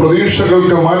അവന്റെ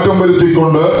പ്രതീക്ഷകൾക്ക് മാറ്റം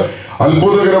വരുത്തിക്കൊണ്ട്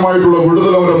അത്ഭുതകരമായിട്ടുള്ള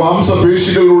വിടുതൽ അവന്റെ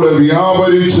മാംസപേശികളിലൂടെ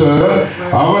വ്യാപരിച്ച്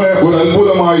അവന് ഒരു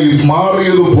അത്ഭുതമായി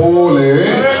മാറിയതുപോലെ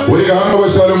ഒരു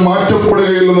കാരണവശാലും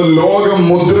മാറ്റപ്പെടുകയില്ലെന്ന് ലോകം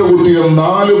മുദ്ര കുത്തിയ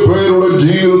 4 പേരുടെ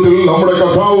ജീവിതത്തിൽ നമ്മുടെ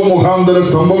കർത്താവ് മുഖാന്തരം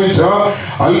സംഭവിച്ച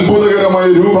അത്ഭുതകരമായ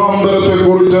രൂപാന്തരത്തെ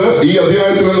കുറിച്ച് ഈ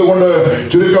അധ്യായത്തിൽ നിന്നുകൊണ്ട്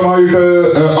ചുരുക്കമായിട്ട്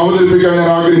അവതരിപ്പിക്കാൻ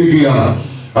ഞാൻ ആഗ്രഹിക്കുകയാണ്.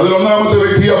 അതിൽ ഒന്നാമത്തെ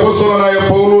വ്യക്തി അപ്പോസ്തലനായ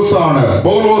പൗലോസാണ്.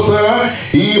 പൗലോസ്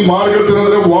ഈ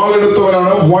മാർഗത്തിനെതിരെ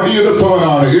വാളെടുത്തവനാണ്,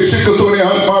 വടിയെടുത്തവനാണ്. യേശുക്രിസ്തുവിനെ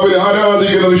ആത്മാവിൽ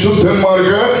ആരാധിക്കുന്ന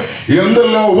വിശുദ്ധന്മാർക്ക്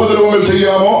എന്തെല്ലാം ഉപദ്രവങ്ങൾ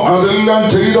ചെയ്യാമോ അതെല്ലാം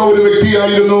ചെയ്ത ഒരു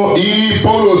വ്യക്തിയായിരുന്നു ഈ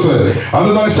പൗലോസ്.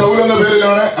 അന്ന് താൻ ശൗൽ എന്ന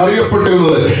പേരിലാണ്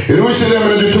അറിയപ്പെട്ടിരുന്നത്.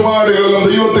 യെരൂശലേമിന്റെ ചുറ്റുപാടുകളിലും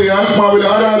ദൈവത്തെ ആത്മാവിൽ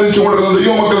ആരാധിച്ചുകൊണ്ടിരുന്ന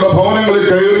ദൈവമക്കളുടെ ഭവനങ്ങളിൽ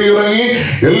കയറി ഇറങ്ങി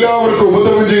എല്ലാവർക്കും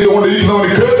ഉപദ്രവം ചെയ്തുകൊണ്ടിരിക്കുന്നവൻ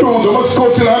കേട്ടു,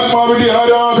 ദമസ്കോസിൽ ആത്മാവിന്റെ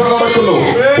ആരാധന നടക്കുന്നു.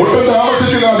 ഒട്ടും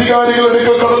താമസിച്ചില്ല, അധികാരികൾ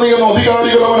അടുക്കൽ കടന്നു ചെന്നു.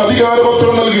 അധികാരികൾ അവൻ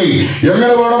അധികാരപത്രം നൽകി.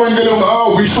 എങ്ങനെ വേണമെങ്കിലും ആ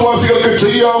വിശ്വാസികൾക്ക്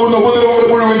ചെയ്യാവുന്ന ഉപദ്രവങ്ങൾ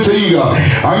മുഴുവൻ ചെയ്യുക.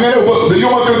 അങ്ങനെ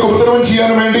ദൈവമക്കൾക്ക് ഉപദ്രവം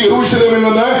ചെയ്യാൻ വേണ്ടി യെരൂശലേമിൽ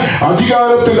നിന്ന്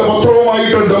അധികാരത്തിന്റെ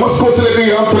പത്രവുമായിട്ട് ഡമസ്കോസിലേക്ക്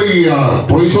യാത്ര ചെയ്യുകയാണ്.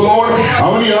 Praise the Lord.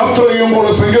 അവൻ യാത്ര ചെയ്യുമ്പോൾ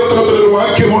സങ്കീർത്തനത്തിൽ ഒരു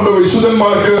വാക്യമുണ്ട്,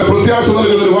 വിശുദ്ധന്മാർക്ക് പ്രത്യാശ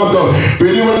നൽകുന്ന ഒരു വാക്ക്,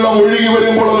 പെരുവെള്ളം ഒഴുകി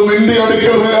വരുമ്പോൾ അത് നിന്റെ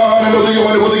അടുക്കൽ വരാൻ എന്റെ ദൈവം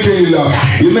അനുവദിക്കുകയില്ല.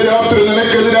 ഇന്ന് രാത്രി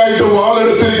നിനക്കെതിരായിട്ട്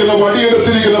വാളെടുത്തിരിക്കുന്ന,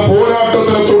 വടിയെടുത്തിരിക്കുന്ന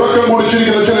പോരാട്ടത്തിന് തുടക്കം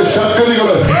കുറിച്ചിരിക്കുന്ന ചില ശക്തികൾ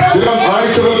ചില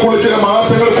ആഴ്ചകൾക്കുള്ളിൽ, ചില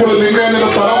മാസങ്ങൾക്കുള്ളിൽ നിന്നെ നിന്റെ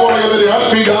തലമുറയുടെ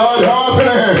ആത്മീക ആരാധന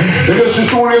നിന്റെ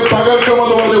ശുശ്രൂഷയെ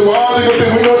തകർക്കുമെന്ന് പറഞ്ഞ് വാതി കെട്ടി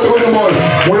മുന്നോട്ട് വരുമ്പോൾ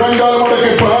മുഴങ്കാൽ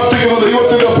മടക്കി പ്രാർത്ഥിക്കുന്ന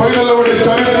ദൈവത്തിന്റെ പൈതലിന് വേണ്ടി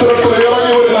ചരിത്രത്തിൽ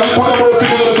ഇറങ്ങി വരുന്ന അത്ഭുതം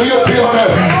പ്രവർത്തിക്കുന്ന ഒരു ദൈവത്തെയാണ്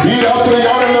ഈ രാത്രി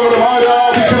ഞാൻ ഞങ്ങളും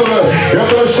ആരാധിക്കുന്നത്.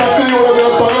 എത്ര ശക്തിയോടെ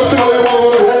നിന്നെ തകർത്ത്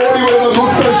കളയുമ്പോൾ ഓടി വരുന്ന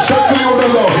ദുഷ്ട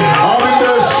ശക്തിയുണ്ടല്ലോ,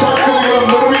 അതിന്റെ ശക്തികളും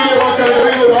നിർവീര്യമാക്കാൻ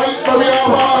കഴിയുന്ന ഒരു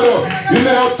ആത്മവ്യാപാരം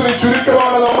ഇന്ന് രാത്രി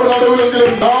ചുരുക്കമാണ് നമ്മുടെ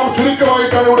നടുവിലെങ്കിലും, നാം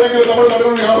ചുരുക്കമായിട്ടാണ് ഇവിടെയെങ്കിലും നമ്മുടെ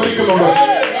നടുവിൽ വ്യാപരിക്കുന്നുണ്ട്.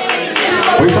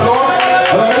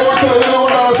 അത്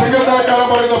അനുഭവിച്ചറിഞ്ഞതുകൊണ്ടാണ് സങ്കീർത്തനക്കാരൻ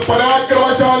പറയുന്നത്,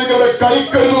 പരാക്രമശാലികളുടെ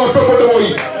കൈക്കരുത്ത് നഷ്ടപ്പെട്ടു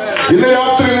പോയി. ഇന്ന്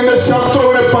രാത്രി നിന്റെ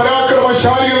ശത്രുവിന്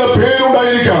പരാക്രമശാലി എന്ന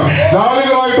പേരുണ്ടായിരിക്കാം.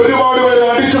 നാളുകളായിട്ട് ഒരുപാട് പേരെ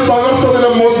അടിച്ചു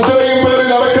തകർത്തതിന്റെ മുദ്രയും പേര്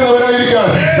നടക്കുന്നവരായിരിക്കാം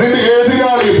നിന്റെ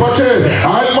എതിരാളി. പക്ഷേ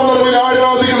ആത്മനിറവിൽ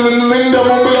ആരാധിക്കുന്ന നിന്റെ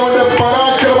മുമ്പിൽ അവന്റെ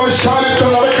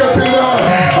പരാക്രമശാലിത്വം നടക്കത്തില്ല.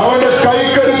 അവന്റെ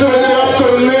കൈക്കരുത്ത് ഇന്ന് രാത്രി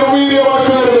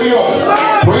നിർവീര്യമാക്കുന്ന ഒരു ദൈവം.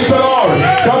 Praise the Lord.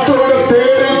 ശത്രുവിന്റെ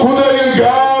തേരും കുതിരയും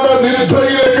ഗാഢ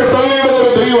നിദ്രയിലേക്ക് തള്ളിയിടുന്ന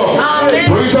ഒരു ദൈവം.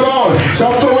 Praise the Lord.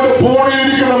 ശത്രുവിന്റെ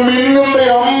പൂണിയിരിക്കുന്ന മിന്നുന്ന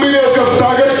അമ്പിനെയൊക്കെ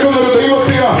തകർക്കുന്ന ഒരു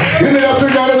ദൈവത്തെയാണ് ഇന്ന് രാത്രി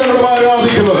ഞാൻ നിങ്ങളും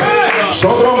ആരാധിക്കുന്നത്.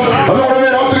 സ്തോത്രം. അതുകൊണ്ട്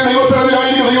രാത്രി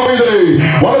ദൈവസന്നിധിയിലായിരിക്കുന്ന ദൈവമേ,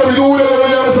 വളരെ വിദൂരതകൾ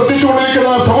ഞാൻ ശ്രദ്ധിച്ചുകൊണ്ടിരിക്കുന്ന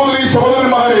സഹോദരി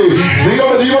സഹോദരന്മാരെ,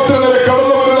 നിങ്ങളുടെ ജീവിതത്തിൽ നേരെ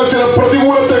കടന്നു വരുന്ന ചില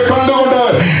പ്രതികൂലത്തെ കണ്ടുകൊണ്ട്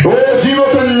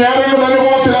ജീവിതത്തിൽ ഞാനെന്ന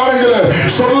അനുഭവത്തിലാണെങ്കിൽ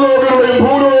സ്വർലോകരുടെയും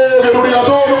ഭൂലോകരുടെയും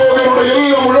അധോലോകരുടെ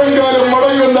എല്ലാം മുഴങ്കാലം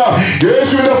മടങ്ങുന്ന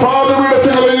യേശുവിന്റെ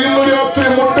പാദപീഠങ്ങളിൽ ഇന്ന് രാത്രി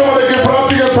മുട്ടുമടക്കി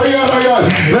പ്രാർത്ഥിക്കാൻ തയ്യാറായാൽ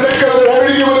നിനക്കത്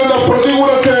ഒഴുകി വരുന്ന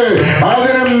പ്രതികൂലത്തെ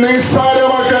അതിനെ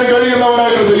നിസ്സാരമാക്കാൻ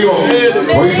കഴിയുന്നവനായൊരു ദൈവം.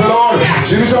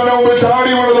 ശിംശോന്റെ മുമ്പ്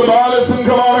ചാടി വീണത്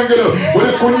ബാലസിംഹമാണെങ്കിലും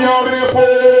ഒരു കുഞ്ഞാടിനെ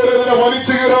പോലെ ഇതിനെ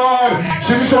വലിച്ചു കീറാൻ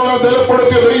ശിംശോനെ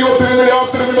ബലപ്പെടുത്തിയ ദൈവത്തിന് ഇന്ന്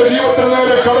രാത്രി നിന്റെ ജീവിതത്തിന്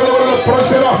നേരെ കടന്നു വരുന്ന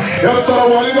പ്രശ്നം എത്ര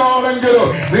വലുതാണെങ്കിലും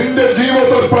നിന്റെ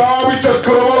ജീവിതത്തിൽ പ്രാപിച്ച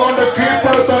കൃപ കൊണ്ട്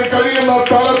കീഴ്പ്പെടുത്താൻ കഴിയുന്ന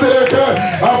തലത്തിലേക്ക്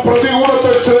ആ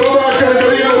പ്രതികൂലത്തെ ചെറുതാക്കാൻ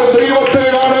കഴിയുന്ന ഒരു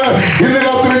ദൈവത്തെയാണ് ഇന്ന്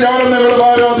രാത്രി ഞാനും നിങ്ങളും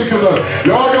ആരാധിക്കുന്നത്.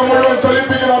 ലോകം മുഴുവൻ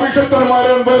ചലിപ്പിക്കുന്ന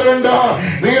അഭിഷക്തന്മാരെ വരണ്ട.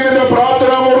 നീ നിന്റെ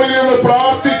പ്രാർത്ഥനാ മുറിയിൽ നിന്ന്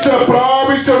പ്രാർത്ഥിച്ച്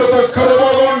പ്രാപിച്ചെടുത്ത കൃപ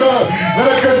കൊണ്ട്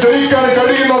നിനക്ക് ജയിക്കാൻ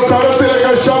കഴിയുന്ന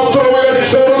തരത്തിലേക്ക് ശത്രുവിനെ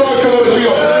ചെറുതാക്കുന്ന ഒരു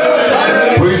ദൈവം.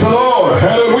 Praise the Lord.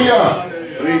 ഹല്ലേലൂയ.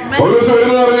 പൗലോസ്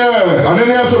വരുന്നറിഞ്ഞ്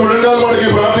അനന്യാസ് മുഴങ്കാൽ മടക്കി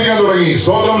പ്രാർത്ഥിക്കാൻ തുടങ്ങി.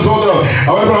 സ്തോത്രം സ്തോത്രം.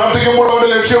 അവൻ പ്രാർത്ഥിക്കുമ്പോൾ അവന്റെ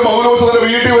ലക്ഷ്യം പൗലോസ് തന്നെ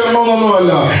വീട്ടിൽ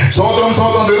വരണമെന്നൊന്നുമല്ല. സ്തോത്രം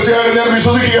സ്തോത്രം. തീർച്ചയായിട്ടും ഞാൻ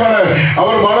വിശ്വസിക്കുകയാണ്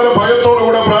അവർ വളരെ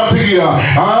ഭയത്തോടുകൂടെ പ്രാർത്ഥിക്കുക.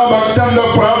 ആ ഭക്തന്റെ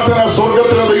പ്രാർത്ഥന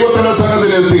സ്വർഗത്തിലെ ദൈവത്തിന്റെ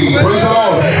സന്നിധിയിലെത്തി.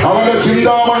 അവന്റെ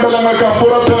ചിന്താമണ്ഡലങ്ങൾക്ക്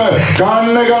അപ്പുറത്ത്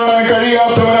കണ്ണ് കാണാൻ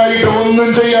കഴിയാത്തവനായിട്ട്, ഒന്നും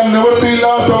ചെയ്യാൻ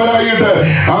നിവൃത്തിയില്ലാത്തവനായിട്ട്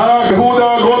ആ യഹൂദ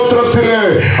ഗോത്രത്തിലെ,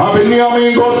 ആ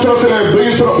ബെന്യാമീൻ ഗോത്രത്തിലെ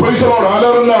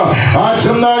അലറുന്ന ആ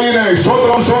ചെന്നായിനെ,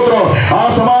 സ്തോത്രം സ്തോത്രം, ആ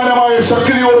സമാനമായ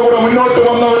ശക്തിയോടുകൂടെ മുന്നോട്ട്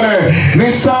വന്നവനെ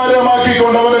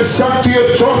നിസ്സാരമാക്കിക്കൊണ്ട് അവന്റെ ശക്തിയെ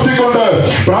ചോർത്തിക്കൊണ്ട്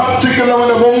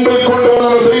പ്രാർത്ഥിക്കുന്നവന്റെ മുമ്പിൽ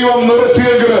കൊണ്ടുവന്ന ദൈവം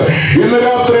നിർത്തിയെങ്കിൽ ഇന്ന്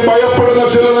രാത്രി ഭയപ്പെടുന്ന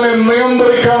ചിലതിനെ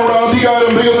നിയന്ത്രിക്കാനുള്ള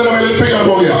അധികാരം ദൈവത്തിന്റെ മേൽ ഏൽപ്പിക്കാൻ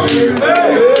പോവുകയാണ്.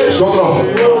 സ്തോത്രം.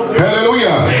 ഹല്ലേലൂയ.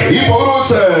 ഈ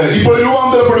പൗലോസ് ഇപ്പോൾ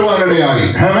രൂപാന്തരപ്പെടുവാനിടയായി.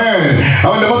 ആമേൻ.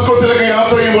 അവൻ ഡമസ്കോസിലേക്ക്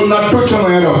യാത്ര ചെയ്യുമ്പോൾ നട്ടുച്ച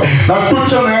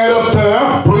നേരത്ത്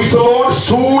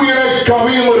സൂര്യനെ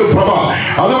കവിയുന്ന ഒരു പ്രഭ.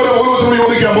 അതുവരെ പൗലോസിനോട്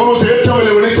ചോദിക്കാം, പൗലോസ് ഏറ്റവും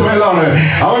വലിയ വെളിച്ചം ഏതാണ്?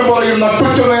 അവൻ പറയും,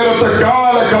 നട്ടുച്ച നേരത്തെ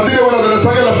കാല കതിരവനതിന്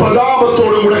സകല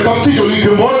പ്രതാപത്തോടും കൂടെ കത്തി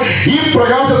ജ്വലിക്കുമ്പോൾ ഈ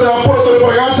പ്രകാശത്തിന് അപ്പുറത്തൊരു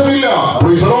പ്രകാശമില്ല.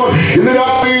 ഇന്ന്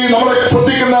രാത്രി നമ്മളെ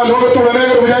ശ്രദ്ധിക്കുന്ന ലോകത്തോട്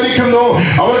അനേകർ വിചാരിക്കുന്നു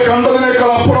അവർ കണ്ടതിനേക്കാൾ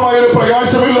അപ്പുറമായ ഒരു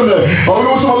പ്രകാശമില്ലെന്ന്.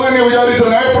 പൗലോസും അത് തന്നെ വിചാരിച്ചത്.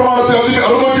 ന്യായപ്രമാണത്തിൽ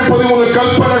 613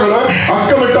 കൽപ്പനകള്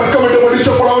അക്കമിട്ട്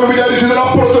പഠിച്ചപ്പോൾ അവർ വിചാരിച്ചു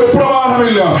ഇതിനപ്പുറത്തൊരു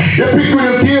പ്രമാണമില്ല.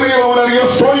 എപ്പിക്യൂരിയൻ തിയറികൾ അവനറിയാം,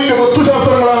 സ്റ്റോയിക്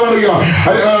തത്വശാസ്ത്രങ്ങൾ അവനറിയാം,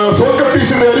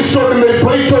 സോക്രട്ടീസിന്റെ അരിസ്റ്റോട്ടിന്റെ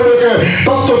പ്ലേറ്റോയുടെ ഒക്കെ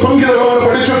തത്വസംഹിതകൾ അവർ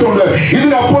പഠിച്ചിട്ടുണ്ട്.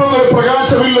 ഇതിനപ്പുറത്തൊരു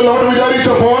പ്രകാശമില്ലെന്ന് അവർ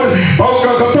വിചാരിച്ചപ്പോൾ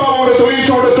കർത്താവ് അവരെ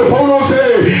തെളിയിച്ചു കൊടുത്ത്, പൗലോസേ,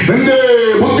 നിന്റെ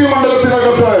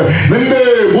ബുദ്ധിമണ്ഡലത്തിനകത്ത്, നിന്റെ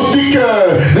ബുദ്ധിക്ക്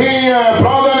നീ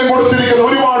പ്രാധാന്യം കൊടുത്തിരിക്കുന്ന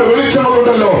ഒരുപാട്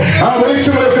വെളിച്ചങ്ങളുണ്ടല്ലോ. ആ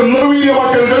വെളിച്ചങ്ങളൊക്കെ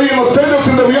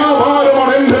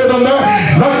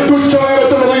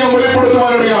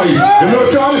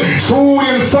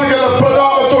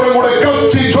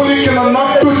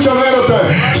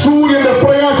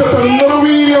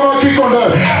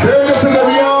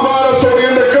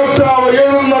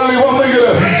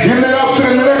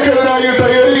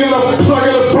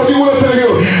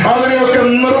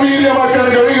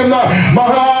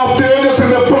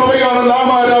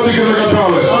ജീവിക്കുന്ന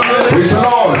കർത്താവ്. Praise the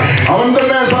Lord. അവൻ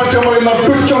തന്നെ സാക്ഷ്യം പറയുന്ന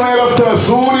തുച്ഛ നേരത്ത്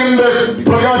സൂര്യന്റെ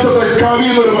പ്രകാശത്തെ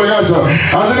കവിയുന്ന ഒരു പ്രകാശം.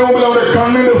 അതിനു മുമ്പിൽ അവരുടെ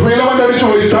കണ്ണിന്റെ ഫിലമെന്റ് അടിച്ചു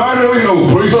പോയി താഴെ വീണു.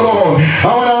 Praise the Lord.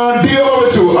 അവൻ ആ അടിയറ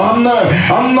വെച്ചു. അന്ന്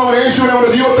അവൻ യേശുവിനെ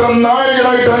അവരുടെ ജീവിതത്തിലെ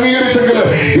നായകനായിട്ട് അംഗീകരിച്ചെങ്കിൽ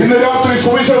ഇന്ന് രാത്രി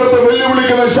സുവിശേഷത്തെ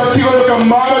വെല്ലുവിളിക്കുന്ന ശക്തികളൊക്കെ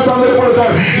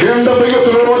മാനസാന്തരപ്പെടുത്താൻ എന്റെ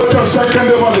ദൈവത്തിൽ ഒരൊറ്റ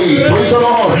സെക്കൻഡ് മതി. Praise the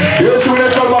Lord.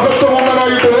 യേശുവിനേക്കാൾ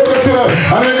മഹത്വമുള്ളതായിട്ട് ലോകത്തില്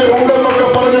അനേകരുണ്ടെന്നൊക്കെ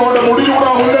പറഞ്ഞുകൊണ്ട്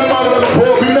മുടിയൂടാ മുന്നന്മാരുടെ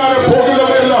പിന്നാലെ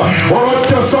പോകുന്നവരെല്ല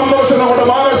ഒരൊറ്റ സന്ദർശനം നമ്മുടെ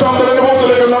മാനസാന്തര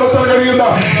അനുഭവത്തിലേക്ക് നടത്താൻ കഴിയുന്ന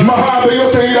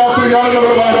മഹാദൈവത്തെ ഈ രാത്രി ഞാൻ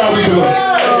നമ്മൾ ആരാധിക്കുന്നത്.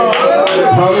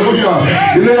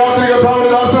 ഇന്ന് രാത്രി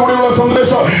കർത്താവിന്റെ ദാസനോടെയുള്ള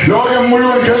സന്ദേശം ലോകം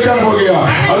മുഴുവൻ കേൾക്കാൻ പോകുക.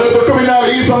 അതിന് തൊട്ടു പിന്നാലെ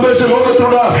ഈ സന്ദേശം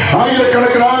ലോകത്തിലുള്ള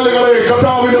ആയിരക്കണക്കിന് ആളുകളെ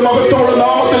കർത്താവിന്റെ മഹത്വമുള്ള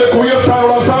നാമത്തിലേക്ക്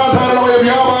ഉയർത്താനുള്ള അസാധാരണമായ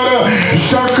വ്യാപാര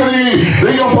ശക്തി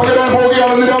ദൈവം പകരാൻ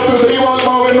പോവുകയാണ്. ഇന്ന് രാത്രി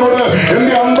ദൈവാത്മാവ് എന്നോട്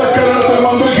എന്റെ അന്ധകരണത്തിൽ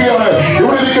മന്ത്രിക്കുകയാണ്.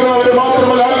 ഇവിടെ ഇരിക്കുന്നവരെ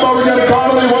മാത്രമല്ല ആത്മാവ് ഞാൻ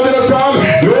കാണുന്ന ഈ വചനത്താൽ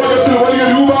ലോകത്തിൽ വലിയ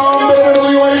രൂപാന്തരം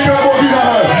വഹിക്കാൻ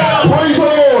പോവുകയാണ്.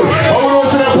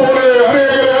 പൗലോസിനെ പോലെ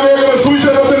അനേകരെ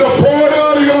സുവിശേഷത്തിന്റെ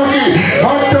പോരാളികളാക്കി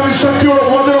മാറ്റാൻ ശക്തിയുള്ള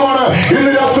വചനമാണ്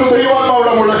ഇന്ന് രാത്രി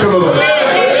ദൈവാത്മാവിടെ മുഴക്കുന്നത്.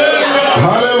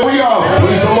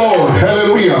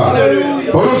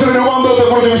 പൗലോസിന്റെ രൂപാന്തരത്തെ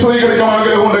കുറിച്ച് വിശദീകരിക്കാൻ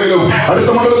ആഗ്രഹമുണ്ടെങ്കിലും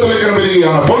അടുത്ത മണ്ഡലത്തിലേക്ക്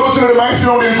വരികയാണ്. പൗലോസിന് ഒരു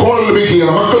മാക്സിഡോണിയൻ കോൾ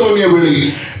ലഭിക്കുകയാണ്. മക്കതോനിയ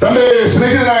വിളി. തന്റെ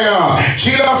സ്നേഹിതനായ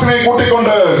ശീലാസിനെ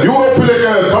കൂട്ടിക്കൊണ്ട്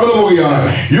യൂറോപ്പിലേക്ക് കടന്നു പോവുകയാണ്.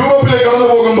 യൂറോപ്പിലേക്ക് കടന്നു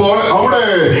പോകുമ്പോൾ അവിടെ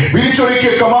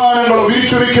വിരിച്ചൊരുക്കിയ കമാനങ്ങളോ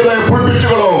വിരിച്ചൊരുക്കിയതായ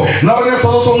പുൽപ്പിറ്റുകളോ നിറഞ്ഞ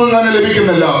സദസ്സൊന്നും തന്നെ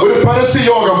ലഭിക്കുന്നില്ല. ഒരു പരസ്യ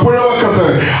യോഗം പുഴവക്കത്ത്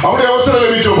അവിടെ അവസരം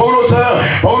ലഭിച്ചു.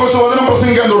 പൗലോസ് വചനം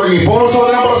പ്രസംഗിക്കാൻ തുടങ്ങി. പൗലോസ്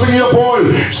വചനം പ്രസംഗിച്ചപ്പോൾ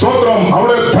സ്തോത്രം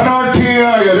അവിടെ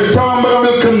ധനാഠ്യയായ രക്താംബരം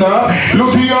നിൽക്കുന്ന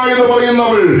ലുദിയ എന്ന്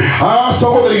പറയുന്നവൾ ആ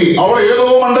സഹോദരി അവൾ ഏതോ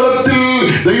മണ്ഡലത്തിൽ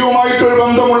ദൈവമായിട്ടൊരു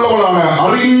ബന്ധമുള്ളവളാണ്.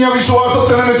 അറിഞ്ഞ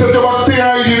വിശ്വാസത്തിനനുസരിച്ച്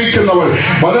ഭക്തിയായി ജീവിക്കുന്നവൾ.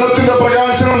 വചനത്തിന്റെ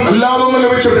പ്രകാശനം അല്ലാതൊന്നും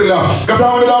ലഭിച്ചിട്ടില്ല.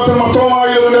 കർത്താവിന്റെ ദാസൻ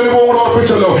മഹത്വമായി അതിന്റെ അനുഭവങ്ങൾ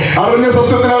ഓർപ്പിച്ചല്ലോ. അറിഞ്ഞ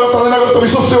സത്യത്തിനകത്ത് അതിനകത്ത്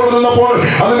വിശ്വസ്തയോടെ നിന്നപ്പോൾ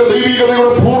അതിന്റെ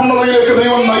ദൈവികതയുടെ പൂർണ്ണതയിലേക്ക്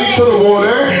ദൈവം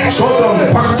നയിച്ചതുപോലെ സ്വത്രം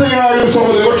ഭക്തയായ ഒരു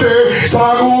സഹോദരി. പക്ഷേ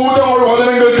സാഗൂതമോൾ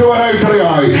വചനം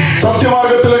കേൾക്കുവാനായിട്ടിടയായി.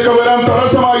 സത്യമാർഗത്തിലേക്ക് വരാൻ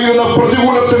തടസ്സമായിരുന്ന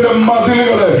പ്രതികൂലത്തിന്റെ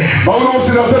മതിലുകള്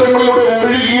പൗലോസിന്റെ അധരങ്ങളിലൂടെ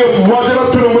ഒഴുകിയ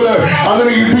വചനത്തിനു മുമ്പിൽ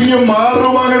അതിന് ഇടിഞ്ഞു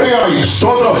മാറുവാനിടയായി.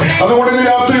 സ്തോത്രം. അതുകൊണ്ട് ഇന്ന്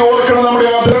രാത്രി ഓർക്കണം, നമ്മുടെ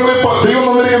അധരങ്ങളിൽ ദൈവം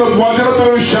തന്നിരിക്കുന്ന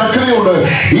വചനത്തിനൊരു ശക്തിയുണ്ട്.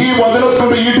 ഈ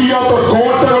വചനത്തിന്റെ ഇടിയാത്ത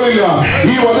കോട്ടകളില്ല.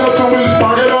 ഈ വചനത്തിനുള്ളിൽ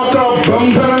തകരാത്ത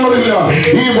ബന്ധനങ്ങളില്ല.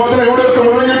 ഈ വചനം എവിടെയൊക്കെ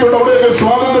മുഴങ്ങിയിട്ടുണ്ട് അവിടെയൊക്കെ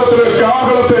സ്വാതന്ത്ര്യത്തിന്റെ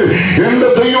കാഹളത്തെ എന്റെ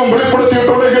ദൈവം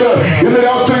വെളിപ്പെടുത്തിയിട്ടുണ്ടെങ്കിൽ ഇന്ന്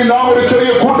രാത്രി നാം ഒരു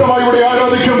ചെറിയ കൂട്ടമായി ഇവിടെ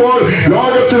ആരാധിക്കുമ്പോൾ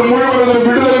ലോകത്തിന് മുഴുവൻ ഒരു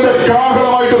വിടുതലിന്റെ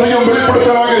കാഹളമായിട്ട് ദൈവം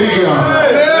വെളിപ്പെടുത്താൻ ആഗ്രഹിക്കുകയാണ്.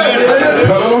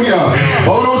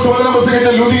 പൗലോസ് വചനം പ്രസംഗിച്ച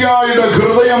ലുദിയായുടെ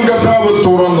ഹൃദയം കർത്താവ്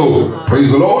തുറന്നു.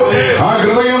 Praise the Lord. ആ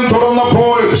ഹൃദയം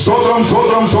തുറന്നപ്പോൾ സ്വത്രം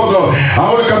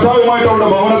അവൾ കർത്താവുമായിട്ട് അവളുടെ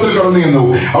ഭവനത്തിൽ കടന്നു ചെന്നു.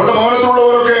 അവളുടെ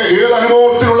ഭവനത്തിലുള്ളവരൊക്കെ ഏത്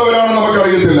അനുഭവത്തിലുള്ളവരാണെന്ന്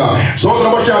നമുക്കറിയത്തില്ല.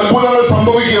 സ്വത്രം. പക്ഷെ അത്ഭുതങ്ങൾ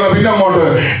സംഭവിക്കുകയാണ്. പിന്നെ അങ്ങോട്ട്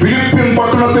ഫിലിപ്പിൻ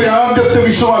പട്ടണത്തിലെ ആദ്യത്തെ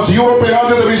വിശ്വാസി, യൂറോപ്പിലെ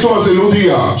ആദ്യത്തെ വിശ്വാസി ലുദിയ.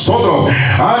 സ്വത്രം.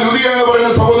 ആ ലുദിയ എന്ന്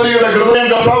പറയുന്ന സഹോദരിയുടെ ഹൃദയം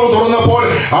കർത്താവ് തുറന്നപ്പോൾ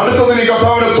അടുത്തതിന്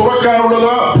കർത്താവിനെ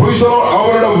തുറക്കാനുള്ളത്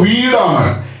അവരുടെ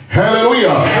വീടാണ്.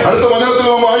 അടുത്ത വചനത്തിൽ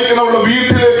വായിക്കുന്ന അവരുടെ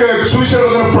വീട്ടിലേക്ക്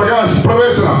സുവിശേഷത്തിന്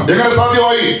പ്രവേശനം എങ്ങനെ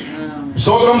സാധ്യമായി?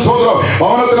 സ്വത്രം.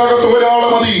 ഭവനത്തിനകത്ത് ഒരാളെ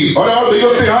മതി. ഒരാൾ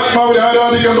ദൈവത്തെ ആത്മാവിൽ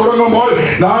ആരാധിക്കാൻ തുടങ്ങുമ്പോൾ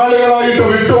നാളുകളായിട്ട്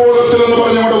വിട്ടുപോകത്തിൽ എന്ന്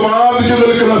പറഞ്ഞുകൊണ്ട് വാദിച്ചു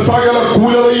നിൽക്കുന്ന സകല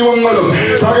കുലദൈവങ്ങളും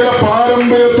സകല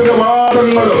പാരമ്പര്യത്തിന്റെ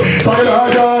വാദങ്ങളും സകല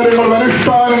ആചാരങ്ങളും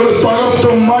അനുഷ്ഠാനങ്ങളും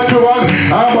തകർത്തും മാറ്റുവാൻ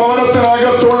ആ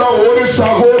ഭവനത്തിനകത്തുള്ള ഒരു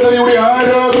സഹോദരിയുടെ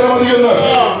ആരാധന മതിയെന്ന്.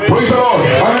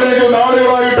 അങ്ങനെയെങ്കിൽ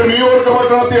നാളുകളായിട്ട് ന്യൂയോർക്ക്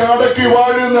പട്ടണത്തെ അടക്കി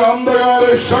വാഴുന്ന അന്ധകാര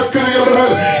ശക്തികളുടെ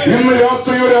മേൽ ഇന്ന്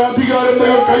രാത്രി ഒരു അധികാരം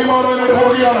ദൈവം കൈമാറാനായിട്ട്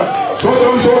പോവുകയാണ്.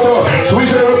 സ്വത്രം.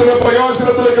 സുവിശേഷത്തിന്റെ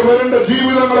പ്രകാശനത്തിലേക്ക് വരേണ്ട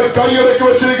ജീവിതങ്ങളെ കൈയടക്കി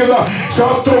വെച്ചിരിക്കുന്ന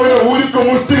ശത്രുവിനെ ഉരുക്കും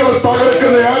മുഷ്ടികളെ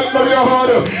തകർക്കുന്ന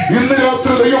ആത്മവ്യാപാരം ഇന്ന്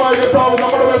രാത്രി ദൈവമായ കർത്താവ്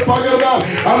നമ്മുടെ മേൽ പകർന്നാൽ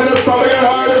അതിനെ തടയാൻ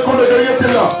ആരെ കൊണ്ട്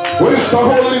കഴിയത്തില്ല. ഒരു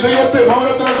സഹോദരി ദൈവത്തെ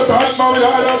ഭവനത്തിനകത്ത് ആത്മാവിൽ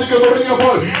ആരാധിക്കാൻ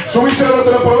തുടങ്ങിയപ്പോൾ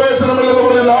സുവിശേഷത്തിന് പ്രവേശനമില്ലെന്ന്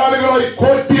പറഞ്ഞ നാളുകളായി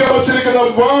കൊട്ടിയടച്ചിരിക്കുന്ന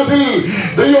വാതിൽ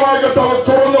ദൈവമായ കർത്താവ്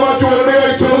തുറന്നു മാറ്റുവാൻ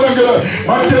ഇടയായി തീർന്നെങ്കിൽ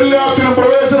മറ്റെല്ലാത്തിനും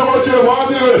പ്രവേശനം അടച്ചിയ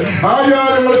വാതിലുകൾ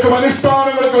ആചാരങ്ങൾക്കും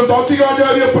അനുഷ്ഠാനങ്ങൾക്കും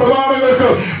താത്വികാചാര്യ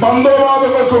പ്രമാണങ്ങൾക്കും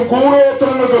മന്ത്രവാദങ്ങൾക്കും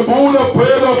കൂടോത്രങ്ങൾക്കും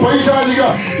ഭൂതഭേദ പൈശാചിക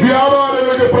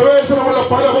വ്യാപാരങ്ങൾക്ക് പ്രവേശനമുള്ള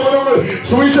പല ഭവനങ്ങൾ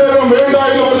സുവിശേഷം വേണ്ട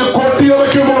എന്ന് പറഞ്ഞ്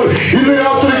കൊട്ടിയടയ്ക്കുമ്പോൾ ഇന്ന്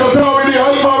രാത്രി കർത്താവിന്റെ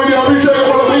ആത്മാവിന്റെ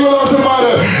അഭിഷേകമുള്ള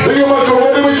ദൈവദാസന്മാര് ദൈവമക്കൾ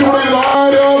ഒരുമിച്ച് കൂടെ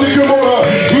ആരാധിക്കുമ്പോൾ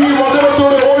ഈ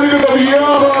വചനത്തോടെ ഒഴുകുന്ന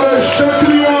വ്യാപാര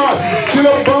ശക്തിയാൽ ചില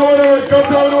ഭവനങ്ങൾ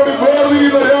കർത്താവിനോട്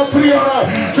വേർതിരിയുന്ന രാത്രിയാണ്.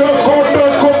 ചില കോട്ട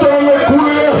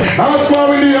കൊത്തളങ്ങൾക്കുള്ളിൽ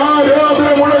ആത്മാവിന്റെ ആരാധന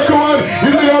മുഴക്കുവാൻ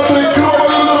ഇന്ന് രാത്രി കൃപ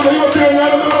പകരുന്ന ദൈവത്തെ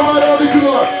ഞാൻ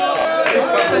ആരാധിക്കുന്നത്.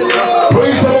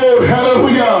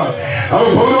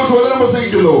 പൗലോസ് വചനം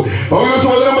പ്രസംഗിക്കുന്നു. പൗലോസ്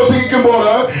വചനം പ്രസംഗിക്കുമ്പോൾ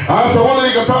ആ സഹോദരി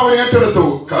കർത്താവിനെ ഏറ്റെടുത്തു.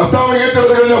 കർത്താവിനെ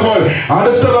ഏറ്റെടുത്ത് കഴിഞ്ഞപ്പോൾ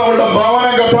അടുത്തത് അവളുടെ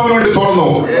ഭവനം കർത്താവിന് വേണ്ടി തുറന്നു.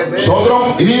 സ്വതന്ത്രം.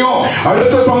 ഇനിയോ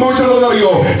അടുത്ത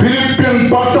സംഭവിച്ചതെന്നറിയോ? ഫിലിപ്പിയൻ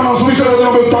പട്ടണം സുവിശേഷത്തിന്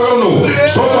മുമ്പിൽ തകർന്നു.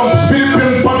 സ്വതന്ത്രം.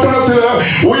 ഫിലിപ്പിയൻ പട്ടണത്തില്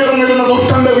ഉയർന്നിരുന്ന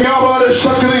ദുഷ്ടന്റെ വ്യാപാര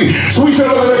ശക്തി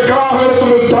സുവിശേഷത്തിന്റെ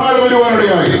കാഹളത്തിന് താഴെ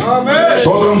വരുവാനിടയായി.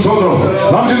 സ്വതന്ത്രം. സ്വതന്ത്രം.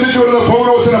 നാം ചിന്തിച്ചു വരുന്ന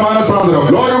പൗലോസിന്റെ മാനസാന്തരം.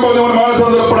 ലോകം പറഞ്ഞവൻ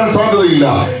മാനസാന്തരപ്പെടാൻ സാധ്യതയില്ല.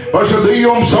 പക്ഷെ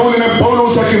ദൈവം ശൗലിനെ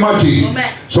പൗലോസാക്കി മാറ്റി.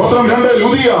 സ്വതന്ത്രം. 2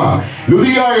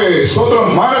 ലുദിയായെ സ്വതന്ത്രം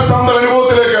മാനസാന്തര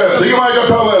അനുഭവത്തിലേക്ക് ദൈവമായ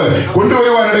കർത്താവ്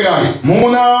കൊണ്ടുവരുവാനിടയായി.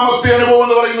 മൂന്നാമത്തെ അനുഭവം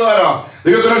എന്ന് പറയുന്നത് ആരാ?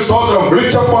 ദൈവത്തിന് സ്തോത്രം.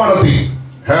 വെളിച്ചപ്പാടത്തി.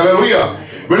 ഹല്ലേലൂയ.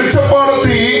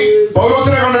 വെളിച്ചപ്പാടത്തി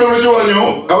പൗലോസിനെ കണ്ടിട്ട് വിളിച്ചു പറഞ്ഞു,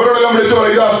 അവരോടെല്ലാം വിളിച്ചു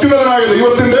പറഞ്ഞു, ഇത് അത്യുന്നതനായ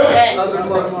ദൈവത്തിന്റെ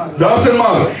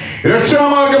ദാസന്മാർ,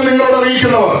 രക്ഷാമാർഗം നിങ്ങളോട്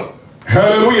അറിയിക്കുന്നവർ.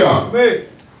 ഹല്ലേലൂയ.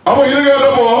 അപ്പൊ ഇത്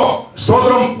കേട്ടപ്പോ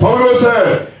സ്തോത്രം പൗലോസ്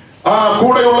ആ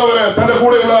കൂടെയുള്ളവര്, തന്റെ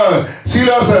കൂടെയുള്ള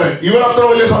ശീലാസ്, ഇവർ അത്ര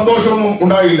വലിയ സന്തോഷമൊന്നും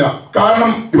ഉണ്ടായില്ല.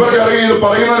 കാരണം ഇവർക്ക് അറിയാം ഇത്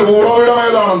പറയുന്നത് ഉറവിടം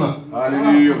ഏതാണെന്ന്.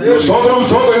 സ്തോത്രം.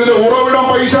 സ്തോത്രം. ഇതിന്റെ ഉറവിടം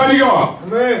പൈശാചികമാണ്.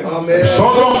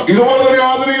 സ്തോത്രം. ഇതുപോലെ തന്നെ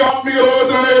ആധുനിക ആത്മീയ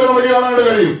ലോകത്തിൽ അനേകം നമുക്ക് കാണാനായിട്ട്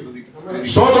കഴിയും.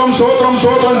 സ്തോത്രം. സ്തോത്രം.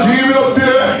 സ്തോത്രം.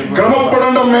 ജീവിതത്തില്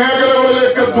ക്രമപ്പെടേണ്ട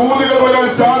മേഖലകളിലേക്ക് ദൂതുകൾ വരാൻ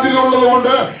സാധ്യതയുള്ളത്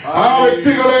കൊണ്ട് ആ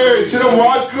വ്യക്തികളെ ചില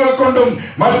വാക്കുകൾ കൊണ്ടും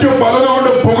മറ്റു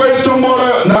പലതുകൊണ്ടും പുകഴ്ത്തുമ്പോൾ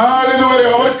നാളിതുവരെ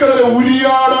അവർക്കതിൽ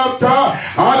ഉരിയാടാത്ത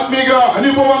ആത്മീക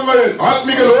അനുഭവങ്ങൾ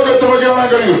ആത്മീക ലോകത്ത് നമുക്ക് കാണാൻ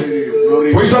കഴിയും.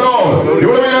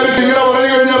 ഇവിടെ വിചാരിച്ച് ഇങ്ങനെ പറഞ്ഞു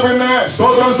കഴിഞ്ഞാൽ പിന്നെ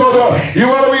സ്തോത്രം സ്തോത്രം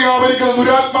ഇവിടെ വ്യാപരിക്കുന്ന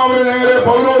ദുരാത്മാവിന് നേരെ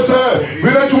പൗലോസ്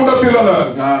വിരൽ ചൂണ്ടത്തില്ലെന്ന്.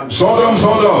 സ്തോത്രം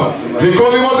സ്തോത്രം.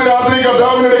 നിക്കോദീമോസ് രാത്രി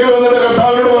കർത്താവിന്റെ അടുക്കൽ വന്നിട്ട്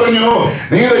കർത്താവിനോട് പറഞ്ഞു,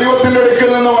 നീ ദൈവത്തിന്റെ അടുക്കൽ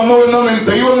നിന്ന് വന്നു എന്ന്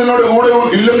ദൈവം നിന്നോട് കൂടെ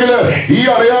ഇല്ലെങ്കിൽ ഈ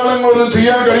അടയാളങ്ങളൊന്നും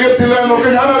ചെയ്യാൻ കഴിയത്തില്ല എന്നൊക്കെ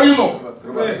ഞാൻ അറിയുന്നു.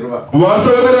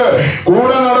 വാസ്തവത്തില്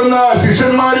കൂടെ നടന്ന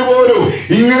ശിഷ്യന്മാര് പോലും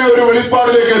ഇങ്ങനെ ഒരു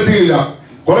വെളിപ്പാടിലേക്ക് എത്തിയില്ല.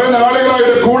 കുറെ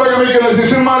നാളുകളായിട്ട് കൂടെ ഗമിക്കുന്ന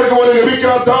ശിഷ്യന്മാർക്ക് പോലും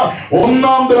ലഭിക്കാത്ത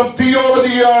ഒന്നാം തരം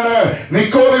തിയോളജിയാണ്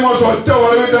നിക്കോദീമോസ് ഒറ്റ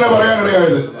വരവിൽ തന്നെ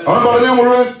പറയാനിടയായത്. അവൻ പറഞ്ഞ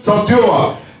മുഴുവൻ സത്യവുമാണ്.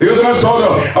 ദൈവത്തിന്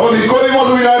സ്തോത്രം. അപ്പൊ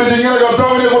നിക്കോദീമോസ് വിചാരിച്ച് ഇങ്ങനെ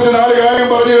കർത്താവിനെ കുറിച്ച് 4 കാര്യം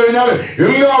പറഞ്ഞു കഴിഞ്ഞാൽ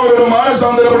എല്ലാവരോടും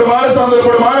മാനസാന്തരപ്പെടും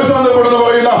മാനസാന്തരപ്പെടും മാനസാന്തരപ്പെടും എന്ന്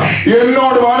പറയില്ല,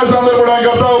 എന്നോട് മാനസാന്തരപ്പെടാൻ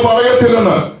കർത്താവ്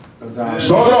പറയത്തില്ലെന്ന്.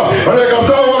 സ്തോത്രം. പക്ഷേ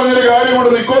കർത്താവ് പറഞ്ഞൊരു കാര്യമുണ്ട്,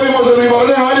 നിക്കോദീമോസ് നീ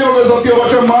പറഞ്ഞ കാര്യമൊക്കെ സത്യം,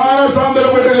 പക്ഷെ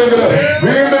മാനസാന്തരപ്പെട്ടില്ലെങ്കിൽ,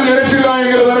 വീണ്ടും ജനിച്ചില്ല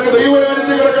എങ്കിൽ നിനക്ക്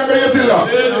ദൈവരാജ്യത്തിൽ കിടക്കാൻ കഴിയത്തില്ല.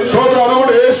 സ്തോത്രം.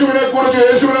 അതുകൊണ്ട് യേശുവിനെ കുറിച്ച്,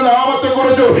 യേശുവിന്റെ നാമത്തെ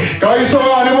കുറിച്ച്, ക്രൈസ്തവ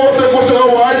അനുഭവത്തെ കുറിച്ച്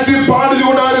വാഴ്ത്തി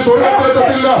പാടിതുകൊണ്ട് ആരും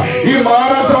സ്വർഗ്ഗത്തിലെത്തത്തില്ല. ഈ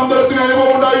മാനസാന്തരത്തിന്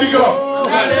അനുഭവം ഉണ്ടായിരിക്കണം.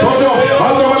 സ്തോത്രം.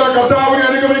 മാത്രമല്ല കർത്താവിനെ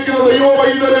അനുഗമിക്കുന്ന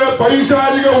ദൈവവൈതലിന്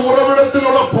പൈശാചിക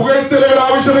ഉറവിടത്തിലുള്ള പുകഴ്ത്തലുകൾ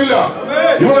ആവശ്യമില്ല.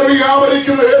 ഇവിടെ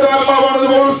വ്യാപരിക്കുന്ന ഏതാത്മാവാണെന്ന്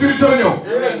പൗലോസ് തിരിച്ചറിഞ്ഞു.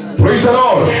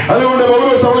 അതുകൊണ്ട്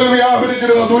പൗലോസ് അവളിൽ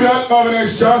വ്യാപരിച്ചിരുന്ന ദുരാത്മാവിനെ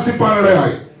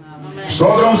ശാസിപ്പാനിടയായി.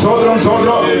 സ്തോത്രം സ്തോത്രം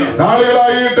സ്തോത്രം.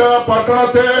 നാളുകളായിട്ട്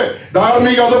പട്ടണത്തെ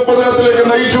ധാർമ്മിക അധപ്പതനത്തിലേക്ക്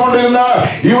നയിച്ചുകൊണ്ടിരുന്ന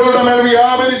ഇവളുടെ മേൽ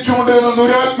വ്യാപരിച്ചുകൊണ്ടിരുന്ന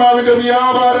ദുരാത്മാവിന്റെ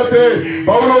വ്യാപാരത്തെ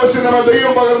പൗലോസിന്റെ മേൽ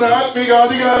ദൈവം പകർന്ന ആത്മീക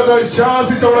അധികാരത്തെ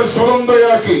ശാസിച്ചവളെ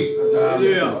സ്വതന്ത്രയാക്കി.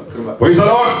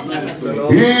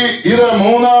 ഇത്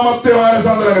മൂന്നാമത്തെ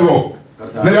മാനസാന്തര അനുഭവം.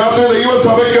 രാത്രി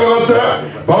ദൈവസഭയ്ക്കകത്ത്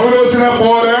പൗലോസിനെ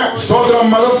പോലെ സ്തോത്രം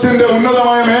മതത്തിന്റെ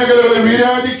ഉന്നതമായ മേഖലകളിൽ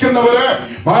വിരാജിക്കുന്നവരെ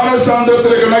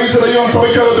മാനസാന്തരത്തിലേക്ക് നയിച്ച ദൈവം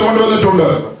സഭയ്ക്കകത്ത് കൊണ്ടുവന്നിട്ടുണ്ട്.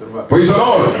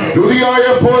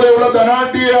 ലുദിയായെ പോലെയുള്ള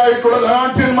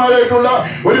ധനാഢ്യന്മാരായിട്ടുള്ള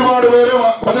ഒരുപാട് പേര്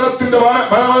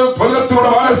വചനത്തിലൂടെ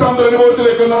മാനസാന്തര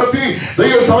അനുഭവത്തിലേക്ക് നടത്തി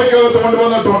ദൈവം സഭയ്ക്കകത്ത്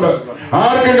കൊണ്ടുവന്നിട്ടുണ്ട്.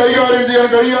 ആർക്കും കൈകാര്യം ചെയ്യാൻ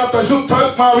കഴിയാത്ത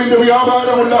ശുദ്ധാത്മാവിന്റെ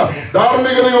വ്യാപാരമുള്ള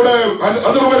ധാർമ്മികതയുടെ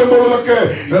അതിർവരുമ്പോഴൊക്കെ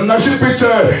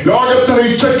നശിപ്പിച്ച് ലോകത്തിന്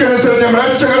ഇച്ഛയ്ക്കനുസരിച്ച്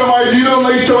മേച്ഛകരമായ ജീവിതം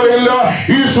നയിച്ചവരെല്ല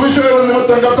ഈ സുവിശേഷ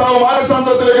നിമിത്തം കർത്താവ്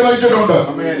മാനസാന്തരത്തിലേക്ക് നയിച്ചിട്ടുണ്ട്.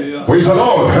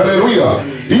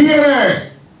 ഇങ്ങനെ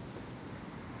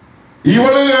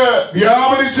ഇവളില്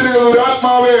വ്യാപരിച്ചിരിക്കുന്ന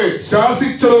ഒരാത്മാവെ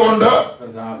ശാസിച്ചത് കൊണ്ട്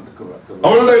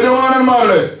അവളുടെ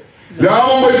യജമാനന്മാരുടെ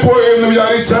ലാഭം പോയിപ്പോയി എന്ന്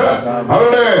വിചാരിച്ച്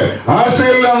അവരുടെ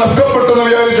ആശയെല്ലാം നഷ്ടപ്പെട്ടെന്ന്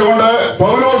വിചാരിച്ചുകൊണ്ട്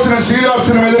പൗലോസിനും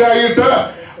ശീലാസിനും എതിരായിട്ട്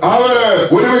അവര്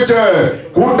ഒരുമിച്ച്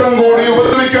കൂട്ടം കൂടി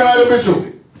ഉപദ്രവിക്കാൻ ആരംഭിച്ചു.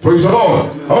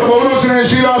 അവർ പൗലോസിനെയും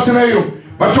ശീലാസിനെയും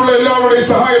മറ്റുള്ള എല്ലാവരുടെയും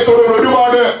സഹായത്തോടെ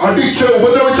ഒരുപാട് അടിച്ച്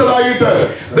ഉപദ്രവിച്ചതായിട്ട്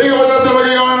ദൈവവചനത്തിൽ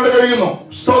കാണാനായിട്ട് കഴിയുന്നു.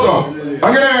 സ്തോത്രം.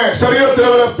 അങ്ങനെ ശരീരത്തിൽ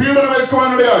അവരെ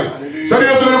പീഡനമേൽക്കുവാനിടയായി,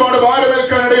 ശരീരത്തിൽ ഒരുപാട്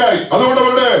ഭാരമേൽക്കാനിടയായി. അതുകൊണ്ട്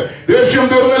അവരുടെ ദേഷ്യം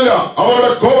തീർന്നില്ല. അവരുടെ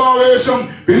കോപാവേശം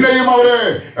പിന്നെയും അവരെ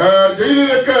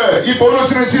ജയിലിലേക്ക്, ഈ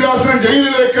പൗലോസിനെ ശീലാസിനെ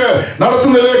ജയിലിലേക്ക്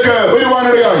നടത്തുന്നതിലേക്ക്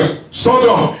വരുവാനിടയായി.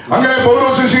 സ്തോത്രം. അങ്ങനെ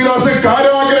പൗലോസും ശീലാസും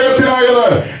കാരാഗ്രഹത്തിലായത്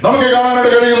നമുക്ക്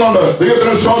കാണാനായിട്ട് കഴിയുന്നുണ്ട്.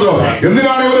 ദൈവത്തിന് സ്തോത്രം.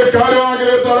 എന്തിനാണ് ഇവരെ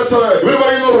കാരാഗ്രഹത്തിൽ അടച്ചത്? ഇവർ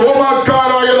പറയുന്നു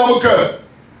റോമാക്കാരായ നമുക്ക്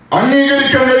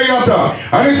അംഗീകരിക്കാൻ കഴിയാത്ത,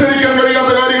 അനുസരിക്കാൻ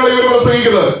കഴിയാത്ത കാര്യങ്ങൾ ഇവർ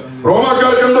പ്രസംഗിക്കുന്നത്.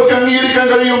 റോമാക്കാർക്ക് എന്തൊക്കെ അംഗീകരിക്കാൻ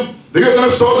കഴിയും? ദൈവത്തിന്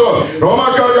സ്തോത്രം.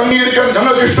 റോമാക്കാർക്ക് അംഗീകരിക്കാൻ.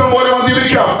 ഞങ്ങൾക്ക് ഇഷ്ടം പോലെ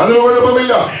മദ്യപിക്കാം, അതിന്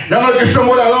കുഴപ്പമില്ല. ഞങ്ങൾക്ക് ഇഷ്ടം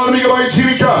പോലെ അധാർമികമായി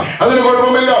ജീവിക്കാം, അതിന്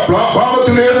കുഴപ്പമില്ല.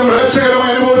 പാപത്തിന്റെ ഏതും രക്ഷകരമായ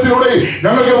അനുഭവത്തിലൂടെ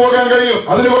ഞങ്ങൾക്ക് പോകാൻ കഴിയും,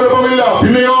 അതിന് കുഴപ്പമില്ല.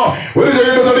 പിന്നെയോ ഒരു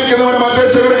ചെകിട് തടിക്കുന്നവനെ മറ്റേ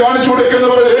ചെകിട് കാണിച്ചു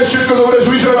കൊടുക്കുന്നവരെ യേശുക്രിസ്തുവിന്റെ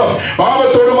സുവിശേഷം,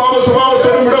 പാപത്തോടും പാപ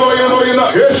സ്വഭാവത്തോടും വിട പറയാൻ പറയുന്ന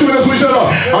യേശുവിന്റെ സുവിശേഷം,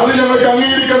 അത് ഞങ്ങൾക്ക്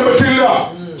അംഗീകരിക്കാൻ പറ്റില്ല.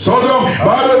 സ്വതന്ത്രം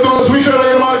ഭാരതത്തിലുള്ള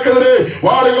സുവിശേഷകന്മാർക്കെതിരെ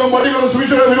വാളുകളും വടികളും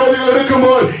സുവിശേഷ വിരോധികൾ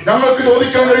എടുക്കുമ്പോൾ ഞങ്ങൾക്ക്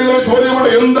ചോദിക്കാൻ കഴിയുന്ന ഒരു ചോദ്യമുണ്ട്: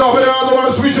 എന്ത് അപരാധമാണ്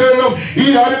സുവിശേഷം ഈ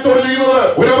രാജ്യത്തോട് ചെയ്യുന്നത്?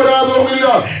 ഒരു അപരാധവുമില്ല.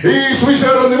 ഈ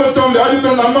സുവിശേഷ നിമിത്തം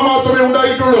രാജ്യത്തിന് നന്മ മാത്രമേ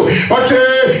ഉണ്ടായിട്ടുള്ളൂ. പക്ഷേ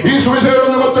ഈ സുവിശേഷ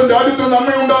നിമിത്തം രാജ്യത്തിന്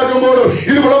നന്മ ഉണ്ടാകുമ്പോൾ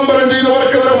ഇത് വിളംബരം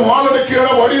ചെയ്യുന്നവർക്കെതിരെ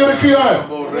വാളെടുക്കുകയാണ്, വടിയെടുക്കുകയാണ്.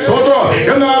 സ്വതന്ത്രം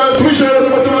എന്നാൽ സുവിശേഷ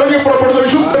നിമിത്തം ഇറങ്ങിപ്പുറപ്പെടുന്ന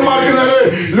വിശുദ്ധന്മാർക്ക് നേരെ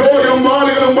ലോകം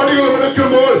വാളുകളും വടികളും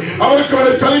എടുക്കുമ്പോൾ അവർക്ക്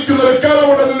വേണ്ടി ചലിക്കുന്ന ഒരു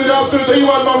കരമുണ്ടെന്ന് രാത്രി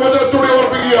ദൈവാത്മാ വചനത്തോടെ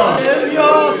ഓർപ്പിക്കുകയാണ്.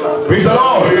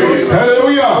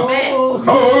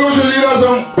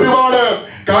 ഒരുപാട്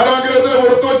കാരാഗ്രഹത്തിന്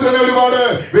പുറത്തു വെച്ച് തന്നെ ഒരുപാട്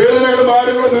വേദനകളും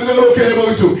ഭാരങ്ങളും ദുരിതങ്ങളും ഒക്കെ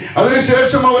അനുഭവിച്ചു.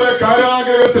 അതിനുശേഷം അവരെ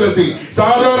കാരാഗ്രഹത്തിലെത്തി.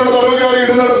 സാധാരണ തടവുകാരെ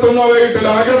ഇടുന്നിടത്തുനിന്ന് അവരെ ഇട്ടില്ല,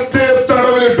 അകത്തെ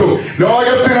തടവിലിട്ടു.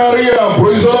 ലോകത്തിനറിയാം,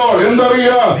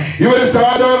 എന്തറിയാം, ഇവര്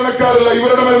സാധാരണക്കാരല്ല,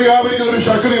 ഇവരുടെ മേൽ വ്യാപരിക്കുന്ന ഒരു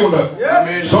ശക്തിയുണ്ട്.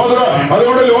 സോദര,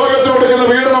 അതുകൊണ്ട് ലോകത്തിന് കൊടുക്കുന്ന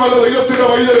പീഡനമല്ല ദൈവത്തിന്റെ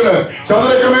വൈദ്യന്.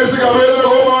 ചതുരക്ക മേശക്ക് അവേദന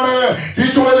കോപാണ്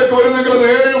തീച്ചുളയിലേക്ക് വരുന്നെങ്കിൽ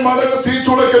 7 മടങ്ങ്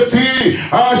തീച്ചുളയ്ക്ക് തീ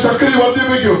ആ ശക്തി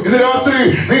വർദ്ധിപ്പിക്കും. ഇന്ന് രാത്രി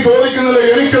നീ ചോദിക്കുന്നില്ല,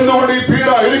 എനിക്കെന്തുകൊണ്ട് ഈ പീഡ,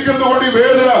 എനിക്കെന്തുകൊണ്ട് ഈ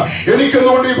വേദന,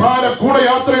 എനിക്കെന്തുകൊണ്ട് ഈ ഭാരം? കൂടെ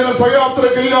യാത്ര ചെയ്യുന്ന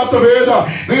സഹയാത്രക്കില്ലാത്ത വേദ.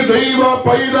 നീ ദൈവ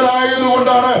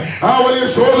പൈതലായതുകൊണ്ടാണ് ആ വലിയ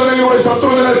ശോധനയിലൂടെ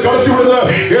ശത്രുവിനെ കടത്തിവിടുന്നത്.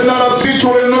 എന്നാൽ ആ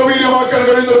തീച്ചുളയെ നിർവീര്യമാക്കാൻ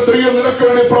കഴിയുന്ന ഒരു ദൈവം നിനക്ക്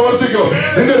വേണ്ടി പ്രവർത്തിക്കും.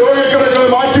 നിന്റെ രോഗക്കിടകളെ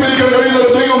മാറ്റിവരിക്കാൻ കഴിയുന്ന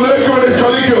ഒരു ദൈവം നിനക്ക് വേണ്ടി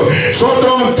ചലിക്കും.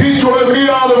 സ്വന്തം തീച്ചുളയെ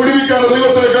വീഴാതെ വിടുവിക്കാൻ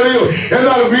ദൈവത്തിന് കഴിയും.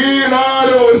 എന്നാൽ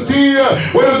വീണാലും ഒരു തീ,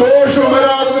 ഒരു ദോഷം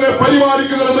വരാതെ നിന്നെ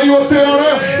പരിപാലിക്കുന്ന ദൈവത്തെയാണ്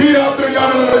ഈ രാത്രി ഞാൻ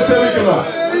നിങ്ങളെ സേവിക്കുന്നത്.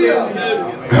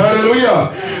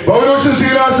 പൗലോസും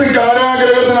ശീലാസും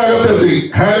കാരാഗ്രഹത്തിനകത്തെത്തി.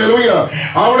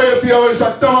 അവിടെ എത്തി അവർ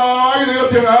ശക്തമായി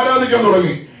ദൈവത്തെ ആരാധിക്കാൻ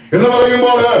തുടങ്ങി. എന്ന്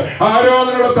പറയുമ്പോൾ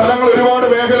ആരാധനയുടെ തലങ്ങൾ ഒരുപാട്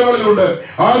മേഖലകളിലുണ്ട്.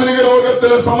 ആധുനിക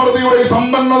ലോകത്തിലെ സമൃദ്ധിയുടെയും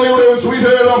സമ്പന്നതയുടെയും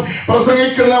സുവിശേഷം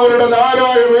പ്രസംഗിക്കുന്നവരുടെ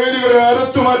ധാരായ വേരുകളെ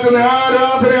അറുത്തുമാറ്റുന്ന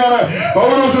ആരാധനയാണ്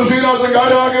പൗലോസും ശീലാസും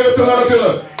കാരാഗ്രഹത്തിൽ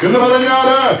നടത്തിയത്. എന്ന്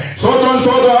പറഞ്ഞാല് സ്തോത്രം,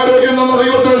 സ്തോത്രം, ആരോഗ്യം തന്ന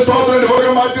ദൈവത്തിന് സ്തോത്രം,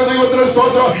 രോഗം മാറ്റിയ ദൈവത്തിന്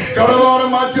സ്തോത്രം, കടഭാരം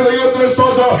മാറ്റിയ ദൈവത്തിന്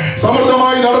സ്തോത്രം,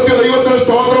 സമൃദ്ധമായി നടത്തിയ ദൈവത്തിന്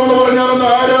സ്തോത്രം എന്ന് പറഞ്ഞാലൊന്ന്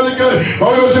ആരാധിക്കാൻ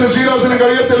പൗലോസിനും ശീലാസിനും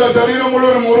കഴിയത്തില്ല. ശരീരം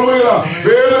മുഴുവൻ മുറിവുകള,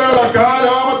 വേദനകള,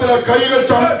 കാരാമത്തിലെ കൈകൾ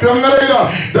ചങ്ങലയില,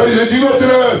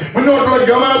 ജീവിതത്തില് മുന്നോട്ടുള്ള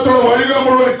ഗമനത്തിലുള്ള വഴികൾ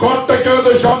മുഴുവൻ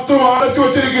കോട്ടയ്ക്കകത്ത് ശത്രു അടച്ചു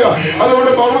വെച്ചിരിക്കുക.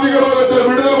 അതുകൊണ്ട് ഭൗതിക ലോകത്തിൽ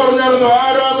വിടുതൽ പറഞ്ഞാലൊന്നും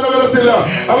ആരാധന വരത്തില്ല.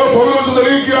 അവർ പൗലോസ്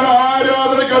തെളിയിക്കുകയാണ്,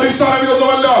 ആരാധനയ്ക്ക് അടിസ്ഥാനം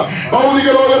ഇതൊന്നുമല്ല. ഭൗതിക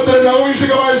ലോകത്തിലെ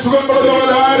നൈമിഷികമായ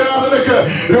സുഖങ്ങളൊന്നുമല്ല ആരാധനയ്ക്ക്.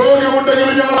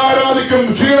 രോഗമുണ്ടെങ്കിലും ഞങ്ങൾ ആരാധിക്കും,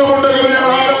 ക്ഷീണമുണ്ടെങ്കിലും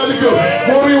ഞങ്ങൾ ആരാധിക്കും,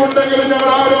 മുറിവുണ്ടെങ്കിലും ഞങ്ങൾ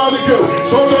ആരാധിക്കും.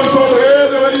 സ്വന്തം സ്വന്തം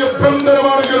ഏത് വലിയ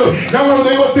ബന്ധനമാണെങ്കിലും ഞങ്ങൾ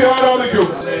ദൈവത്തെ ആരാധിക്കും.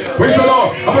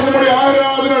 അപ്പൊ നമ്മുടെ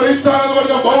ആരാധന അടിസ്ഥാനം എന്ന്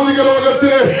പറഞ്ഞ ഭൗതിക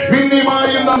ലോകത്തിലെ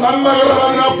മിന്നിമായുന്ന നന്മകൾ,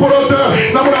 അതിനപ്പുറത്ത്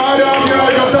നമ്മുടെ ആരാധനയായ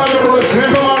കർത്താവിനോടുള്ള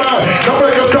സ്നേഹമാണ്. നമ്മുടെ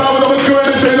കർത്താവ് നമുക്ക്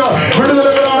വേണ്ടി ചെയ്ത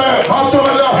വിടുതലുകളാണ്.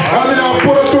 മാത്രമല്ല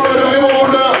അതിനപ്പുറത്തുള്ള ഒരു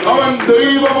അനുഭവമുണ്ട്. അവൻ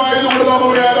ദൈവമായതുകൊണ്ട് നാം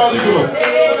അവനെ ആരാധിക്കുന്നു.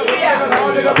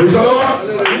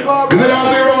 ഇന്ന്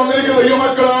രാത്രി ഇവിടെ വന്നിരിക്കുന്ന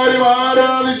ദൈവമക്കൾ ആരും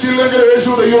ആരാധിച്ചില്ലെങ്കിൽ യേശു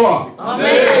ദൈവമാ.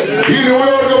 ഈ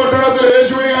ന്യൂയോർക്ക് പട്ടണത്തിൽ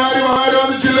യേശുവിനെ ആരും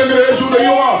ആരാധിച്ചില്ലെങ്കിൽ യേശു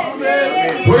ദൈവമാ.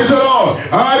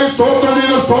 ആര് സ്തോത്രം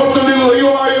ചെയ്ത്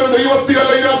ദൈവമായ ഒരു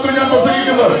ദൈവത്തെയല്ല ഈ രാത്രി ഞാൻ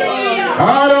പ്രസംഗിക്കുന്നത്.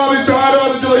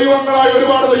 ആരാധിച്ച് ദൈവങ്ങളായ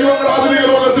ഒരുപാട് ദൈവങ്ങൾ ആധുനിക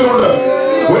ലോകത്തിലുണ്ട്.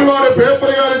 ഒരുപാട്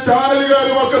പേപ്പറുകാരും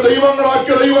ചാനലുകാരും ഒക്കെ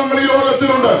ദൈവങ്ങളാക്കിയ ദൈവങ്ങൾ ഈ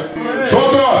ലോകത്തിലുണ്ട്.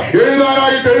 സ്തോത്രം,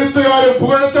 എഴുതാനായിട്ട് എഴുത്തുകാരും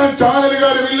പുകഴ്ത്താൻ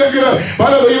ചാനലുകാരും ഇല്ലെങ്കിൽ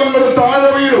പല ദൈവങ്ങളും താഴെ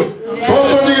വീഴും.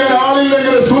 സ്തോത്രം ചെയ്യാൻ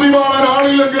ആളില്ലെങ്കിൽ, സ്തുതി പാടാൻ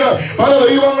ആളില്ലെങ്കിൽ പല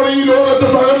ദൈവങ്ങളും ഈ ലോകത്ത്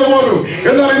തകർന്നു പോകും.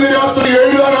 എന്നാൽ ഇന്ന് രാത്രി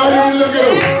എഴുതാൻ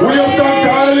ആരുമില്ലെങ്കിലും, ഉയർത്താൻ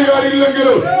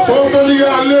ചാനലുകാരില്ലെങ്കിലും, സ്തോത്രം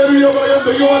ചെയ്യാൻ ഹല്ലേലൂയ പറയാൻ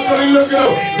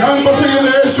ദൈവമക്കളില്ലെങ്കിലും ഞാൻ പ്രസംഗിക്കുന്ന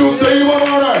യേശു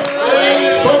ദൈവമാണ്.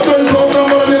 സ്തോത്രം, സ്തോത്രം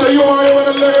പറഞ്ഞ്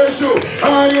ദൈവമായവനല്ല യേശു.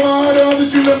 ആരും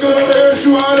ആരാധിച്ചില്ലെങ്കിൽ യേശു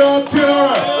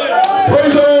ആരാധ്യനാണ്.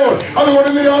 അതുകൊണ്ട്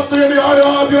ഇന്ന് രാത്രി എന്റെ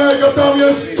ആരാധ്യനായ കർത്താവിനെ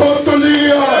സ്തോത്രം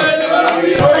ചെയ്യുകയാണ്.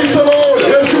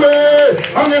 യേശുവേ,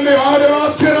 അങ്ങന്റെ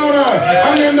ആരാധ്യനാണ്,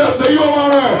 അങ്ങന്റെ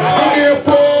ദൈവമാണ്.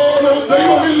 അങ്ങെപ്പോലും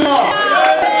ദൈവമില്ല.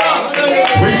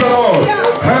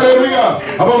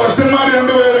 അപ്പൊ ഭക്തന്മാർ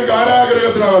രണ്ടുപേരും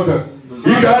കാരാഗ്രഹത്തിനകത്ത്.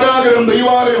 ഈ കാരാഗ്രഹം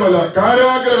ദൈവാലയമല്ല,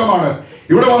 കാരാഗ്രഹമാണ്.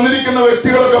 ഇവിടെ വന്നിരിക്കുന്ന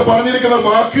വ്യക്തികളൊക്കെ പറഞ്ഞിരിക്കുന്ന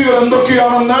വാക്കുകൾ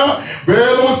എന്തൊക്കെയാണെന്ന്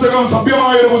വേദപുസ്തകം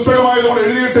സഭ്യമായ ഒരു പുസ്തകമായതുകൊണ്ട്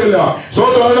എഴുതിയിട്ടില്ല.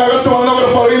 സ്വന്തം അതിനകത്ത് വന്നവർ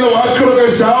പറയുന്ന വാക്കുകളൊക്കെ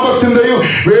ശാപത്തിന്റെയും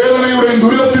വേദനയുടെയും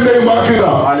ദുരിതത്തിന്റെയും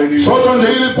വാക്കുകളാണ്. സ്വന്തം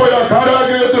ജയിലിൽ പോയ,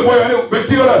 കാരാഗ്രഹത്തിൽ പോയ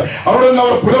വ്യക്തികള് അവിടെ നിന്ന്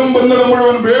അവർ പുലമ്പുന്നത്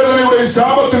മുഴുവൻ വേദനയുടെയും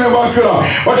ശാപത്തിന്റെയും വാക്കുകളാണ്.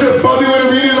 പക്ഷെ പതിവൊരു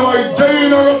വീര്യമായി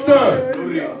ജയിലിനകത്ത്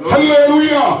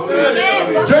ഹല്ലേലൂയ.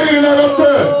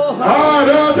 ജയിലിനകത്ത്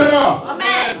ആരാധന,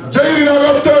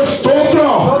 ജയിലിനകത്ത്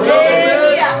സ്തോത്രം,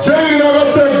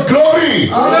 ജയിലിനകത്ത് glory.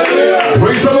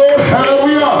 Praise the Lord.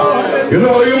 Hallelujah എന്ന്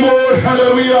പറയുമ്പോൾ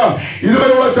ഹല്ലേലൂയ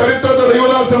ഇതുവരെയുള്ള ചരിത്രത്തെ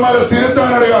ദൈവദാസന്മാരെ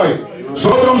തിരുത്താനിടയായി.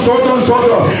 സ്തോത്രം സ്തോത്രം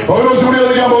സ്തോത്രം. പൗലോസ് കൂടി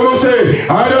ചോദിക്കാം, പൗലോസേ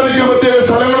ആരാധിക്കാൻ പ്രത്യേക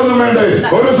സ്ഥലങ്ങളൊന്നും വേണ്ടേ?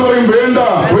 പൗലോസ് പറയും വേണ്ട.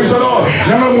 Praise the Lord.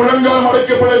 ഞങ്ങൾ മുഴങ്കാൽ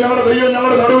മടക്കപ്പോഴേ ഞങ്ങളുടെ ദൈവം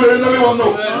ഞങ്ങളുടെ നടുവിൽ എഴുന്നള്ളി വന്നു.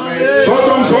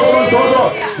 സ്തോത്രം സ്തോത്രം സ്തോത്രം.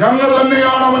 ഞങ്ങൾ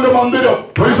തന്നെയാണ് അവന്റെ മന്ദിരം.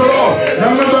 Praise the Lord.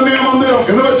 ഞങ്ങൾ തന്നെയാണ് മന്ദിരം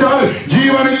എന്ന് വെച്ചാൽ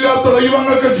ജീവനില്ലാത്ത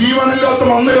ദൈവങ്ങൾക്ക് ജീവനില്ലാത്ത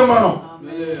മന്ദിരം വേണം.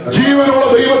 ജീവനുള്ള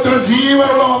ദൈവത്തിന്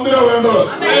ജീവനുള്ള മന്ദിരം വേണ്ടത്.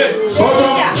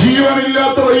 സ്വന്തം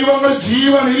ജീവനില്ലാത്ത ദൈവങ്ങൾ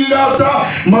ജീവനില്ലാത്ത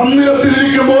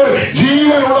മന്ദിരത്തിലിരിക്കുമ്പോൾ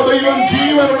ജീവനുള്ള ദൈവം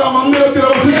ജീവനുള്ള മന്ദിരത്തിൽ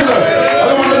വസിക്കുന്നത്.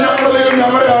 അതുകൊണ്ട് ഞങ്ങളുടെ ദൈവം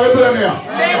ഞങ്ങളുടെ അകത്ത് തന്നെയാണ്.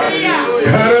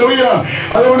 ഹല്ലേലൂയ.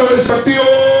 അതുകൊണ്ട് അവർ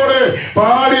ശക്തിയോടെ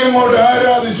പാടി അങ്ങോട്ട്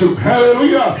ആരാധിച്ചു.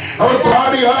 ഹല്ലേലൂയ. അവർ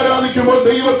പാടി ആരാധിക്കുമ്പോൾ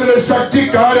ദൈവത്തിന്റെ ശക്തി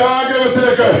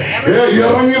കാരാഗ്രഹത്തിലേക്ക്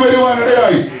ഇറങ്ങി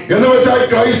വരുവാനിടയായി. എന്ന് വെച്ചാൽ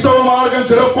ക്രൈസ്തവ മാർഗം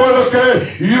ചിലപ്പോഴൊക്കെ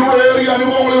ഇരുളേറിയ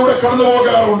അനുഭവങ്ങളിലൂടെ കടന്നു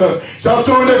പോകാറുണ്ട്.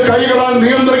 ശത്രുവിന്റെ കൈകളാൽ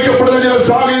നിയന്ത്രിക്കപ്പെടുന്ന ചില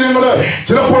സാഹചര്യങ്ങൾ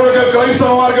ചിലപ്പോഴൊക്കെ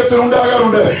ക്രൈസ്തവ മാർഗത്തിൽ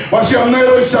ഉണ്ടാകാറുണ്ട്. പക്ഷെ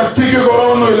അന്നേരം ശക്തിക്ക്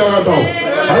കുറവൊന്നുമില്ല കേട്ടോ.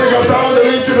 അത് കർത്താവ്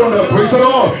തെളിയിച്ചിട്ടുണ്ട്.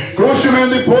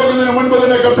 ക്രൂശുമേന്തി പോകുന്നതിന് മുൻപ്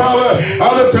തന്നെ കർത്താവ്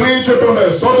അത് തെളിയിച്ചിട്ടുണ്ട്.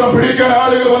 സ്തോത്രം. പിടിക്കാൻ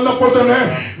ആളുകൾ വന്നപ്പോൾ തന്നെ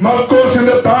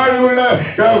മർക്കോസിന്റെ താഴെ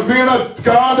വീണ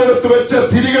കാതെടുത്ത് വെച്ച്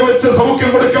തിരികെ വെച്ച് സൗഖ്യം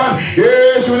കൊടുക്കാൻ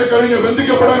യേശുവിന് കഴിഞ്ഞു.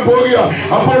 ബന്ധിക്കപ്പെടാൻ പോകുക.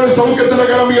 അപ്പോൾ സൗഖ്യത്തിന്റെ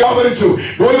കരം വ്യാപരിച്ചു.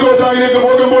 ഗോൽഗോഥായിലേക്ക്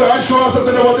പോകുമ്പോൾ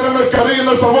ആശ്വാസത്തിന്റെ വചനങ്ങൾ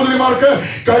കരയുന്ന സഹോദരിമാർക്ക്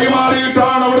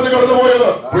കൈമാറിയിട്ടാണ് അവിടുന്ന് കടന്നുപോയത്.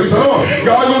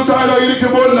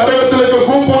 ഗാഗുൽത്തായിലായിരിക്കുമ്പോൾ നരകത്തിലേക്ക്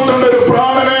കൂപ്പൂത്തേണ്ട ഒരു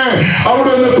പ്രാണനെ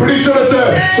അവിടെ നിന്ന് പിടിച്ചെടുത്ത്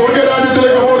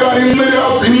സ്വർഗരാജ്യത്തിലേക്ക് പോകാൻ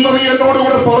ഇന്ന് നീ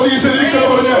എന്നോടുകൂടെ പരദീസയിലിരിക്കുന്നു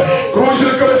പറഞ്ഞ് ക്രൂശിൽ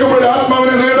കിടക്കുമ്പോൾ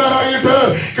ആത്മാവിനെ നേടാനായിട്ട്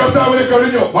കർത്താവിന്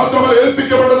കഴിഞ്ഞു. മാത്രമല്ല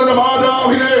ഏൽപ്പിക്കപ്പെട്ടതിന്റെ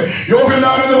മാതാവിനെ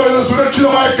യോഹന്നാൻ എന്ന് പറയുന്ന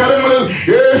സുരക്ഷിതമായ കരങ്ങളിൽ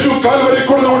യേശു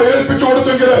കാൽവരിക്കൂടെ നമ്മുടെ ഏൽപ്പിച്ചു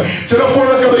കൊടുത്തെങ്കിൽ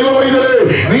ചിലപ്പോഴൊക്കെ ദൈവവൈദ്യരെ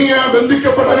നീ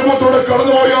ബന്ധിക്കപ്പെട്ട അനുഭവത്തോടെ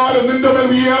കടന്നുപോയാലും നിന്റെ മേൽ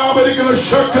വ്യാപരിക്കുന്ന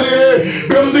ശക്തിയെ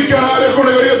ബന്ധിക്കാൻ ആരെ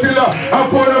കൊണ്ട് കഴിയത്തില്ല.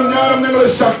 അപ്പോഴും ഞാനും നിങ്ങൾ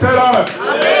ശക്തരാണ്.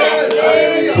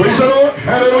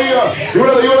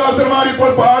 ഇവിടെ ദൈവദാസന്മാർ ഇപ്പോൾ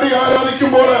പാടി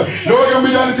ആരാധിക്കുമ്പോൾ ലോകം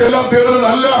വിചാരിച്ച് എല്ലാം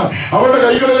തീർന്നതല്ല. അവരുടെ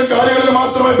കൈകളിലും കാലുകളിലും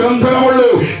മാത്രമേ ബന്ധനമുള്ളൂ.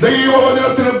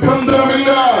 ദൈവവചനത്തിന്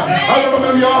ബന്ധനമില്ല. അവരുടെ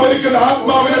മേൽ വ്യാപരിക്കുന്ന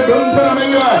ആത്മാവിന്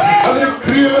ബന്ധനമില്ല. അതിന്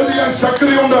ക്രിയകൾ ചെയ്യാൻ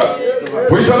ശക്തിയുണ്ട്.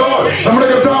 നമ്മുടെ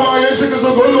കർത്താവായ യേശു ക്രിസ്തു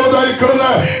ഗോൽഗോഥായിൽ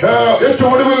കിടന്ന്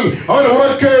ഏറ്റവും ഒടുവിൽ അവൻ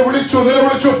ഉറക്കെ വിളിച്ചു,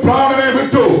 നിലവിളിച്ചു, പ്രാണനെ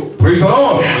വിട്ടു.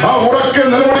 ആ ഉറക്കെ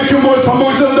നിലവിളിക്കുമ്പോൾ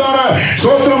സംഭവിച്ചത് എന്താണ്?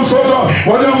 സ്തോത്രം സ്തോത്രം.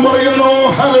 വചനം പറയുന്നു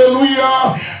ഹല്ലേലൂയ.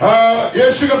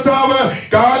 യേശു കർത്താവ്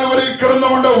കാൽവരിയിൽ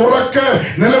കിടന്നുകൊണ്ട് ഉറക്കെ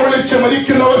നിലവിളിച്ച്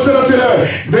മരിക്കുന്ന അവസരത്തില്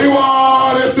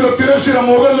ദൈവാലയത്തിലെ തിരശ്ശീല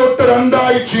മുകളിലോട്ട്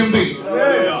രണ്ടായി ചീന്തി.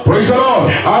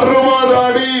 60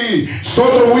 അടി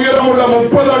സ്തോത്രം ഉയരമുള്ള,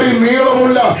 30 അടി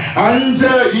നീളമുള്ള,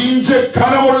 5 ഇഞ്ച്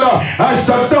കനമുള്ള ആ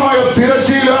ശക്തമായ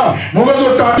തിരശ്ശീല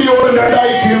മുകളിലോട്ട് അടിയോളം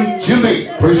രണ്ടായി ചീന്തി.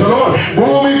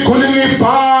 ഭൂമി കുലുങ്ങി,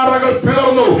 പാറകൾ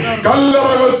പിളർന്നു,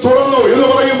 കല്ലറകൾ തുറന്നു എന്ന്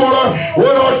പറയുമ്പോൾ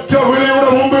ഒരൊറ്റ വിളിയുടെ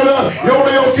മുമ്പിൽ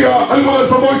എവിടെയൊക്കെ അത്ഭുതം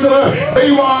സംഭവിച്ചത്?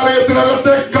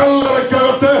 ദൈവാലയത്തിനകത്തെ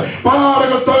കല്ലറയ്ക്കകത്ത്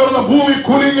പാറകൾ തകർന്ന് ഭൂമി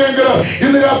കുലുങ്ങിയെങ്കിൽ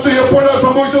ഇന്ന് രാത്രി എപ്പോഴാണ്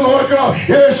സംഭവിച്ചെന്ന് ഓർക്കണം.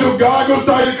 യേശു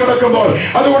ഗാഗുൽത്തായിൽ കിടക്കുമ്പോൾ.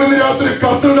 അതുകൊണ്ട് ഇന്ന് രാത്രി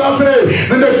കർത്തൃദാസനെ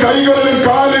നിന്റെ കൈകളിലും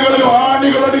കാലുകളിലും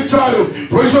ആണികൾ അടിച്ചാലും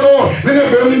നിന്നെ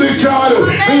ബന്ധിച്ചാലും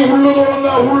നീ ഉള്ളു തുറന്ന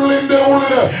ഉള്ളിന്റെ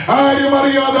ഉള്ളില് ആരും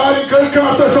അറിയാതെ ആരും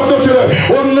കേൾക്കാത്ത ശബ്ദത്തില്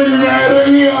ഒന്ന്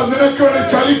ഞരങ്ങിയ നിനക്ക് വേണ്ടി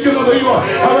ചലിക്കുന്ന ദൈവം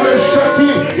അവന്റെ ശക്തി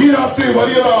ഈ രാത്രി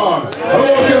വലിയതാണ്.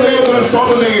 അതുപോലെ ദൈവത്തിന്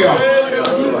സ്തോത്രം ചെയ്യുക.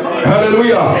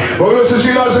 ഹല്ലേലൂയ. പൗലോസ്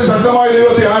ശീലാസ് ശക്തമായ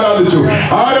ദൈവത്തെ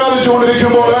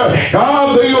ആരാധിച്ചുകൊണ്ടിരിക്കുമ്പോൾ ആ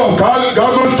ദൈവം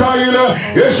ഗാഗുൽത്തായില്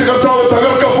യേശു കർത്താവ്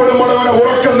തകർക്കപ്പെടുമ്പോൾ അവനെ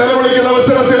ഉറക്കം നിലവിളിക്കുന്ന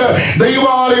അവസരത്തില്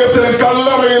ദൈവാലയത്തിലും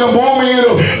കല്ലറയിലും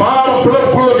ഭൂമിയിലും പാറ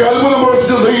പിളർപ്പുകളൊക്കെ അത്ഭുതം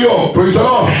പ്രവർത്തിച്ച ദൈവം.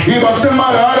 ഈ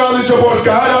ഭക്തന്മാർ ആരാധിച്ചപ്പോൾ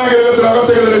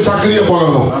കാരാഗ്രഹത്തിനകത്തേക്ക് ശക്തിയെ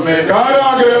പകർന്നു.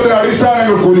 കാരാഗ്രഹത്തിന്റെ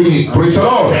അടിസ്ഥാനങ്ങൾ കുലുങ്ങി.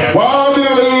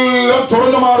 വാതിലുകളെല്ലാം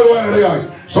തുറന്നു മാറുവാൻ ഇടയായി.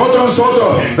 സ്തോത്രം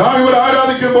സ്തോത്രം. നാം ഇവർ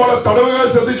ആരാധിക്കുമ്പോൾ തടവുകാർ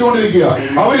ശ്രദ്ധിച്ചുകൊണ്ടിരിക്കുക.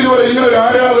 അവർ ഇതുവരെ ഇങ്ങനെ ഒരു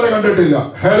ആരാധന കണ്ടിട്ടില്ല.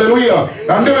 ഹല്ലേലൂയ.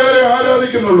 രണ്ടുപേരെ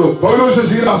ആരാധിക്കുന്നുള്ളൂ, പൗലോസും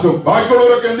ശീലാസും.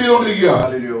 ബാക്കിയുള്ളവരൊക്കെ എന്ത് ചെയ്തുകൊണ്ടിരിക്കുക?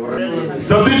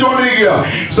 ശ്രദ്ധിച്ചുകൊണ്ടിരിക്കുക.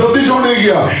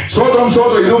 സ്തോത്രം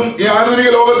സ്തോത്രം. ഇതും ഈ ആധുനിക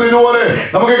ലോകത്തിൽ ഇതുപോലെ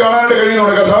നമുക്ക് കാണാനായിട്ട്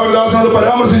കഴിയുന്നുണ്ട്. കർത്താവിദാസൻ അത്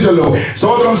പരാമർശിച്ചല്ലോ.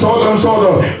 സ്തോത്രം സ്തോത്രം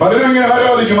സ്തോത്രം. പലരും ഇങ്ങനെ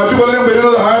ആരാധിക്കും. മറ്റു പലരും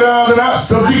വരുന്നത് ആരാധന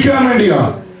ശ്രദ്ധിക്കാൻ വേണ്ടിയാണ്.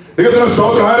 ദൈവത്തിന്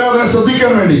സ്തോത്രം. ആരാധന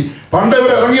ശ്രദ്ധിക്കാൻ വേണ്ടി. പണ്ട്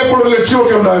ഇവർ ഇറങ്ങിയപ്പോൾ ഒരു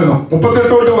ലക്ഷ്യമൊക്കെ ഉണ്ടായിരുന്നു.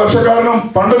 38 വർഷക്കാരനും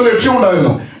പണ്ടൊരു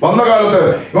ലക്ഷ്യമുണ്ടായിരുന്നു. വന്ന കാലത്ത്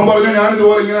ഇവൻ പറഞ്ഞു, ഞാൻ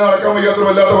ഇതുപോലെ ഇങ്ങനെ നടക്കാൻ വയ്യാത്ത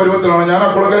വല്ലാത്ത പരുവത്തിലാണ്, ഞാൻ ആ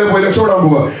കുളക്കരയിൽ പോയി രക്ഷപ്പെടാൻ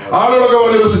പോവുക. ആളുകളൊക്കെ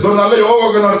പറഞ്ഞു ഒരു നല്ല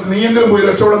യോഗമൊക്കെ നടത്തി, നീ എങ്കിലും പോയി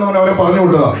രക്ഷപ്പെടാൻ അവനെ പറഞ്ഞു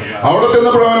വിട്ടതാ. അവിടെ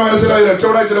ചെന്നപ്പോൾ അവനെ മനസ്സിലായി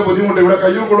രക്ഷപ്പെടാൻ ചില ബുദ്ധിമുട്ട്, ഇവിടെ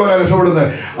കയ്യിൽ കൊള്ളുവാനാണ് രക്ഷപ്പെടുന്നത്.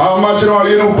 ആ അമ്മാച്ചനും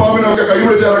അളിയനും ഉപ്പാപ്പിനും ഒക്കെ കൈ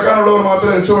പിടിച്ച് ഇറക്കാനുള്ളവർ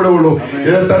മാത്രമേ രക്ഷപ്പെടുകയുള്ളൂ,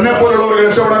 തന്നെ പോലുള്ളവർക്ക്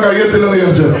രക്ഷപ്പെടാൻ കഴിയത്തില്ലെന്ന്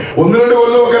വിചാരിച്ച് 1-2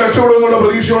 കൊല്ലമൊക്കെ രക്ഷപ്പെടുമെന്നുള്ള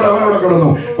പ്രതീക്ഷയോടെ അവൻ അവിടെ കിടന്നു.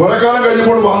 കുറെ കാലം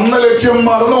കഴിഞ്ഞപ്പോൾ വന്ന ലക്ഷ്യം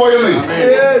മറന്നുപോയെന്ന്.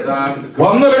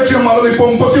 വന്ന ലക്ഷ്യം മറന്ന് ഇപ്പൊ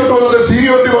 38 കൊല്ലത്തെ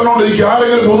സീനിയോറിറ്റി പറഞ്ഞുകൊണ്ടിരിക്കുക.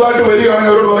 ആരെങ്കിലും പുതുതായിട്ട്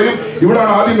വരികയാണെങ്കിൽ അവരോട് പറയും,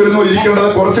 ഇവിടെയാണ് ആദ്യം വരുന്നവർ ഇരിക്കേണ്ടത്,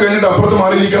 കുറച്ച് കഴിഞ്ഞിട്ട് അപ്പുറത്ത്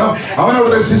മാറിയിരിക്കണം.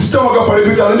 അവനവിടുത്തെ സിസ്റ്റം ഒക്കെ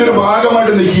പഠിപ്പിച്ച് അതിന്റെ ഒരു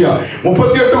ഭാഗമായിട്ട് നിൽക്കുക.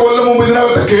 38 കൊല്ലം മുമ്പ്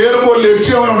ഇതിനകത്ത് കയറുമ്പോൾ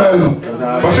ലക്ഷ്യം അവനുണ്ടായിരുന്നു.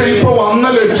 പക്ഷെ ഇപ്പൊ വന്ന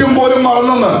ലക്ഷ്യം പോലും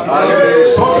മറന്നെന്ന്.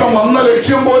 സ്തോത്രം, വന്ന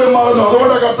ലക്ഷ്യം പോലും മറന്നു.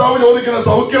 അതുകൊണ്ട് കർത്താവ് ചോദിക്കുന്നത്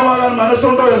സൗഖ്യമാകാൻ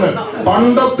മനസ്സുണ്ടോ എന്ന്.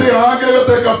 പണ്ടത്തെ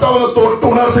ആഗ്രഹത്തെ കർത്താവ്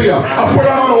തൊട്ടുണർത്തുക.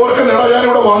 അപ്പോഴാണ് അവൻ ഓർക്കുന്നത്, എടാ ഞാൻ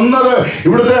ഇവിടെ വന്നത്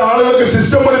ഇവിടുത്തെ ആളുകൾക്ക്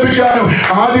സിസ്റ്റം പഠിപ്പിക്കാനും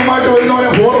ആദ്യമായിട്ട് വരുന്നവനെ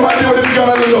ഫോർമാറ്റ്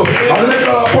പഠിപ്പിക്കാനല്ലോ,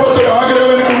 അതിനേക്കാൾ അപ്പുറത്തൊരു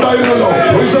ആഗ്രഹം എനിക്ക് ഉണ്ടായിരുന്നല്ലോ.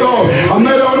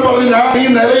 അന്നേരം അവൻ പറഞ്ഞു, ഞാൻ ഈ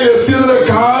നിലയിൽ എത്തിയതിന്റെ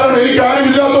കാരണം എനിക്ക് ആരും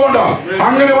ഇല്ലാത്തതുകൊണ്ടാ.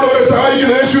 അങ്ങനെയുള്ളവരെ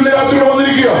സഹായിക്കുന്ന യേശുവിന്റെ രാത്രിയോട്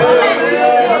വന്നിരിക്കുക.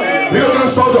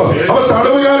 അപ്പൊ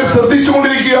തടവുകാരെ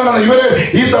ശ്രദ്ധിച്ചുകൊണ്ടിരിക്കുകയാണ് ഇവരെ.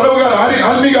 ഈ തടവുകാർ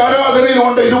ആത്മീക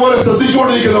ആരാധനയിലുണ്ട് ഇതുപോലെ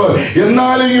ശ്രദ്ധിച്ചുകൊണ്ടിരിക്കുന്നവർ.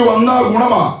 എന്നാലും ഈ വന്ന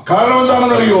ഗുണമാ. കാരണം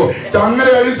എന്താണെന്ന് അറിയോ? ചങ്ങല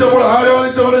അഴിച്ചപ്പോൾ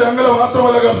ആരാധിച്ചവരെ ചങ്ങല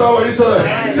മാത്രമല്ല കർത്താവ് അഴിച്ചത്,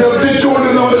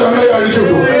 ശ്രദ്ധിച്ചുകൊണ്ടിരുന്നവരെ ചങ്ങല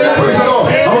അഴിച്ചിട്ടു.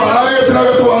 അപ്പൊ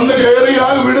ആലയത്തിനകത്ത് വന്ന്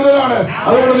കയറിയാൽ വിടുതലാണ്.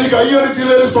 അതുകൊണ്ട് നീ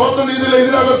കൈയടിച്ചില്ല, സ്തോത്രം ചെയ്തില്ല,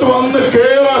 ഇതിനകത്ത് വന്ന്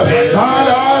കയറ്.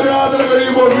 4 ആരാധന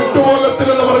കഴിയുമ്പോൾ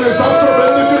വിട്ടുപോകത്തില്ലെന്ന് പറഞ്ഞ് ശത്രു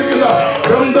ബന്ധിച്ചിരിക്കുന്ന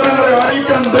ബന്ധനങ്ങളെ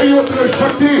അഴിക്കാൻ ദൈവത്തിന്റെ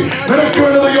ശക്തി നിനക്ക്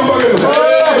വേണ്ടി ദൈവം പകരും.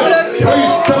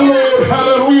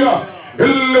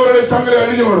 എല്ലാവരുടെയും ചങ്ങല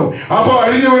അഴിഞ്ഞു വീണു. അപ്പൊ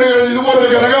അഴിഞ്ഞു വീണ് കഴിഞ്ഞ് ഇതുപോലൊരു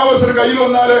കനകാവസരം കയ്യിൽ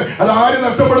വന്നാല് അത് ആരും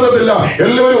നഷ്ടപ്പെടുത്തത്തില്ല.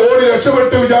 എല്ലാവരും ഓടി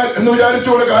രക്ഷപ്പെട്ടു എന്ന്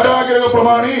വിചാരിച്ചുകൊണ്ട് കാരാഗ്രഹ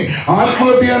പ്രമാണി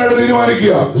ആത്മഹത്യ ചെയ്യാനായിട്ട്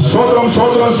തീരുമാനിക്കുക. സ്വോത്രം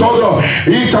സ്വോത്രം സ്വോത്രം.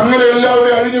 ഈ ചങ്ങല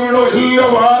എല്ലാവരുടെയും അഴിഞ്ഞു വീണു. എല്ലാ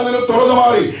വാതിലും തുറന്നു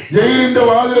മാറി. ജയിലിന്റെ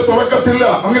വാതില് തുറക്കത്തില്ല,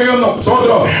 അങ്ങനെയൊന്നും.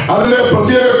 സ്വോത്രം. അതിന്റെ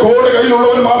പ്രത്യേക കോഡ്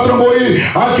കയ്യിലുള്ളവൻ മാത്രം പോയി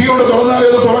ആ കീ കൊണ്ട് തുറന്നാലേ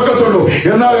അത് തുറക്കത്തുള്ളൂ.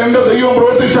 എന്നാൽ എന്റെ ദൈവം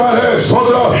പ്രവർത്തിച്ചാല്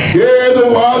സ്വോത്രം ഏത്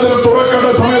വാതിലും തുറക്കേണ്ട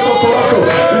സമയത്ത് തുറക്കും.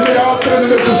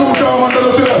 നിന്റെ ശുശ്രൂഷ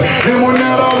മണ്ഡലത്തില് നീ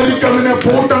മുന്നേറാതിരിക്കാൻ നിന്നെ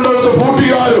പൂട്ടേണ്ടടുത്ത്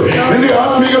പൂട്ടിയാലും, നിന്റെ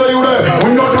ആത്മീയതയുടെ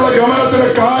മുന്നോട്ടുള്ള ഗമനത്തിന്റെ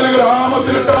കാലുകൾ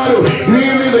ആമത്തിലിട്ടാലും, നീ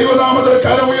ദൈവനാമത്തിൽ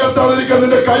കരമുയർത്താതിരിക്കാൻ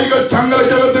നിന്റെ കൈകൾ ചങ്ങല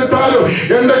ചേർത്തിട്ടാലും,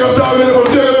 എന്റെ കർത്താവിന് ഒരു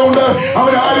പ്രത്യേകതയുണ്ട്.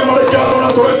 അവൻ ആരും അടയ്ക്കാതെ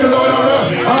തുറക്കുന്നവനാണ്.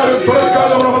 ആരും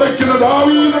തുറക്കാതെ അടയ്ക്കുന്ന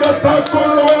ദാവീദിന്റെ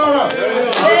താക്കോലുള്ളവനാണ്.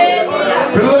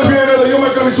 ഫിലദൽഫിയയിലെ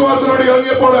ദൈവമക്കൾ വിശ്വാസത്തിനോട്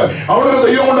ഇറങ്ങിയപ്പോൾ അവിടെ ഒരു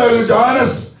ദൈവം ഉണ്ടായിരുന്നു,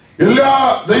 ജാനസ്. എല്ലാ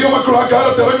ദൈവമക്കളും ആ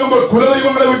കാലത്ത് ഇറങ്ങുമ്പോൾ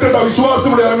കുലദൈവങ്ങളെ വിട്ടിട്ട്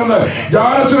വിശ്വാസത്തിലൂടെ ഇറങ്ങുന്നത്.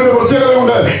 ജാനസിനൊരു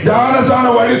പ്രത്യേകതയുണ്ട്. ജാനസാണ്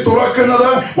വഴി തുറക്കുന്നത്,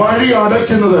 വഴി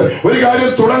അടയ്ക്കുന്നത്. ഒരു കാര്യം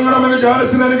തുടങ്ങണമെങ്കിൽ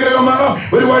ജാനസിന് അനുഗ്രഹം വേണം.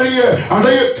 ഒരു വഴിയെ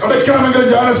അടയ്ക്കണമെങ്കിൽ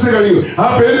ജാനസിന് കഴിയും. ആ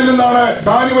പേരിൽ നിന്നാണ്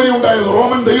ജാനുവരി ഉണ്ടായത്.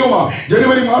 റോമൻ ദൈവമാ.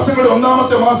 ജനുവരി മാസങ്ങളുടെ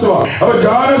 1-ാമത്തെ മാസമാണ്. അപ്പൊ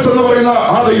ജാനസ് എന്ന് പറയുന്ന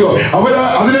ആ ദൈവം,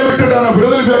 അതിനെ വിട്ടിട്ടാണ്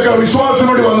ഫിലദൽഫിയക്കാർ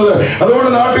വിശ്വാസത്തിനോട് വന്നത്.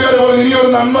 അതുകൊണ്ട് നാട്ടുകാരെ പോലെ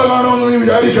ഇനിയൊരു നന്മ കാണുമെന്ന് നീ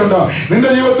വിചാരിക്കണ്ട. നിന്റെ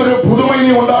ജീവിതത്തിൽ ഒരു പുതുമ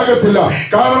ഇനി ഉണ്ടാകത്തില്ല.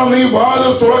 കാരണം നീ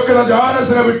വാതിൽ തുറക്കുന്ന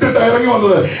ജാനസിനെ വിട്ടിട്ട് ഇറങ്ങി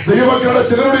വന്നത്. ദൈവമക്കളുടെ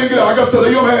ചിലരുടെയെങ്കിലും അകത്ത്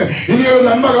ദൈവമേ ഇനിയൊരു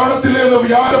നന്മ കാണത്തില്ല എന്ന്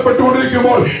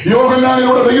വിചാരപ്പെട്ടുകൊണ്ടിരിക്കുമ്പോൾ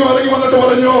യോഹന്നാനിലൂടെ ദൈവം ഇറങ്ങി വന്നിട്ട്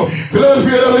പറഞ്ഞു,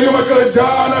 ഫിലദൽഫിയയിലെ ദൈവമക്കളെ,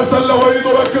 ജാനസ് അല്ല വഴി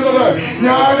തുറക്കുന്നത്,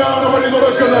 ഞാനാണ് വഴി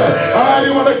തുറക്കുന്നത്.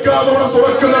 ആരും അടയ്ക്കാതെ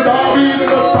തുറക്കുന്ന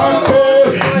ദാവീദിന്റെ താക്കോൽ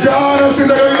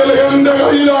ജാനസിന്റെ കയ്യിൽ, എന്റെ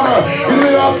കയ്യിലാണ്. ഇന്ന്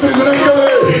രാത്രി നിനക്കത്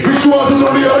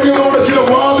വിശ്വാസത്തോടെ ഇറങ്ങിയതോടെ ചില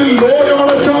വാതിൽ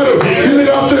ലോകമടച്ചാലും ഇന്ന്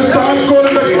രാത്രി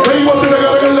താക്കോലിന്റെ ദൈവത്തിന്റെ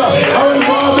കരകളില്ല. അവൻ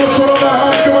വാതിൽ തുറന്ന്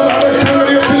ആർക്കും അത് അടയ്ക്കാൻ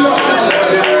കഴിയത്തില്ല.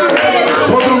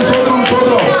 സ്വതന്ത്രം സ്വതന്ത്രം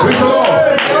സ്വതന്ത്രം.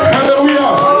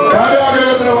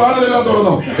 കാരാഗ്രഹത്തിന്റെ വാതിലെല്ലാം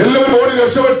തുറന്നു. എല്ലാവരും ഓടി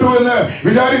രക്ഷപ്പെട്ടു എന്ന്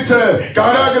വിചാരിച്ച്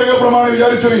കാരാഗ്രഹ പ്രമാണി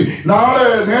വിചാരിച്ചു, നാളെ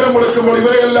നേരം വിളിക്കുമ്പോൾ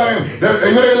ഇവരെയെല്ലാം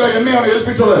എന്നെയാണ്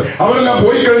ഏൽപ്പിച്ചത്. അവരെല്ലാം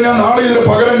പോയി കഴിഞ്ഞാൽ നാളെ ഇതിന്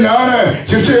പകരം ഞാൻ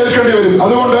ശിക്ഷ ഏൽക്കേണ്ടി വരും.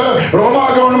 അതുകൊണ്ട് റോമാ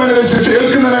ഗവൺമെന്റിന്റെ ശിക്ഷ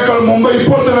ഏൽക്കുന്നതിനേക്കാൾ മുമ്പ്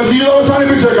ഇപ്പോൾ തന്നെ ജീവിതം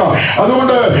അവസാനിപ്പിച്ചേക്കാം.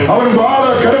 അതുകൊണ്ട് അവൻ വാള്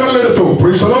കരങ്ങളിലെടുത്തു.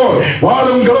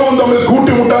 വാളും ഗളവും തമ്മിൽ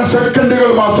കൂട്ടിമുട്ടാൻ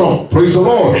സെക്കൻഡുകൾ മാത്രം.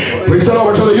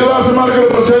 പക്ഷെ ദൈവദാസന്മാർക്ക് ഒരു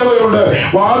പ്രത്യേകതയുണ്ട്.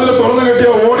 വാതിൽ തുറന്നു കെട്ടിയ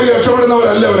ഓടി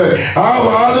രക്ഷപ്പെടുന്നവരല്ല അവര്. ആ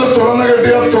വാതിൽ തുറന്നു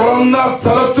കെട്ടിയ തുറന്ന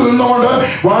സ്ഥലത്ത് നിന്നുകൊണ്ട്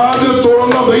വാതിൽ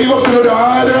തുറന്ന ദൈവത്തിന് ഒരു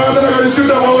ആരാധന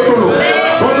കഴിച്ചിട്ടേ പോകത്തുള്ളൂ.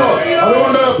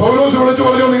 അതുകൊണ്ട് പൗലോസ് വിളിച്ചു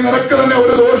പറഞ്ഞു, നീ നിനക്ക് തന്നെ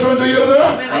ഒരു ദോഷവും ചെയ്യരുത്,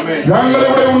 ഞങ്ങൾ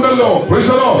ഇവിടെ ഉണ്ടല്ലോ.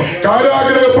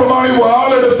 കാരാഗ്രഹ പ്രമാണി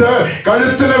വാളെടുത്ത്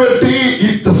കഴുത്തിനെ വെട്ടി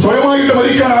സ്വയമായിട്ട്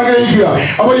മരിക്കാൻ ആഗ്രഹിക്കുക.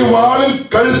 അപ്പൊ ഈ വാളിൽ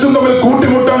കഴുത്തും തമ്മിൽ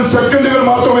കൂട്ടിമുട്ടാൻ സെക്കൻഡുകൾ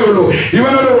മാത്രമേ ഉള്ളൂ.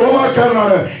 ഇവനൊരു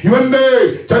റോമാക്കാരനാണ്. ഇവന്റെ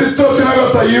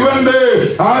ചരിത്രത്തിനകത്ത് ഇവന്റെ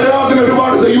ആരാധന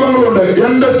ഒരുപാട് ദൈവങ്ങളുണ്ട്.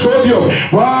 എന്റെ ചോദ്യം,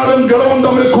 വാളും ഗളവും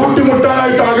തമ്മിൽ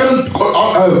കൂട്ടിമുട്ടാനായിട്ട്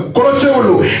കുറച്ചേ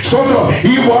ഉള്ളൂ. സ്വന്തം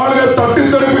ഈ വാളിനെ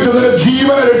തട്ടിത്തെറിപ്പിച്ച് നിന്റെ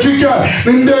ജീവനെ രക്ഷിക്കാൻ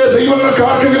നിന്റെ ദൈവങ്ങൾക്ക്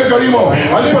ആർക്കെങ്കിലും കഴിയുമോ?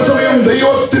 അല്പസമയം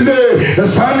ദൈവത്തിന്റെ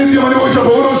സാന്നിധ്യം അനുഭവിച്ച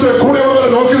പൗലോസ് കൂടെയുള്ളവരെ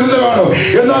നോക്കി നിന്ന് കാണും.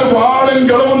 എന്നാൽ വാളും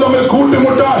കളവും തമ്മിൽ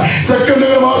കൂട്ടിമുട്ടാൻ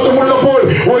സെക്കൻഡുകൾ മാത്രമുള്ളപ്പോൾ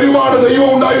ഒരുപാട് ദൈവം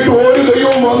ഉണ്ടായിട്ട് ഒരു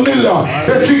ദൈവവും വന്നില്ല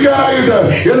രക്ഷിക്കാനായിട്ട്.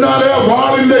 എന്നാൽ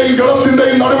വാളിന്റെയും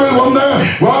കളത്തിന്റെയും നടുവിൽ വന്ന്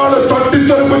വാള്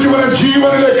തട്ടിത്തെറിപ്പിച്ചുവനെ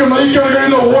ജീവനിലേക്ക് നയിക്കാൻ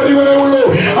കഴിയുന്ന ഒരുവനേ ഉള്ളൂ.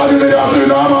 അതിന് രാത്രി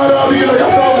നാം ആരാധിക്കുന്ന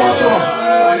കർത്താവ് മാത്രം.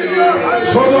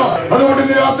 അതുകൊണ്ട്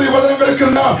ഇന്ന് രാത്രി വചനം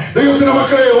കേൾക്കുന്ന ദൈവത്തിന്റെ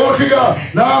മക്കളെ ഓർക്കുക,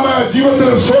 നാം ജീവിതത്തിൽ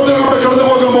ശോധനകളിലൂടെ കടന്നു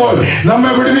പോകുമ്പോൾ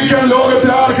നമ്മെ വിടുവിക്കാൻ ലോകത്തിൽ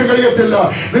ആർക്കും കഴിയത്തില്ല.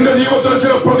 നിന്റെ ജീവിതത്തിൽ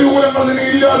ചില പ്രതികൂലങ്ങൾ നിന്നെ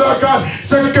ഇല്ലാതാക്കാൻ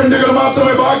സെക്കൻഡുകൾ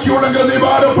മാത്രമേ ബാക്കിയുള്ളെങ്കിൽ നീ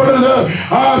ഭാരപ്പെടരുത്.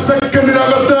 ആ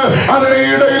സെക്കൻഡിനകത്ത് അതിന്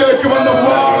ഇടയിലേക്ക് വന്ന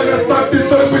വാളിനെ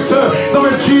തട്ടിത്തെറിപ്പിച്ച്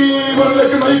നമ്മെ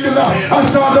ജീവനിലേക്ക് നയിക്കുന്ന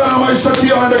അസാധാരണമായ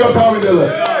ശക്തിയാണ് എന്റെ കർത്താവിൻ്റെത്.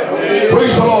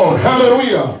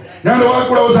 ഞാൻ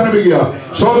വാക്കൂടെ അവസാനിപ്പിക്കുക.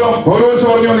 സ്വതം പൗലോസ്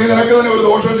പറഞ്ഞു, നീ നിനക്ക് തന്നെ ഒരു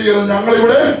ദോഷം ചെയ്യരുത്, ഞങ്ങൾ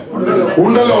ഇവിടെ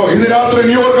ഉണ്ടല്ലോ. ഇന്ന് രാത്രി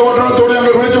ന്യൂയോർക്ക് പട്ടണത്തോട്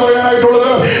ഞങ്ങൾ വിളിച്ചു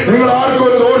പറയാനായിട്ടുള്ളത്, നിങ്ങൾ ആർക്കും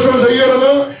ഒരു ദോഷം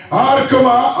ചെയ്യരുത്,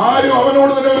 ആരും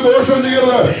അവനോട് തന്നെ ഒരു ദോഷം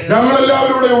ചെയ്യരുത്.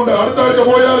 ഞങ്ങളെല്ലാവരും ഇവിടെ ഉണ്ട്. അടുത്ത ആഴ്ച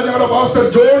പോയാൽ ഞങ്ങളുടെ പാസ്റ്റർ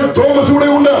ജോൺ തോമസ് ഇവിടെ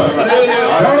ഉണ്ട്,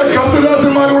 ഞങ്ങളുടെ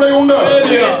കർത്തദാസന്മാർ ഇവിടെ ഉണ്ട്.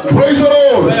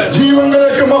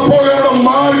 ജീവങ്ങളിലേക്ക് പോകാനുള്ള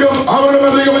മാർഗം അവരുടെ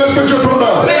മേൽ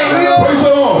ഏൽപ്പിച്ചിട്ടുണ്ട്.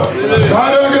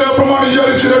 കാരാഗ്രഹ പ്രമാണം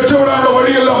വിചാരിച്ച് രക്ഷപ്പെടാനുള്ള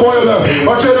വഴിയെല്ലാം പോയത്,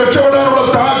 പക്ഷെ രക്ഷപ്പെടാനുള്ള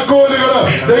താക്കോലുകൾ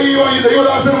ഈ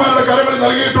ദൈവദാസന്മാരുടെ കരങ്ങളിൽ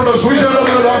നൽകിയിട്ടുണ്ട്.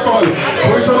 സുവിശേഷത്തിന്റെ താക്കോൽ.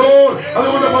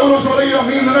 അതുകൊണ്ട് പൗലോസ് പറയുക,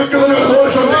 നീ നിനക്ക് തന്നെ ഒരു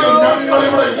ദോഷം ചെയ്യും, ഞങ്ങൾ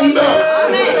ഇവിടെ ഉണ്ട്.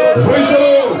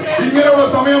 ഇങ്ങനെയുള്ള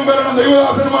സമയം വരണം.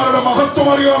 ദൈവദാസന്മാരുടെ മഹത്വം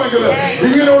അറിയണമെങ്കിൽ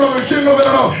ഇങ്ങനെയുള്ള വിഷയങ്ങൾ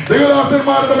വരണം.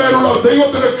 ദൈവദാസന്മാരുടെ മേലുള്ള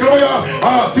ദൈവത്തിന്റെ കൃപ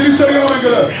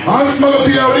തിരിച്ചറിയണമെങ്കിൽ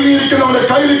ആത്മഹത്യ ഒരുങ്ങിയിരിക്കുന്നവന്റെ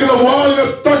കയ്യിലിരിക്കുന്ന വാളിനെ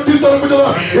തട്ടിത്തെറിപ്പിച്ചത്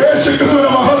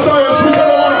യേശുക്രിസ്തുവിന്റെ മഹത്തായ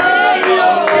സുവിശേഷമാണ്.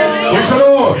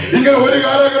 ഇങ്ങനെ ഒരു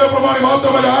കാരാഗ്രഹ പ്രമാണി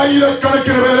മാത്രമല്ല,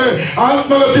 ആയിരക്കണക്കിന് പേരെ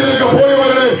ആത്മഹത്യയിലേക്ക്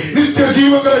പോയവരുടെ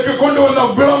നിത്യജീവങ്ങളിലേക്ക് കൊണ്ടുവന്ന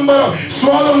വിളംബര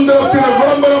സ്വാതന്ത്ര്യത്തിന്റെ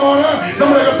വിളംബരമാണ്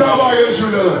നമ്മുടെ കർത്താവായ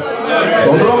യേശുവിൻ്റെത്.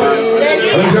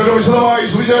 അതിനുശേഷം വിശദമായി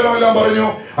സുവിശേഷമെല്ലാം പറഞ്ഞു.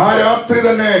 ആ രാത്രി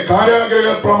തന്നെ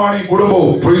കാരാഗ്രഹ പ്രമാണി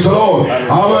കുടുംബവും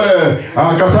അവര്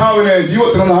കർത്താവിനെ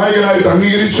ജീവിതത്തിന് നായകനായിട്ട്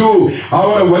അംഗീകരിച്ചു.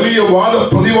 അവർ വലിയ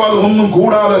പ്രതിവാദം ഒന്നും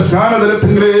കൂടാതെ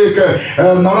സ്നാനതലത്തിലേക്ക്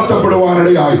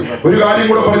നടത്തപ്പെടുവാനിടയായി. ഒരു കാര്യം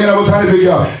കൂടെ പറഞ്ഞ്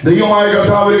അവസാനിപ്പിക്കുക. ദൈവമായ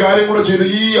കർത്താവ് ഒരു കാര്യം കൂടെ ചെയ്ത്,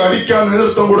 ഈ അടിക്കാൻ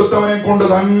നേതൃത്വം കൊടുത്തവനെ കൊണ്ട്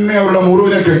തന്നെ അവരുടെ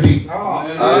മുറിവിനെ കെട്ടി.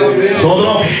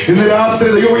 ഇന്ന് രാത്രി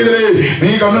ദൈവമേ,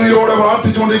 നീ കണ്ണുനീരോടെ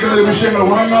പ്രാർത്ഥിച്ചുകൊണ്ടിരിക്കുന്ന വിഷയങ്ങൾ,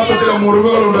 ഉണങ്ങാത്ത ചില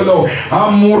മുറിവുകളുണ്ടല്ലോ, ആ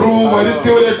മുറിവ്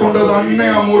വരുത്തിയവരെ കൊണ്ട് തന്നെ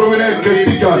ആ മുറിവിനെ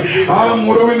കെട്ടിക്കാൻ, ആ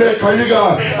മുറിവിനെ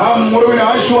കഴുകാൻ, ആ മുറിവിന്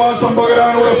ആശ്വാസം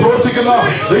പകരാനൂടെ പ്രവർത്തിക്കുന്ന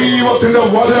ദൈവത്തിന്റെ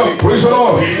വചനം.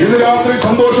 ഇന്ന് രാത്രി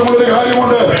സന്തോഷമുള്ളൊരു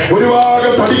കാര്യമുണ്ട്. ഒരു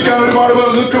ഭാഗത്ത് അടിക്കാൻ ഒരുപാട് പേർ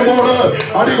നിൽക്കുമ്പോൾ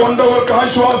അടി കൊണ്ടവർക്ക്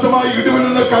ആശ്വാസമായി ഇടിവിൽ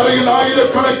നിന്ന് കരയുന്ന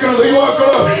ആയിരക്കണക്കിന്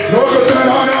ദൈവാക്കള് ലോകത്തിന്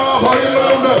നാനാ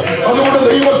ഭാഗങ്ങളുണ്ട്. അതുകൊണ്ട്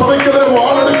ദൈവസഭയ്ക്കെതിരെ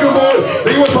വാളെടുക്കുമ്പോൾ,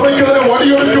 ദൈവസഭയ്ക്കെതിരെ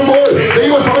വടിയെടുക്കുമ്പോൾ,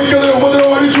 ദൈവസഭയ്ക്കെതിരെ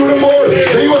ഉപദ്രവം അഴിച്ചുവിടുമ്പോൾ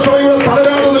ദൈവസഭയുടെ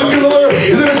തലരാണ് നിൽക്കുന്നത്.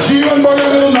 ഇതിന് ജീവൻ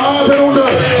പകരുന്ന നാഥനുണ്ട്.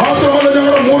 മാത്രമല്ല,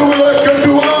 ഞങ്ങളുടെ മുറിവുകളെ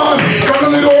കെട്ടുവാൻ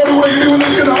കണ്ണുനീരോടുകൂടെ ഇടിവ്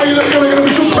നിൽക്കുന്ന ആയിരക്കണക്കിന്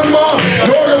വിശുദ്ധന്മാർ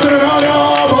ലോകത്തിന് നാനാ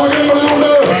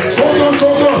ഭാഗങ്ങളിലുണ്ട്.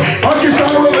 സ്വന്തം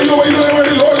പാകിസ്ഥാനുള്ള ദൈവവൈദ്യന്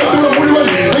വേണ്ടി ലോകത്തിലുള്ള മുഴുവൻ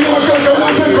ദൈവമക്കൾ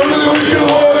കണ്ണുനീർ ഒഴിക്കുന്ന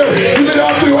പോലെ ഇന്ന്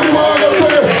രാത്രി ഒരു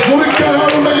ഭാഗത്ത് മുറിക്കാൻ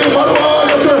ആളുണ്ടെങ്കിൽ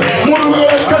മറുഭാഗത്ത്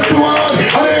മുറിവുകളെ കെട്ടുവാൻ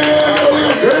അനേകം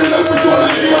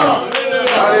എഴുന്നേൽപ്പിച്ചുകൊണ്ടിരിക്കുകയാണ്.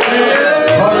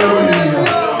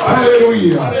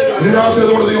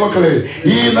 ദൈവമക്കളെ,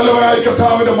 ഈ നല്ലവനായ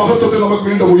കർത്താവിന്റെ മഹത്വത്തെ നമുക്ക്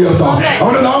വീണ്ടും ഉയർത്താം.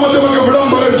 അവന്റെ നാമത്തെ നമുക്ക്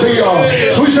വിളംബരം ചെയ്യാം.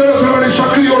 സുവിശേഷത്തിന് വേണ്ടി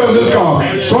ശക്തിയോടെ നിൽക്കാം.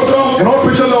 സ്വത്രം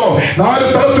ഓർപ്പിച്ചല്ലോ, 4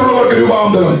 തരത്തിലുള്ളവർക്ക്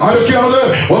രൂപാന്തരം. ആരൊക്കെയാണത്?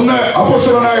 ഒന്ന്,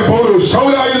 അപ്പോസ്തലനായ പൗലോസ്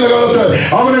ശൗലായിരുന്ന കാലത്ത്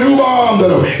അവന്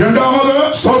രൂപാന്തരം. രണ്ടാമത്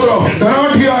സ്തോത്രം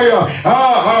ധനാഢ്യായ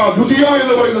ലുദിയ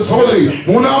എന്ന് പറയുന്ന സഹോദരി.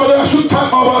 മൂന്നാമത്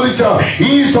അശുദ്ധാത്മാ ബാധിച്ച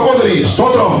ഈ സഹോദരി.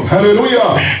 സ്തോത്രം ഹല്ലേലൂയ.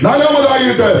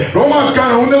 നാലാമതായിട്ട്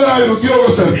റോമാക്കാരൻ ഉന്നതനായ ഒരു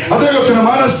ഉദ്യോഗസ്ഥൻ, അദ്ദേഹത്തിന്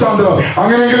മനസ്സാന്തരം.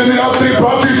 അങ്ങനെയെങ്കിൽ ഇന്ന് രാത്രി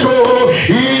പ്രാർത്ഥിച്ചോ,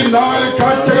 ഈ 4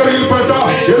 കാറ്റഗറിയിൽപ്പെട്ട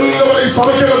എല്ലാവരെയും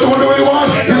സഭയ്ക്കകത്ത് കൊണ്ടുവരുവാൻ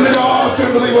ഇന്ന് രാത്രി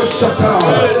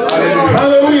ദൈവശക്തനാണ്.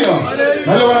 ഹല്ലേലൂയ.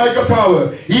 നല്ലവനായ കർത്താവ്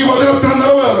ഈ വചനത്തിന്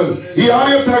നിറവേറൽ ഈ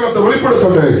ആലയത്തിനകത്ത്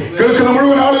വെളിപ്പെടുത്തട്ടെ. കേൾക്കുന്ന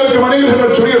മുഴുവൻ ആളുകൾക്കും അനുഗ്രഹങ്ങൾ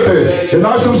ചൊരിയട്ടെ എന്ന്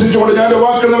ആശംസിച്ചുകൊണ്ട് ഞാൻ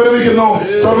വാക്കുകൾ വിരമിക്കുന്നു.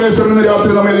 സർവേശ്വരൻ ഇന്ന്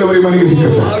രാത്രി നമ്മെ എല്ലാവരെയും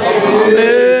അനുഗ്രഹിക്കട്ടെ.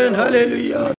 ആമേൻ.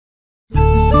 ഹല്ലേലൂയ.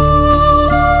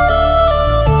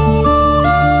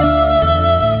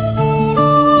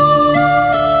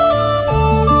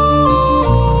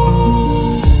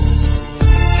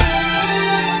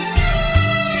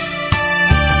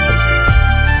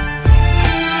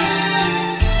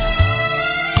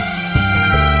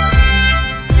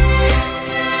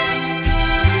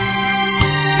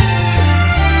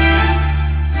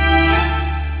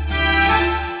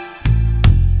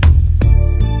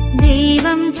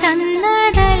 ദൈവം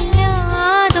തന്നതല്ല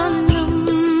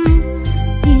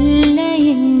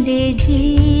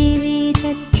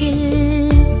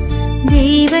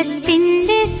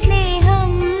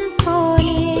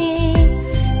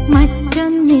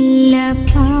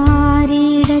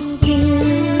പാരിടത്തിൽ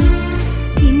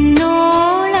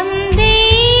ഇന്നോളം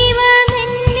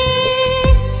ദൈവമെന്നെ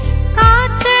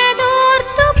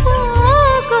കാത്തതോർത്തു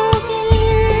പോകുകിൽ.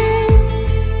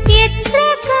 എത്ര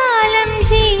കാലം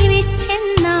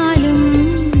ജീവിച്ചെന്നാലും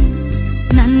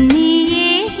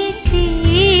നന്ദിയേകി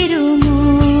തീരുമോ?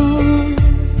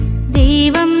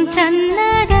 ദൈവം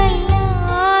തന്നതല്ലാതൊന്നും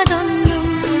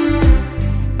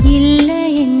ഇല്ല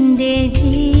എൻ്റെ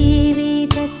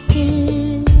ജീവിതത്തിൽ.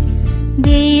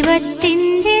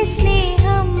 ദൈവത്തിൻ്റെ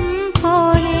സ്നേഹം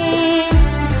പോലെ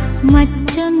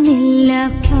മറ്റൊന്നില്ല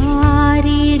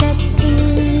പാരിട